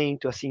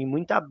conhecimento, assim,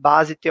 muita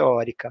base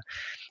teórica.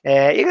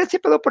 E agradecer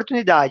pela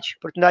oportunidade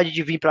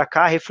de vir para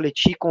cá,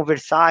 refletir,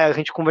 conversar, a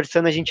gente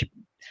conversando, a gente,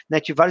 né,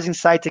 tive vários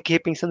insights aqui,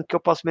 repensando o que eu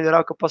posso melhorar,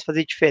 o que eu posso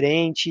fazer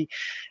diferente.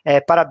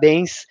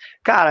 Parabéns.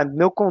 Cara,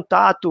 meu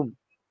contato,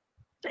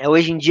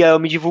 hoje em dia eu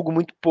me divulgo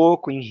muito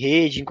pouco em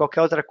rede, em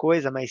qualquer outra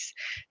coisa, mas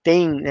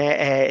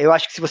eu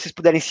acho que se vocês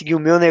puderem seguir o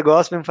meu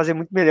negócio, vai me fazer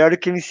muito melhor do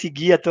que me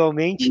seguir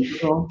atualmente.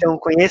 Muito bom. Então,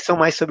 conheçam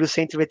mais sobre o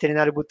Centro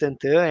Veterinário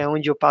Butantã, é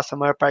onde eu passo a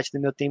maior parte do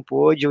meu tempo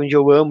hoje, onde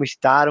eu amo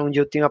estar, onde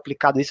eu tenho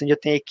aplicado isso, onde eu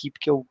tenho a equipe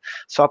que eu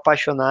sou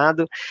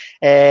apaixonado.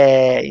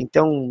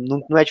 Então,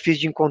 não é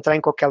difícil de encontrar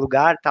em qualquer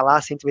lugar, tá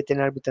lá, Centro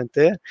Veterinário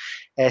Butantã,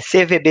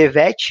 CVB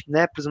Vet,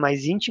 né, para os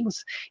mais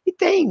íntimos, e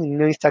tem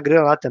meu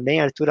Instagram lá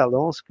também, Arthur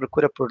Alonso,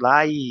 procura por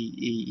lá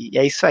e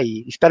é isso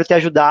aí. Espero ter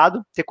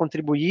ajudado, ter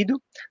contribuído,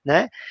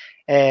 né?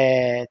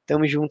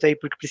 Tamo junto aí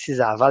porque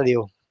precisar.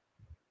 Valeu.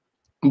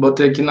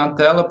 Botei aqui na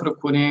tela,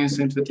 procurem o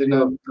Centro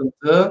Veterinário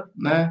Butantan,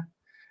 né?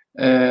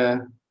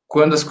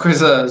 Quando as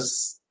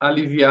coisas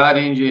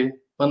aliviarem de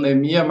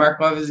pandemia,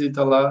 marca uma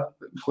visita lá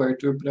com o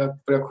Arthur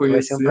para conhecer.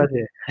 Vai ser um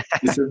prazer.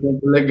 Isso é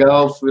sempre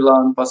legal. Fui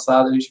lá no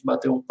passado, a gente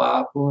bateu um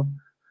papo.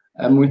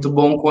 É muito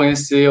bom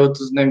conhecer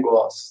outros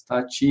negócios,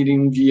 tá? Tirem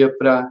um dia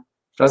para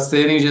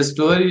serem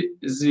gestores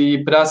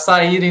e para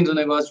saírem do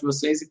negócio de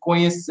vocês e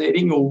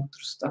conhecerem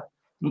outros, tá?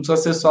 Não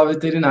precisa ser só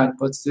veterinário,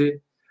 pode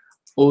ser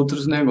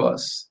outros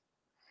negócios.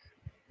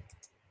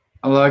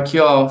 Olha aqui,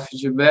 ó,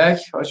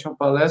 feedback, ótima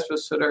palestra,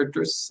 professor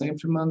Arthur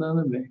sempre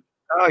mandando bem.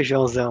 Ó,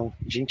 Joãozão,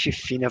 gente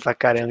fina pra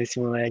caramba esse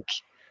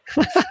moleque.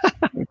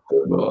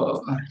 Muito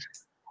bom.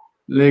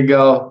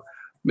 Legal.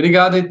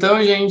 Obrigado,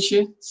 então,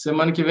 gente.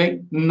 Semana que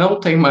vem não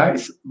tem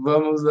mais.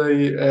 Vamos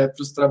aí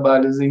para os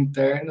trabalhos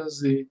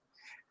internos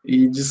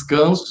e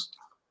descanso.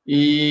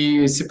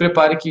 E se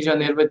prepare que em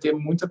janeiro vai ter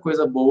muita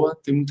coisa boa,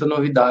 tem muita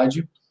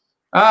novidade.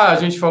 A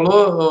gente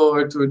falou,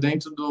 Arthur,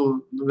 dentro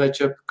do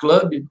VetUp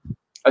Club,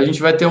 a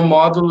gente vai ter um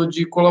módulo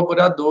de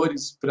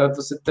colaboradores para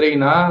você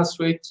treinar a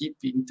sua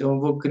equipe. Então, eu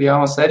vou criar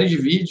uma série de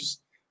vídeos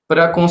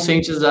para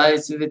conscientizar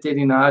esse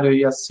veterinário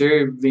aí a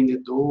ser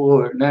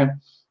vendedor, né?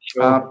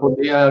 A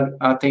poder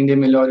atender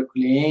melhor o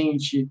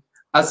cliente,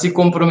 a se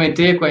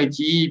comprometer com a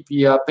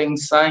equipe, a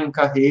pensar em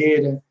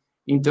carreira.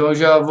 Então, eu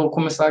já vou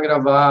começar a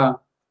gravar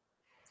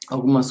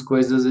algumas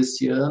coisas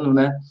esse ano,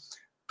 né?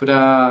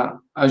 Para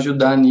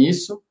ajudar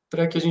nisso,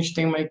 para que a gente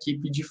tenha uma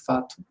equipe de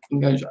fato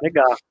engajada.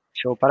 Legal,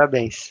 show,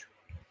 parabéns.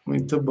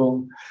 Muito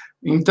bom.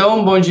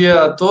 Então, bom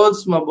dia a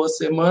todos, uma boa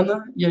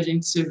semana e a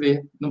gente se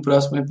vê no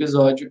próximo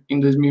episódio em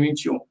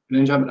 2021.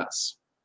 Grande abraço.